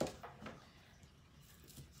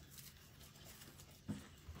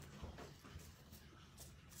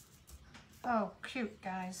 Oh, cute,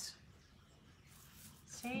 guys.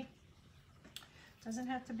 See? Doesn't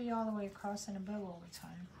have to be all the way across in a bow all the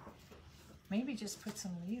time. Maybe just put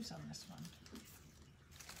some leaves on this one.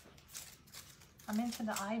 I'm into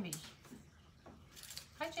the ivy.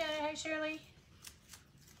 Hi, Janet. Hi, Shirley.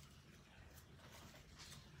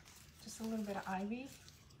 Just a little bit of ivy.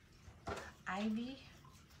 Ivy.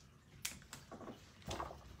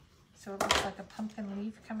 So it looks like a pumpkin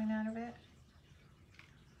leaf coming out of it.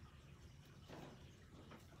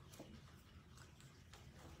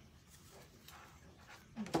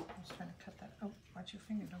 I was trying to cut that. Oh, watch your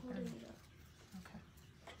finger. Don't burn it.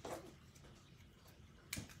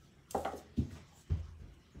 Okay.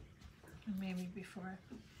 And maybe before.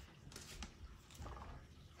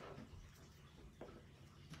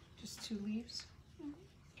 Just 2 leaves.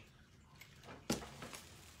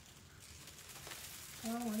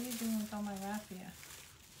 Oh, what are you doing with all my raffia?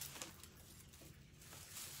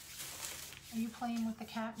 Are you playing with the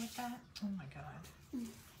cat with that? Oh my God.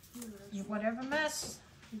 You whatever mess,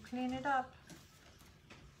 you clean it up.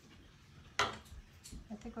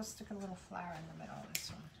 I think we'll stick a little flower in the middle of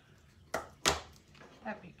this one.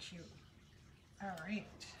 That'd be cute. All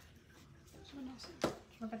right.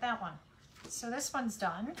 Look at that one. So this one's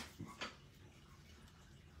done.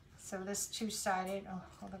 So this 2-sided, oh,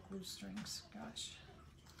 all the glue strings, gosh,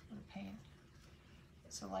 what a pain.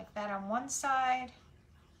 So like that on one side,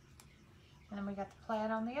 and then we got the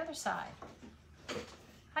plaid on the other side.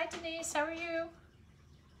 Hi Denise, how are you?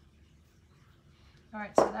 All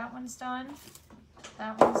right, so that one's done.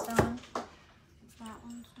 That one's done. That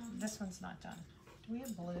one's done. This one's not done. Do we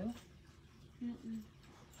have blue? Mm-mm.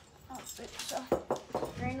 I don't think so.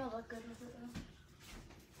 Green will look good with it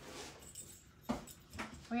though.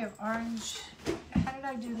 We have orange. How did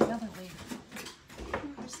I do the other leaf?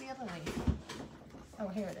 Where's the other leaf? Oh,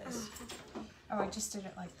 here it is. Oh, I just did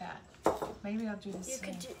it like that. Maybe I'll do the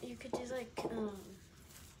same. You could do like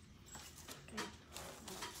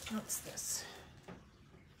What's this?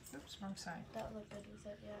 Oops, wrong side. that would look good with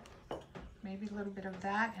it, yeah. Maybe a little bit of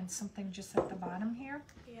that and something just at the bottom here.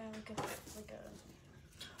 Yeah, like a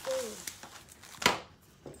ooh.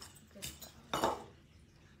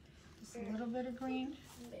 Just a little bit of green.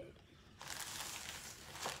 Maybe.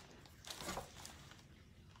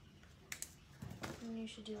 And you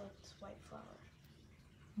should do like this white flower.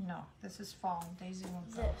 No, this is fall. Daisy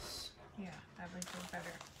won't go. This. Yeah, that would go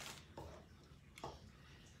better.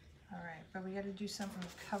 All right, but we got to do something to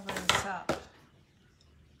cover this up.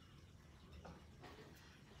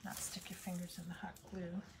 Not stick your fingers in the hot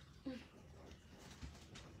glue.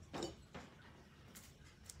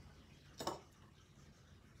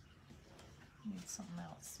 We need something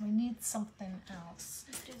else. We need something else.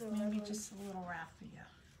 Let's do the Maybe red just a little raffia.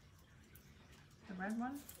 The red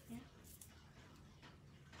one? Yeah.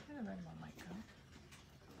 Yeah, the red one might go.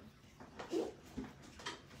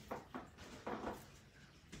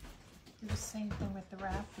 Do the same thing with the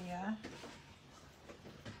raffia.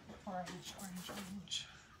 Orange, orange, orange.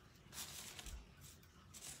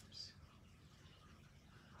 Oops.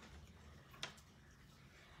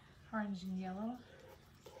 Orange and yellow.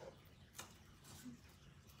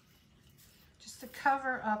 Just to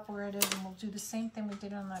cover up where it is, and we'll do the same thing we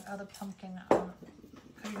did on that other pumpkin.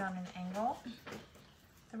 Put it on an angle,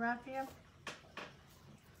 the raffia.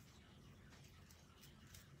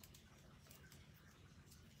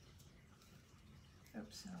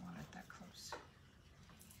 Oops, I don't want it that close.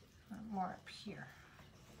 More up here.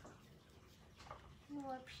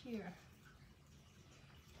 More up here.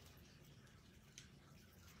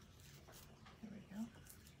 There we go.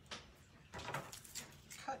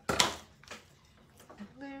 Cut the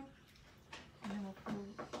glue, and then we'll put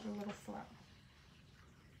a little flower.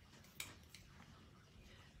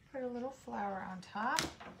 Put a little flower on top.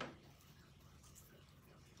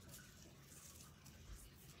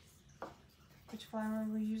 Which flower are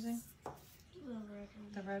we using? The red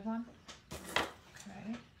one. The red one?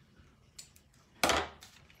 Okay.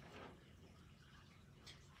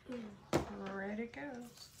 Ready it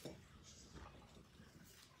goes.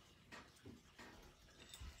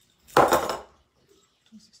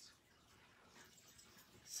 Jesus.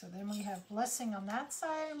 So then we have blessing on that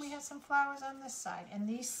side, and we have some flowers on this side. And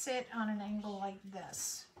these sit on an angle like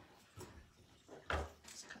this.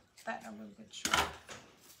 Let's cut that a little bit short.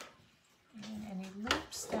 And any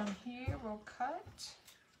loops down here we'll cut.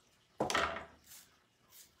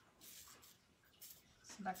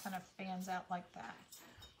 So that kind of fans out like that.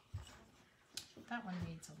 That one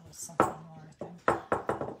needs a little something more, I think.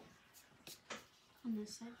 On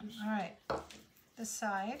this side. All right, this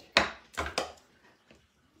side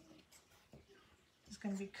is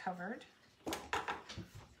going to be covered.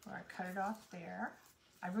 Where I cut it off there.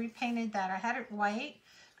 I repainted that. I had it white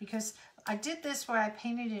because I did this where I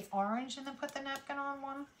painted it orange and then put the napkin on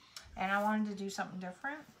one. And I wanted to do something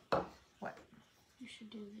different. What? You should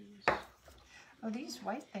do these. Oh, these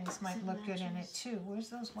white things might look good in it too. Where's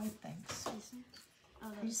those white things? These things?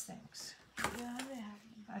 Oh, These things. Yeah, I have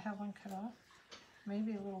them. I have one cut off.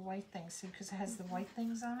 Maybe a little white thing. See, because it has the white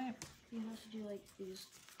things on it. You have to do like these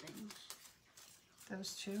things.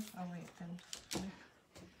 Those two? Oh, wait, then.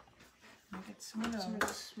 Let me get some of Some of the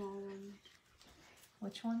those. small ones.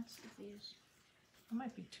 Which ones? These. It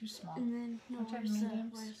might be too small. And then, no, Don't you have where's that?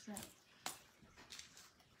 mediums? Where's that?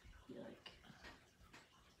 You like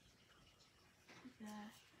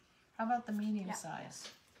that. How about the medium Yeah, size?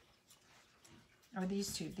 Or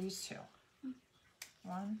these two? These two.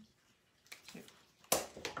 1, 2.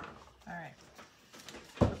 All right.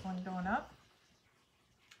 Put one going up.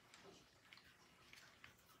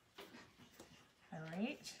 All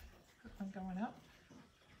right. Put one going up.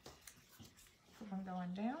 Put one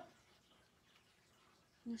going down.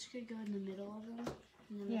 This could go in the middle of them.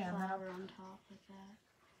 And then Yeah, the and then flower on top like that.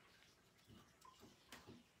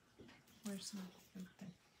 Where's the big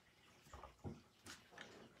thing?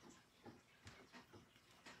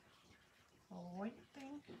 A white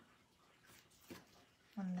thing.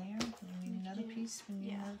 One there. We need another piece. We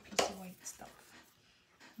need another piece of white stuff.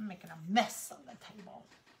 I'm making a mess on the table.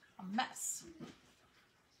 A mess.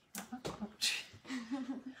 That one? Oh.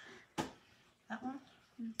 That one?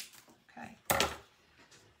 Okay.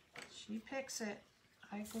 She picks it.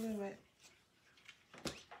 I glue it.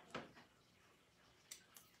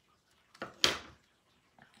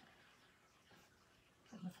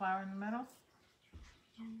 Put the flower in the middle.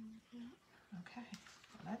 Okay.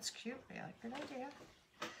 Well, that's cute. Yeah, good idea.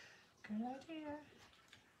 Good idea.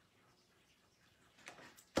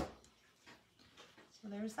 So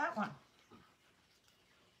there's that one.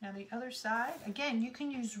 Now the other side, again, you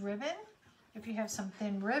can use ribbon if you have some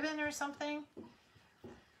thin ribbon or something.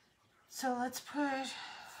 So let's put,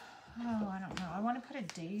 oh, I don't know. I want to put a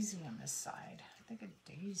daisy on this side. I think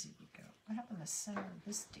a daisy would go. What happened to the center of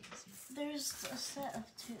this daisy? There's a set of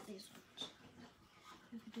two of these ones.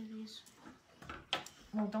 You could do these.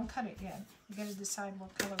 Well, don't cut it yet. You got to decide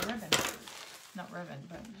what color ribbon. Not ribbon,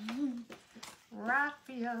 but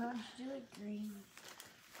raffia. Do like green.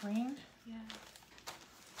 Green? Yeah.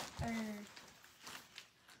 Or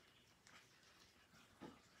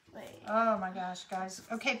wait. Oh my gosh, guys.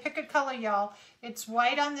 Okay, pick a color, y'all. It's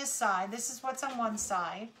white on this side. This is what's on one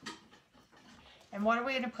side. And what are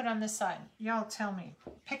we going to put on this side? Y'all tell me.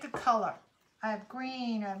 Pick a color. I have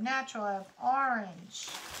green, I have natural, I have orange,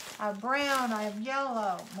 I have brown, I have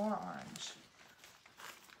yellow, more orange.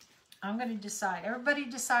 I'm going to decide. Everybody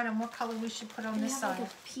decide on what color we should put on this side. Like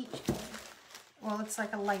a peach color. Well, it's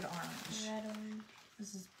like a light orange. Red orange.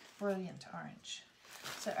 This is brilliant orange.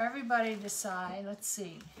 So everybody decide. Let's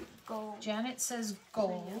see. Gold. Janet says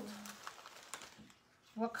gold.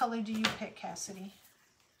 What color do you pick, Cassidy?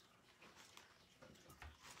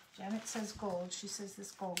 Janet says gold. She says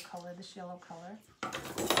this gold color, this yellow color.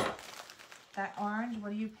 That orange,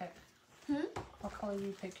 what do you pick? What color do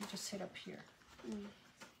you pick? You just hit up here.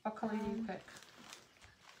 What color do you pick?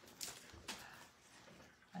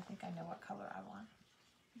 I think I know what color I want.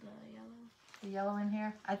 The yellow. The yellow in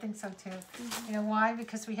here? I think so too. You know why?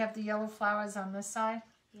 Because we have the yellow flowers on this side.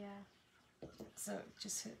 Yeah. So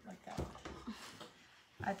just hit like that.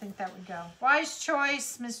 I think that would go. Wise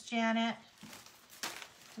choice, Miss Janet.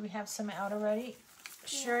 Do we have some out already? Yeah.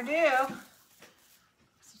 Sure do. I'm going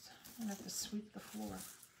to have to sweep the floor.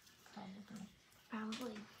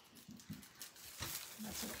 Probably.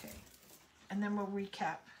 That's okay. And then we'll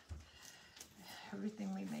recap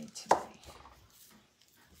everything we made today.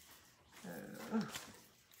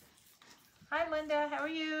 Hi, Linda. How are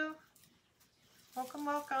you? Welcome,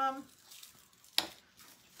 welcome.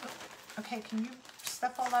 Okay, can you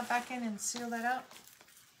stuff all that back in and seal that up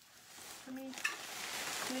for me,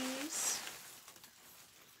 please?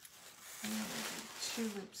 I'm going to do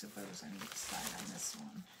 2 loops of those on each side on this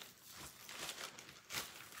one.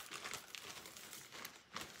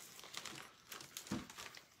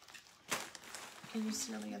 Can you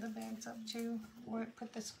seal the other bags up too? Or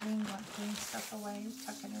put this green stuff away,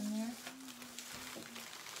 tuck it in there.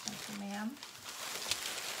 Thank you, ma'am.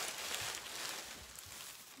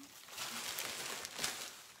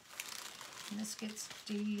 And this gets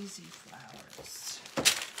daisy flowers. Or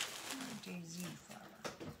daisy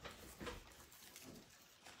flower.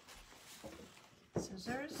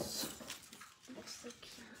 Scissors. Looks so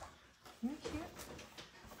cute. Isn't cute?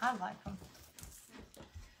 I like them.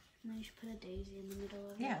 And then you should put a daisy in the middle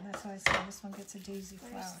of it. Yeah, that's what I said. This one gets a daisy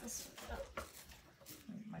Where's flower. this one? Oh.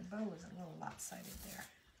 My bow is a little lopsided there.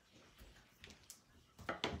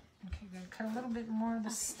 Okay, we're going to cut a little bit more of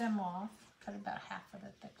the stem off. Cut about half of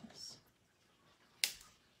the thickness.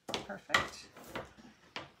 Perfect.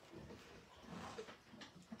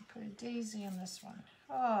 Put a daisy on this one.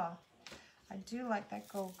 Oh, I do like that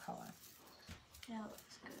gold color. Yeah, it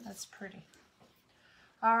looks good. That's pretty.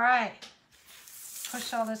 All right.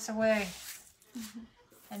 Push all this away.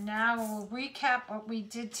 And now we'll recap what we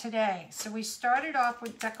did today. So we started off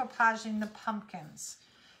with decoupaging the pumpkins.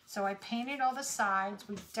 So I painted all the sides.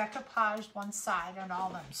 We decoupaged one side on all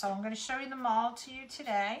of them. So I'm going to show you them all to you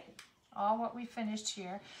today. All what we finished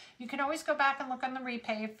here. You can always go back and look on the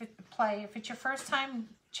replay if it's your first time.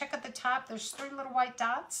 Check at the top. There's 3 little white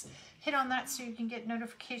dots. Hit on that so you can get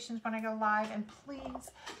notifications when I go live. And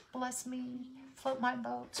please bless me. Float my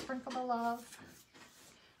boat. Sprinkle the love.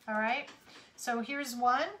 All right. So here's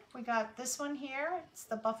one. We got this one here. It's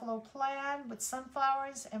the buffalo plaid with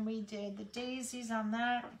sunflowers. And we did the daisies on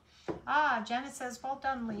that. Ah, Janet says, well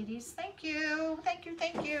done, ladies. Thank you. Thank you.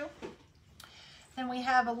 Thank you. Then we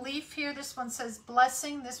have a leaf here. This one says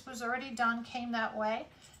blessing. This was already done, came that way.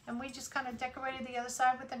 And we just kind of decorated the other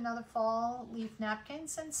side with another fall leaf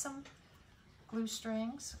napkins and some glue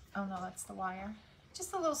strings. Oh no, that's the wire.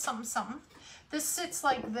 Just a little something, something. This sits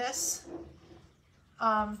like this.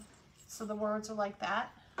 So the words are like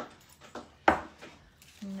that.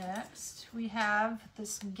 Next, we have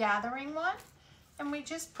this gathering one. And we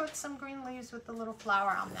just put some green leaves with the little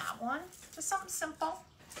flower on that one. Just something simple.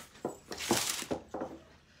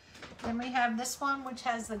 Then we have this one, which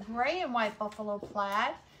has the gray and white buffalo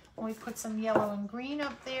plaid. And we put some yellow and green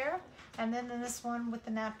up there. And then this one with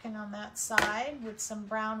the napkin on that side with some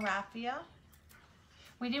brown raffia.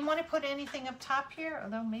 We didn't want to put anything up top here,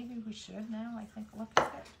 although maybe we should now. I think, look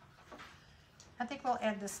at it. I think we'll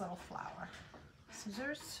add this little flower.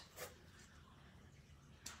 Scissors.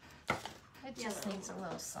 It just needs a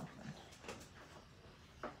little something.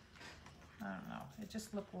 I don't know. It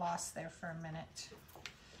just looked lost there for a minute.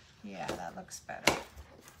 Yeah, that looks better.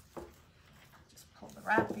 Just pull the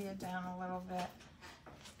raffia down a little bit.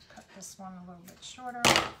 Cut this one a little bit shorter.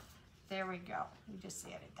 There we go. We just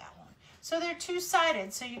added that one. So they're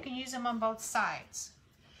two-sided, so you can use them on both sides.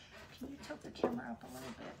 Can you tilt the camera up a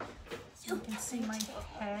little bit so you can see my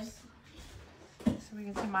head? So we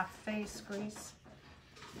can see my face, Grace.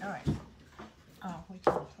 All right. Oh, we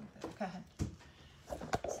can flip it. Go ahead.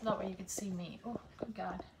 It's not where you can see me. Oh, good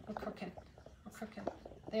God. We're crooked. We're crooked.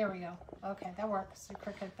 There we go. Okay, that works. You're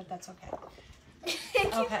crooked, but that's okay.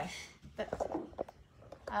 Okay.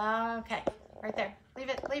 Okay. Right there. Leave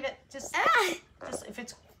it. Leave it. Just if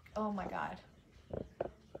it's, oh my God.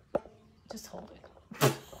 Just hold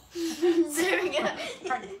it. There we go.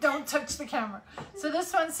 Right, don't touch the camera. So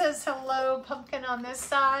this one says hello pumpkin on this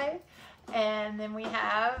side. And then we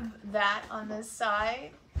have that on this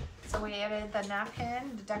side. So we added the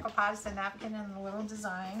napkin, the decoupage, the napkin, and the little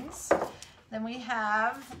designs. Then we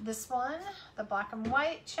have this one, the black and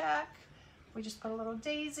white check. We just put a little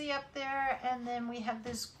daisy up there. And then we have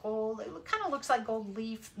this gold, it kind of looks like gold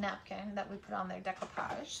leaf napkin that we put on there,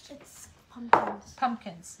 decoupaged. It's pumpkins.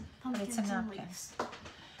 Pumpkins. Pumpkins It's a napkin. leaves.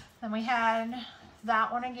 Then we had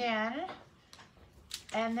that one again.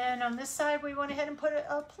 And then on this side, we went ahead and put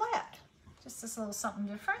a plaid. Just this little something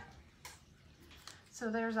different. So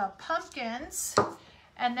there's our pumpkins.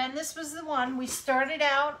 And then this was the one, we started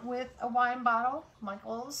out with a wine bottle,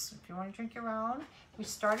 Michael's, if you want to drink your own. We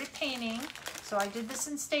started painting. So I did this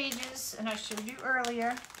in stages, and I showed you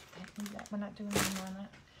earlier. We're not doing any more on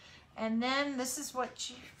that. And then this is what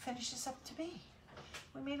she finishes up to be.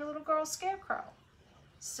 We made a little girl Scarecrow.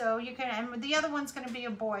 So you can, and the other one's going to be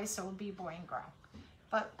a boy, so it'll be boy and girl.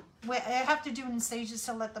 But I have to do it in stages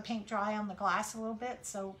to let the paint dry on the glass a little bit.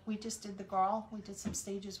 So we just did the girl. We did some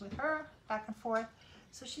stages with her, back and forth.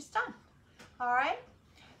 So she's done. All right.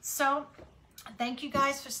 So thank you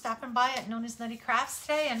guys for stopping by at Nona's Nutty Crafts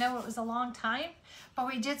today. I know it was a long time, but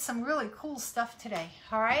we did some really cool stuff today.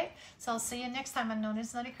 All right. So I'll see you next time on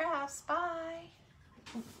Nona's Nutty Crafts. Bye.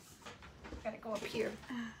 Gotta go up here.